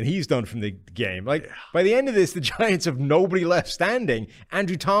knee, and he's done from the game. Like, by the end of this, the Giants have nobody left standing.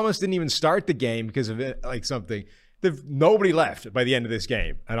 Andrew Thomas didn't even start the game because of it, like something. They've nobody left by the end of this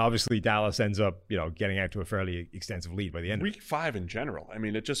game. And obviously Dallas ends up, getting out to a fairly extensive lead by the end. Week 5 in general. I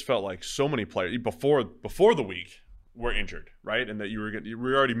mean, it just felt like so many players before the week were injured, right? And that you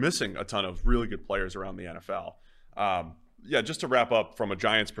were already missing a ton of really good players around the NFL. Just to wrap up from a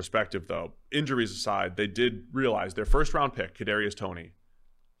Giants perspective, though, injuries aside, they did realize their first-round pick, Kadarius Toney,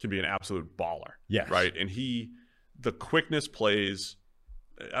 can be an absolute baller. Yes. Right? And the quickness plays,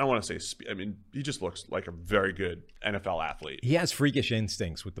 I don't want to say, he just looks like a very good NFL athlete. He has freakish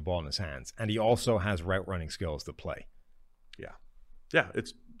instincts with the ball in his hands, and he also has route-running skills to play. Yeah. Yeah,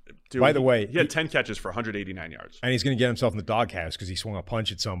 By the way, he had 10 catches for 189 yards. And he's going to get himself in the doghouse because he swung a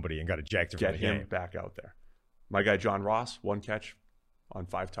punch at somebody and got ejected from the game. Get him back out there. My guy John Ross, 1 catch on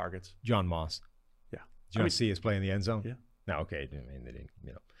 5 targets. John Moss. Yeah. Did you see his play in the end zone? Yeah. No, okay. I mean, they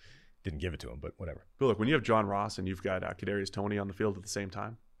didn't give it to him, but whatever. But look, when you have John Ross and you've got Kadarius Toney on the field at the same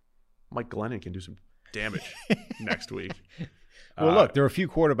time, Mike Glennon can do some damage next week. Well, look, there are a few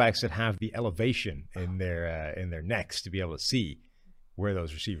quarterbacks that have the elevation in their necks to be able to see. where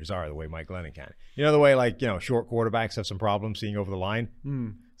those receivers are the way Mike Glennon can. You know the way, like, you know, short quarterbacks have some problems seeing over the line?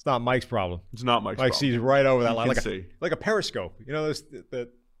 It's not Mike's problem. It's not Mike's Mike problem. sees right over that You line, can like a periscope. You know,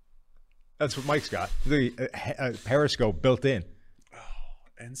 that's what Mike's got. A periscope built in.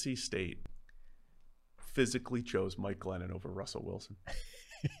 NC State physically chose Mike Glennon over Russell Wilson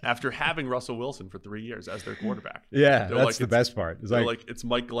after having Russell Wilson for 3 years as their quarterback. Yeah, They're that's like, the best part. It's like it's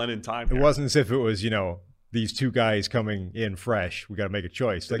Mike Glennon time. it here. wasn't as if it was, you know, these two guys coming in fresh. We got to make a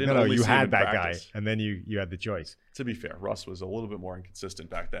choice. They Like, didn't no, only you see him had in that practice. guy, and then you had the choice. To be fair, Russ was a little bit more inconsistent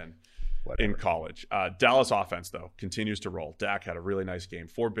back then Whatever. in college. Dallas offense, though, continues to roll. Dak had a really nice game.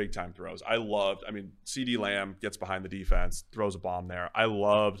 4 big-time throws. CeeDee Lamb gets behind the defense, throws a bomb there. I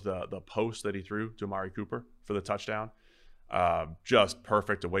loved the post that he threw to Amari Cooper for the touchdown. Just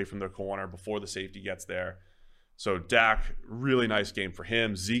perfect away from the corner before the safety gets there. So Dak, really nice game for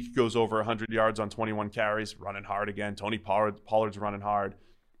him. Zeke goes over 100 yards on 21 carries, running hard again. Tony Pollard's running hard.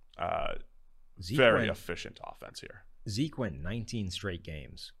 Very efficient offense here. Zeke went 19 straight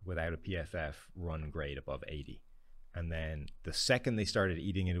games without a PFF run grade above 80. And then the second they started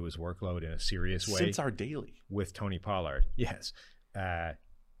eating into his workload in a serious way. Since our daily. With Tony Pollard, yes.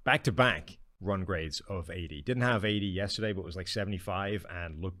 Back-to-back run grades of 80. Didn't have 80 yesterday, but was like 75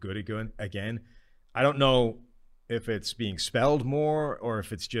 and looked good again. I don't know if it's being spelled more or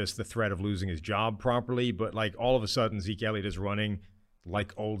if it's just the threat of losing his job properly, but like all of a sudden Zeke Elliott is running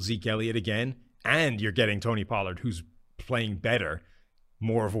like old Zeke Elliott again, and you're getting Tony Pollard, who's playing better,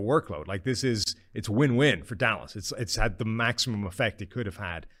 more of a workload. Like it's win-win for Dallas. It's had the maximum effect it could have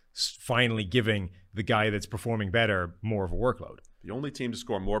had, finally giving the guy that's performing better more of a workload. The only team to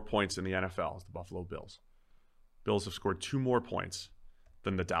score more points in the NFL is the Buffalo Bills. Bills have scored 2 more points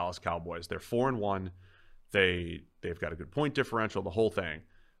than the Dallas Cowboys. They're 4-1. They've got a good point differential, the whole thing,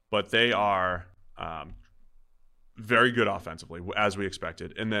 but they are very good offensively, as we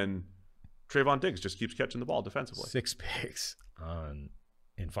expected. And then Trayvon Diggs just keeps catching the ball defensively. 6 picks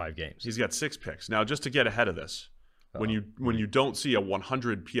in 5 games. He's got 6 picks. Now, just to get ahead of this, when you don't see a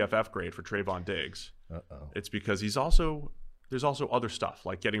 100 PFF grade for Trayvon Diggs, it's because there's also other stuff,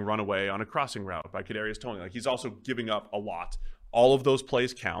 like getting run away on a crossing route by Kadarius Toney. Like, he's also giving up a lot. All of those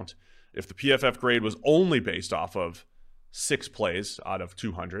plays count. If the PFF grade was only based off of 6 plays out of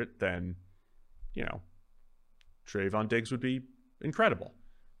 200, then, you know, Trayvon Diggs would be incredible.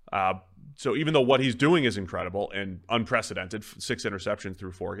 So even though what he's doing is incredible and unprecedented, 6 interceptions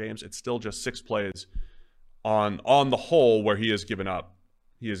through 4 games, it's still just 6 plays on the whole where he is giving up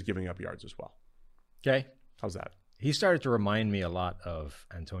yards as well. Okay. How's that? He started to remind me a lot of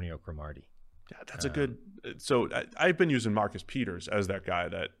Antonio Cromartie. Yeah, that's a good. So I've been using Marcus Peters as that guy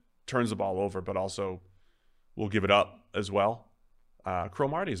that turns the ball over, but also will give it up as well.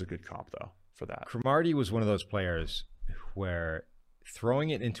 Cromartie is a good comp, though, for that. Cromartie was one of those players where throwing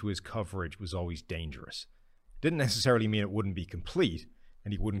it into his coverage was always dangerous. Didn't necessarily mean it wouldn't be complete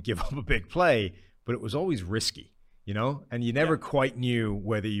and he wouldn't give up a big play, but it was always risky, you know? And you never quite knew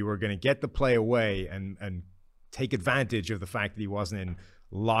whether you were going to get the play away and take advantage of the fact that he wasn't in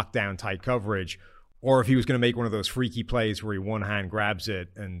lockdown tight coverage, or if he was going to make one of those freaky plays where he one hand grabs it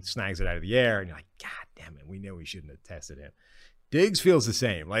and snags it out of the air, and you're like, God damn it, we knew we shouldn't have tested him. Diggs feels the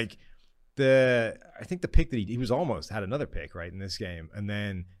same. Like I think the pick that he was almost had another pick right in this game, and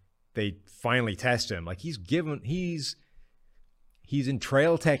then they finally test him. Like he's in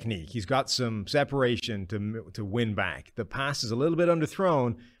trail technique. He's got some separation to win back. The pass is a little bit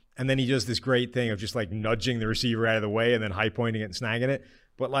underthrown, and then he does this great thing of just like nudging the receiver out of the way and then high pointing it and snagging it.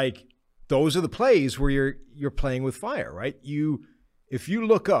 But like those are the plays where you're playing with fire, right? If you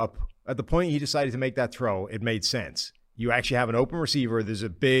look up at the point he decided to make that throw, it made sense. You actually have an open receiver. There's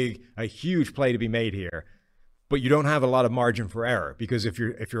a huge play to be made here, but you don't have a lot of margin for error because if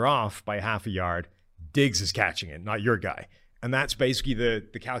you're off by half a yard, Diggs is catching it, not your guy. And that's basically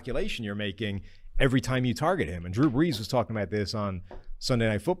the calculation you're making every time you target him. And Drew Brees was talking about this on Sunday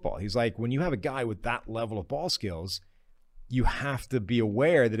Night Football. He's like, when you have a guy with that level of ball skills, you have to be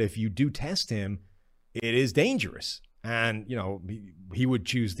aware that if you do test him, it is dangerous. And, you know, he would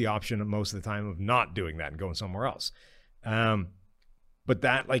choose the option most of the time of not doing that and going somewhere else. But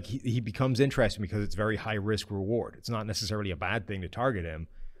that, like, he becomes interesting because it's very high risk reward. It's not necessarily a bad thing to target him,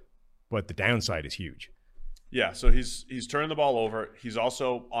 but the downside is huge. Yeah, so he's turned the ball over. He's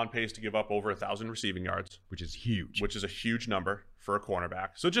also on pace to give up over 1,000 receiving yards, which is huge. Which is a huge number for a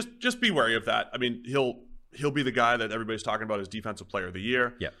cornerback. So just be wary of that. I mean, he'll be the guy that everybody's talking about as Defensive Player of the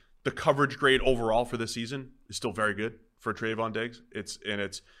Year. Yeah. The coverage grade overall for this season is still very good for Trayvon Diggs.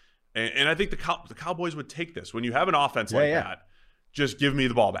 And I think the Cowboys would take this when you have an offense like that. Just give me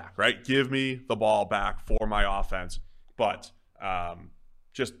the ball back, right? Give me the ball back for my offense. But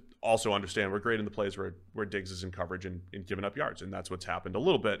Just also understand we're grading the plays where Diggs is in coverage and giving up yards, and that's what's happened a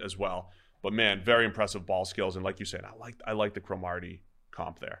little bit as well. But man, very impressive ball skills, and like you said, I like the Cromartie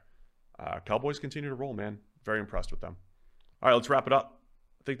comp there. Cowboys continue to roll, man. Very impressed with them. All right, let's wrap it up.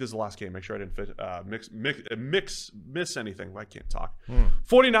 I think this is the last game. Make sure I didn't miss anything. I can't talk.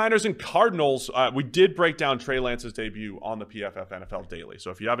 49ers and Cardinals. We did break down Trey Lance's debut on the PFF NFL Daily.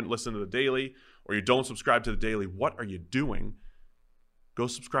 So if you haven't listened to the Daily or you don't subscribe to the Daily, what are you doing? Go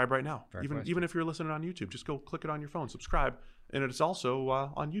subscribe right now. Even if you're listening on YouTube, just go click it on your phone, subscribe. And it's also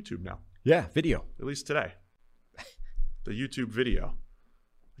on YouTube now. Yeah, video. At least today. The YouTube video.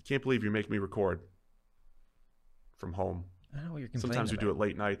 I can't believe you make me record from home. I don't know what you're complaining Sometimes we about. do it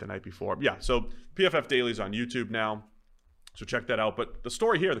late night, the night before. Yeah, so PFF Daily's on YouTube now. So check that out. But the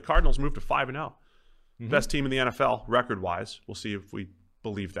story here, the Cardinals moved to 5-0. Best team in the NFL, record-wise. We'll see if we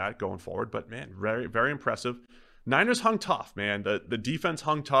believe that going forward. But, man, very, very impressive. Niners hung tough, man. The defense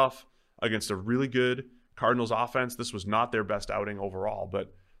hung tough against a really good Cardinals offense. This was not their best outing overall.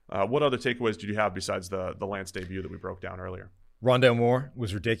 But what other takeaways did you have besides the Lance debut that we broke down earlier? Rondale Moore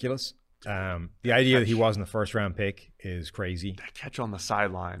was ridiculous. The idea that he wasn't a first-round pick is crazy. That catch on the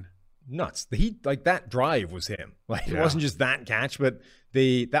sideline. Nuts. That drive was him. It wasn't just that catch, but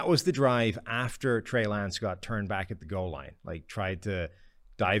that was the drive after Trey Lance got turned back at the goal line. Tried to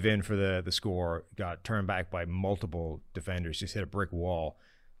dive in for the score, got turned back by multiple defenders, just hit a brick wall.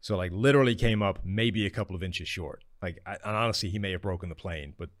 So literally came up maybe a couple of inches short. And honestly, he may have broken the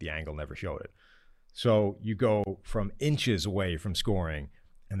plane, but the angle never showed it. So you go from inches away from scoring,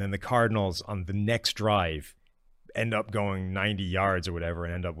 and then the Cardinals on the next drive end up going 90 yards or whatever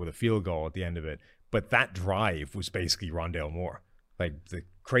and end up with a field goal at the end of it. But that drive was basically Rondale Moore. The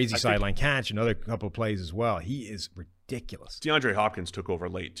crazy sideline catch, another couple of plays as well. He is ridiculous. DeAndre Hopkins took over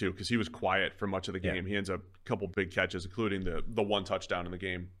late, too, because he was quiet for much of the game. He ends up a couple big catches, including the one touchdown in the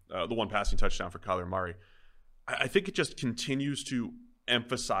game, the one passing touchdown for Kyler Murray. I think it just continues to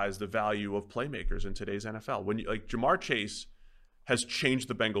emphasize the value of playmakers in today's NFL. When Jamar Chase has changed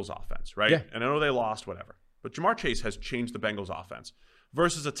the Bengals offense, right? Yeah. And I know they lost, whatever. But Jamar Chase has changed the Bengals offense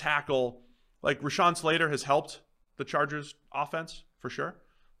versus a tackle like Rashawn Slater has helped the Chargers offense for sure.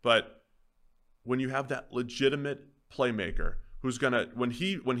 But when you have that legitimate playmaker who's going to, when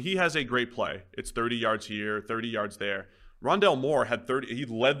he has a great play, it's 30 yards here, 30 yards there. Rondale Moore had 30. He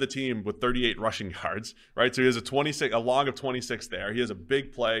led the team with 38 rushing yards, right? So he has a long of 26 there. He has a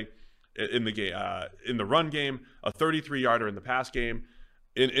big play in the game, in the run game, a 33-yarder in the pass game,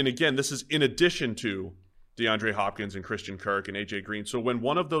 and again, this is in addition to DeAndre Hopkins and Christian Kirk and AJ Green. So when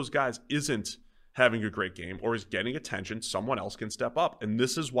one of those guys isn't having a great game or is getting attention, someone else can step up, and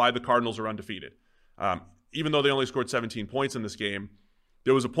this is why the Cardinals are undefeated. Even though they only scored 17 points in this game,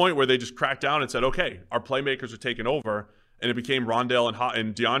 there was a point where they just cracked down and said, "Okay, our playmakers are taking over." And it became Rondale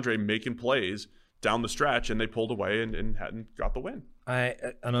and DeAndre making plays down the stretch, and they pulled away and hadn't got the win.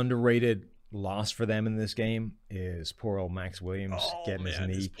 An underrated loss for them in this game is poor old Max Williams getting his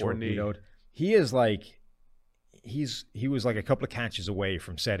knee torpedoed. He is he was a couple of catches away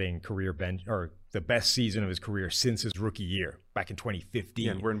from setting career bench or the best season of his career since his rookie year back in 2015.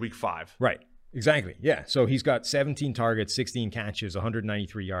 Yeah, and we're in week 5. Right. Exactly. Yeah. So he's got 17 targets, 16 catches,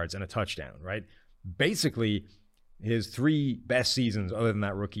 193 yards, and a touchdown, right? Basically, his 3 best seasons other than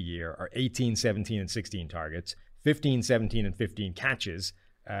that rookie year are 18, 17, and 16 targets, 15, 17, and 15 catches,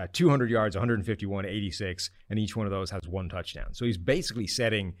 200 yards, 151, 86, and each one of those has 1 touchdown. So he's basically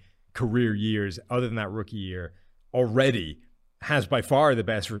setting career years other than that rookie year already, has by far the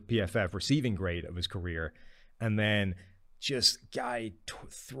best PFF receiving grade of his career, and then just guy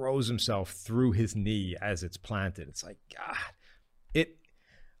throws himself through his knee as it's planted. It's like, God,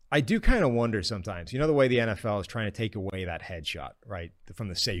 I do kind of wonder sometimes, the way the NFL is trying to take away that headshot, right? From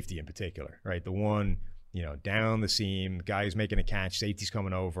the safety in particular, right? The one, down the seam, guy who's making a catch, safety's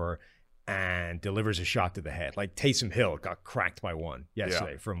coming over and delivers a shot to the head. Like Taysom Hill got cracked by one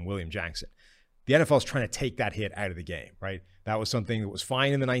yesterday from William Jackson. The NFL is trying to take that hit out of the game, right? That was something that was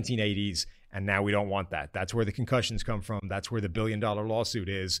fine in the 1980s, and now we don't want that. That's where the concussions come from. That's where the billion-dollar lawsuit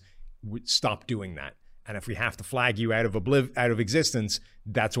is. Stop doing that. And if we have to flag you out of existence,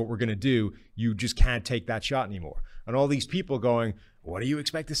 that's what we're going to do. You just can't take that shot anymore. And all these people going, what do you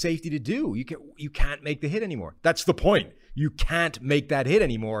expect the safety to do? You can't make the hit anymore. That's the point. You can't make that hit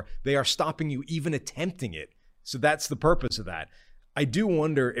anymore. They are stopping you even attempting it. So that's the purpose of that. I do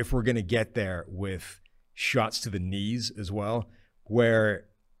wonder if we're going to get there with shots to the knees as well, where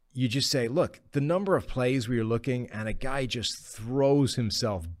you just say, look, the number of plays where you're looking and a guy just throws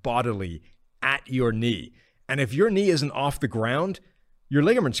himself bodily at your knee. And if your knee isn't off the ground, your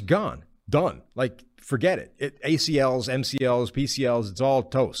ligament's gone. done. Like, forget it. ACLs, MCLs, PCLs, it's all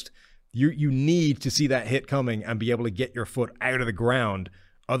toast. You need to see that hit coming and be able to get your foot out of the ground.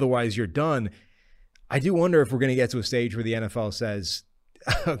 Otherwise, you're done. I do wonder if we're going to get to a stage where the NFL says,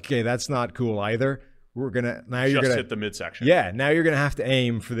 okay, that's not cool either. We're going to, now you're going to hit the midsection. Yeah, now you're going to have to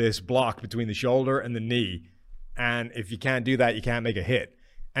aim for this block between the shoulder and the knee. And if you can't do that, you can't make a hit.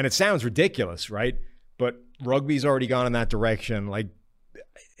 And it sounds ridiculous, right? But rugby's already gone in that direction. Like,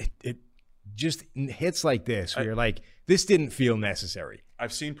 it just hits like this where you're like, this didn't feel necessary.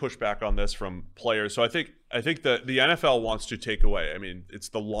 I've seen pushback on this from players. So I think that the NFL wants to take away, I mean, it's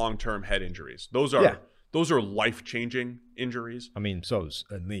the long-term head injuries. Those are life-changing injuries. I mean, so's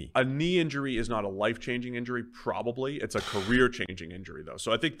a knee. A knee injury is not a life-changing injury, probably. It's a career-changing injury, though.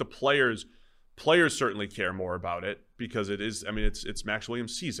 So I think the players certainly care more about it because it is, I mean, it's Max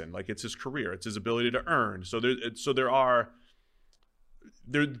Williams' season. Like, it's his career. It's his ability to earn.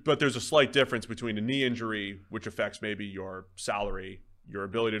 But there's a slight difference between a knee injury, which affects maybe your salary, your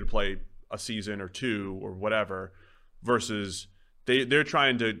ability to play a season or two or whatever, versus they're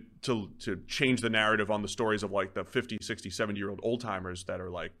trying to change the narrative on the stories of like the 50, 60, 70-year-old old timers that are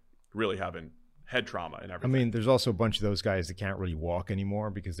like really having head trauma and everything. I mean, there's also a bunch of those guys that can't really walk anymore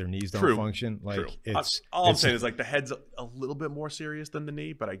because their knees don't function. Like, all I'm saying is like the head's a little bit more serious than the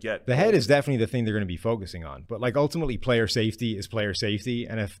knee, but I get the head is definitely the thing they're going to be focusing on. But like ultimately, player safety is player safety,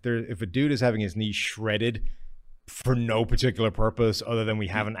 and if a dude is having his knee shredded for no particular purpose other than we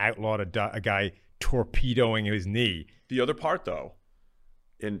haven't outlawed a guy torpedoing his knee. The other part, though,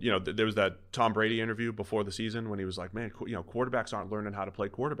 and there was that Tom Brady interview before the season when he was like, "Man, quarterbacks aren't learning how to play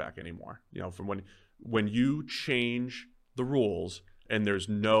quarterback anymore." From when you change the rules and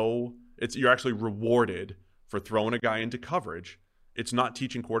you're actually rewarded for throwing a guy into coverage. It's not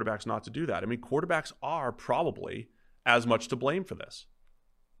teaching quarterbacks not to do that. I mean, quarterbacks are probably as much to blame for this,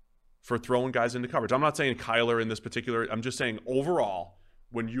 for throwing guys into coverage. I'm not saying Kyler in this particular. I'm just saying overall,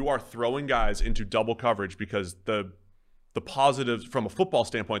 when you are throwing guys into double coverage because the positives from a football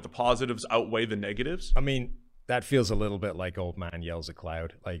standpoint, the positives outweigh the negatives. I mean, that feels a little bit like old man yells at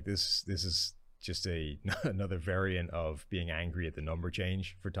cloud. Like this is just another variant of being angry at the number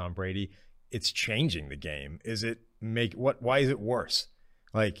change for Tom Brady. It's changing the game. Why is it worse?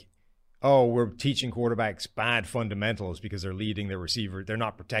 Like, oh, we're teaching quarterbacks bad fundamentals because they're leading their receiver. They're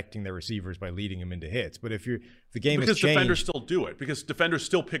not protecting their receivers by leading them into hits. But if the game has changed, defenders still do it, because defenders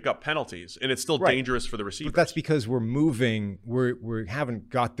still pick up penalties, and it's still dangerous for the receivers. But that's because we're moving. We haven't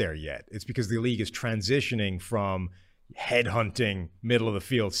got there yet. It's because the league is transitioning from headhunting middle of the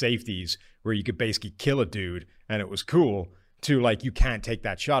field safeties where you could basically kill a dude and it was cool to like you can't take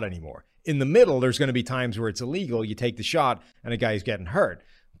that shot anymore. In the middle, there's going to be times where it's illegal. You take the shot and a guy's getting hurt.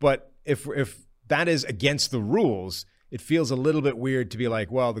 But if that is against the rules, it feels a little bit weird to be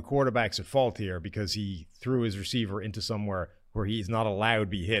like, well, the quarterback's at fault here because he threw his receiver into somewhere where he's not allowed to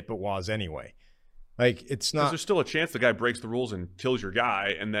be hit but was anyway. Like, it's not. There's still a chance the guy breaks the rules and kills your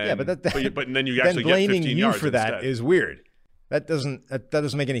guy, and then but then you actually get 15 yards. Blaming you for that instead is weird. That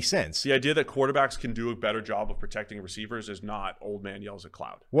doesn't make any sense. The idea that quarterbacks can do a better job of protecting receivers is not old man yells at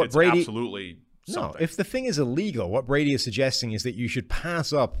cloud. It's absolutely something. No, if the thing is illegal, what Brady is suggesting is that you should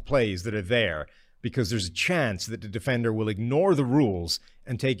pass up plays that are there because there's a chance that the defender will ignore the rules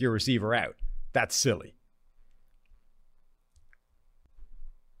and take your receiver out. That's silly.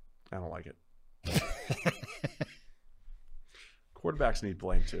 I don't like it. Quarterbacks need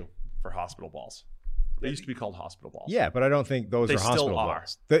blame too for hospital balls. They used to be called hospital balls. Yeah, but I don't think those are hospital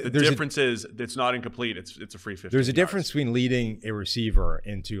balls. The difference is it's not incomplete. It's a free 15 There's a yards. difference between leading a receiver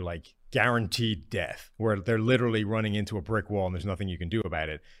into like guaranteed death, where they're literally running into a brick wall and there's nothing you can do about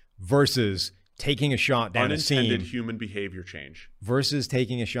it, versus taking a shot down a seam. Unintended human behavior change. Versus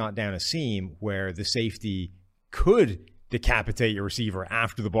taking a shot down a seam where the safety could decapitate your receiver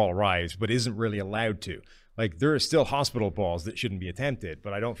after the ball arrives, but isn't really allowed to. Like, there are still hospital balls that shouldn't be attempted,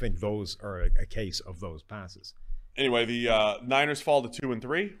 but I don't think those are a case of those passes. Anyway, the Niners fall to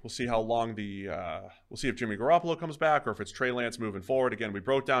 2-3. We'll see how long we'll see if Jimmy Garoppolo comes back or if it's Trey Lance moving forward. Again, we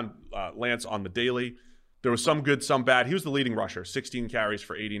broke down Lance on the daily. There was some good, some bad. He was the leading rusher, 16 carries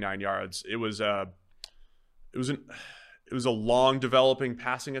for 89 yards. It was a long developing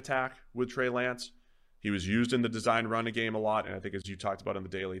passing attack with Trey Lance. He was used in the design running game a lot, and I think as you talked about on the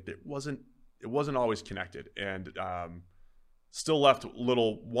daily, it wasn't always connected, and still left a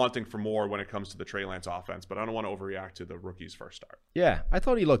little wanting for more when it comes to the Trey Lance offense. But I don't want to overreact to the rookie's first start. Yeah, I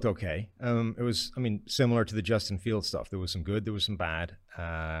thought he looked okay. It was, similar to the Justin Fields stuff. There was some good, there was some bad.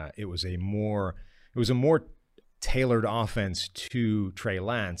 It was a more tailored offense to Trey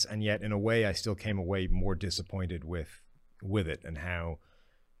Lance, and yet in a way, I still came away more disappointed with it and how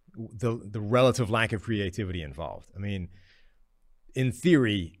the relative lack of creativity involved. I mean, in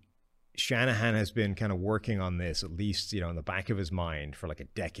theory, Shanahan has been kind of working on this, at least, in the back of his mind for like a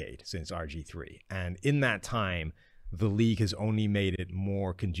decade since RG3. And in that time, the league has only made it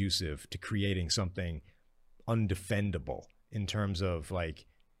more conducive to creating something undefendable in terms of like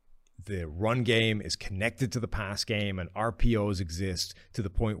the run game is connected to the pass game and RPOs exist to the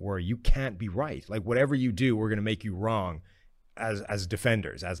point where you can't be right. Like whatever you do, we're going to make you wrong as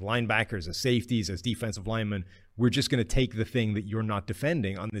defenders, as linebackers, as safeties, as defensive linemen. We're just going to take the thing that you're not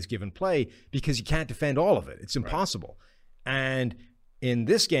defending on this given play because you can't defend all of it. It's impossible. Right. And in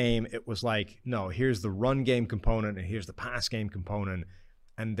this game, it was like, no, here's the run game component and here's the pass game component,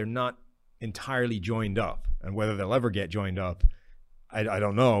 and they're not entirely joined up. And whether they'll ever get joined up, I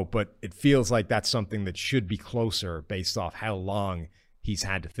don't know, but it feels like that's something that should be closer based off how long he's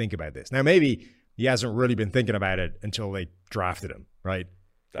had to think about this. Now, maybe he hasn't really been thinking about it until they drafted him, right?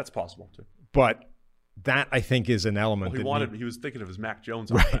 That's possible, too. But that, I think, is an element. Well, he was thinking of his Mac Jones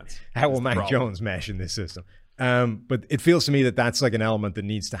offense. How will Mac Jones mesh in this system? But it feels to me that that's like an element that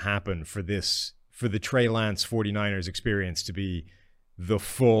needs to happen for the Trey Lance 49ers experience to be the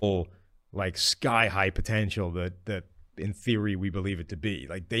full, like, sky-high potential that in theory we believe it to be.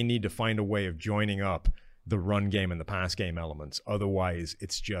 Like, they need to find a way of joining up the run game and the pass game elements. Otherwise,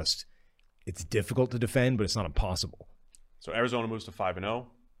 it's difficult to defend, but it's not impossible. So Arizona moves to 5-0.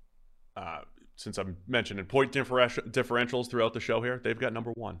 Since I'm mentioning point differentials throughout the show here, they've got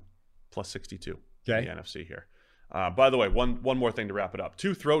number 1, plus 62 in the NFC here. By the way, one more thing to wrap it up.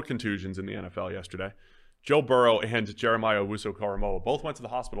 2 throat contusions in the NFL yesterday. Joe Burrow and Jeremiah Owusu-Koramoah both went to the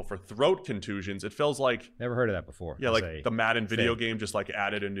hospital for throat contusions. It feels like... Never heard of that before. Yeah, like the Madden video game just like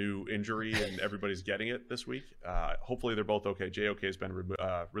added a new injury and everybody's getting it this week. Hopefully they're both okay. JOK has been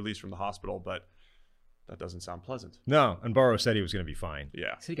released from the hospital, but that doesn't sound pleasant. No, and Burrow said he was going to be fine.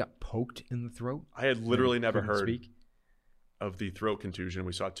 Yeah. He said he got poked in the throat? I had literally never heard of the throat contusion.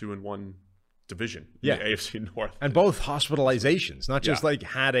 We saw 2 in 1 division in the AFC North. And both hospitalizations, not just like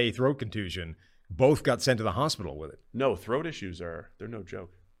had a throat contusion. Both got sent to the hospital with it. No, throat issues they're no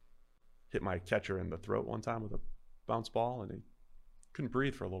joke. Hit my catcher in the throat one time with a bounce ball, and he couldn't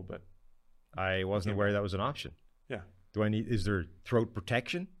breathe for a little bit. I wasn't aware that was an option. Yeah. Is there throat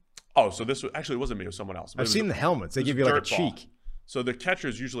protection? Oh, so this was actually, it wasn't me, it was someone else. I've seen the helmets. They give you like a cheek. So the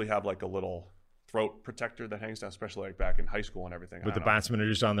catchers usually have like a little throat protector that hangs down, especially like back in high school and everything. But the batsmen are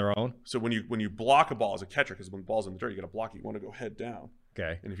just on their own? So when you block a ball as a catcher, because when the ball's in the dirt, you got to block it, you want to go head down.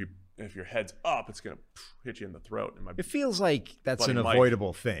 Okay. And if your head's up, it's going to hit you in the throat. And it feels like that's an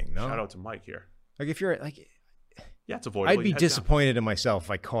avoidable thing, no? Shout out to Mike here. Like if you're like... Yeah, it's avoidable. I'd be disappointed in myself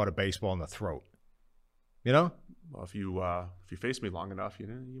if I caught a baseball in the throat. You know? Well, if you face me long enough, you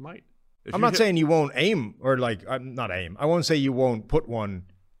might. I'm not saying you won't aim or like not aim. I won't say you won't put one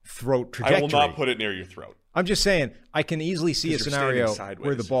throat trajectory. I will not put it near your throat. I'm just saying I can easily see a scenario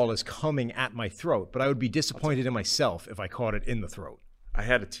where the ball is coming at my throat, but I would be disappointed in myself if I caught it in the throat. I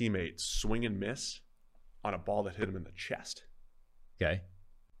had a teammate swing and miss on a ball that hit him in the chest. Okay.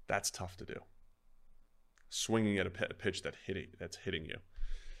 That's tough to do. Swinging at a pitch that's hitting you.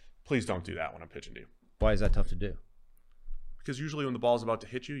 Please don't do that when I'm pitching to you. Why is that tough to do? Because usually when the ball's about to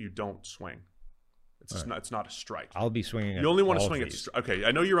hit you, you don't swing. It's not a strike. I'll be swinging. You only want to swing at. Okay,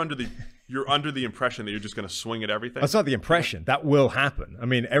 I know you're under the impression that you're just going to swing at everything. That's not the impression. That will happen. I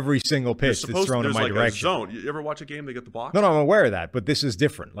mean, every single pitch that's thrown in my direction. A zone. You ever watch a game? They get the box. No, I'm aware of that, but this is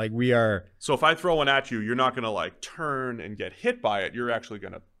different. Like we are. So if I throw one at you, you're not going to like turn and get hit by it. You're actually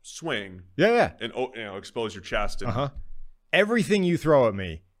going to swing. Yeah. And expose your chest. And, Everything you throw at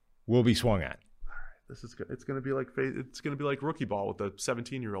me will be swung at. This is good. It's going to be like rookie ball with the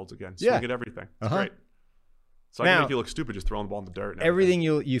 17-year-olds again. Swing at everything. It's great. So I can make you look stupid just throwing the ball in the dirt. And everything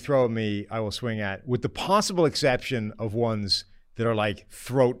you throw at me, I will swing at, with the possible exception of ones that are like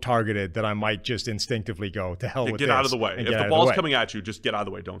throat targeted that I might just instinctively go to hell with. Get out of the way. If the ball's coming at you, just get out of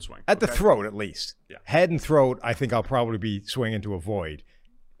the way. Don't swing. At the throat, at least. Yeah. Head and throat, I think I'll probably be swinging to avoid.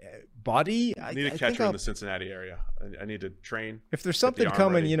 Body, I need a catcher in the Cincinnati area. I need to train. If there's something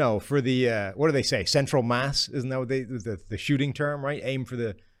coming, for the what do they say? Central mass, isn't that what the shooting term, right? Aim for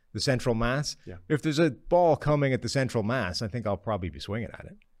the central mass. Yeah. If there's a ball coming at the central mass, I think I'll probably be swinging at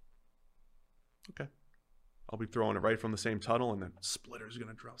it. Okay. I'll be throwing it right from the same tunnel, and then splitter's going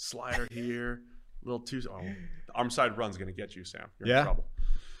to drop. Slider here, little the arm side run's going to get you, Sam. You're in trouble.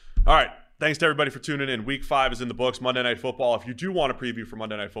 All right. Thanks to everybody for tuning in. Week 5 is in the books. Monday Night Football. If you do want a preview for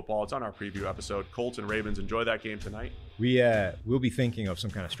Monday Night Football, it's on our preview episode. Colts and Ravens. Enjoy that game tonight. We'll be thinking of some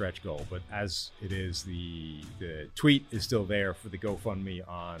kind of stretch goal, but as it is, the tweet is still there for the GoFundMe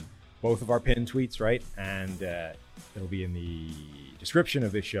on both of our pinned tweets, right? And it'll be in the description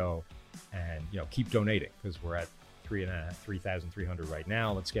of this show. And, keep donating because we're at 3,300 right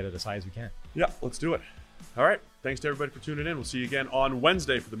now. Let's get it as high as we can. Yeah, let's do it. All right. Thanks to everybody for tuning in. We'll see you again on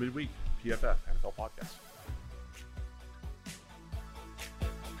Wednesday for the midweek PFF NFL podcast.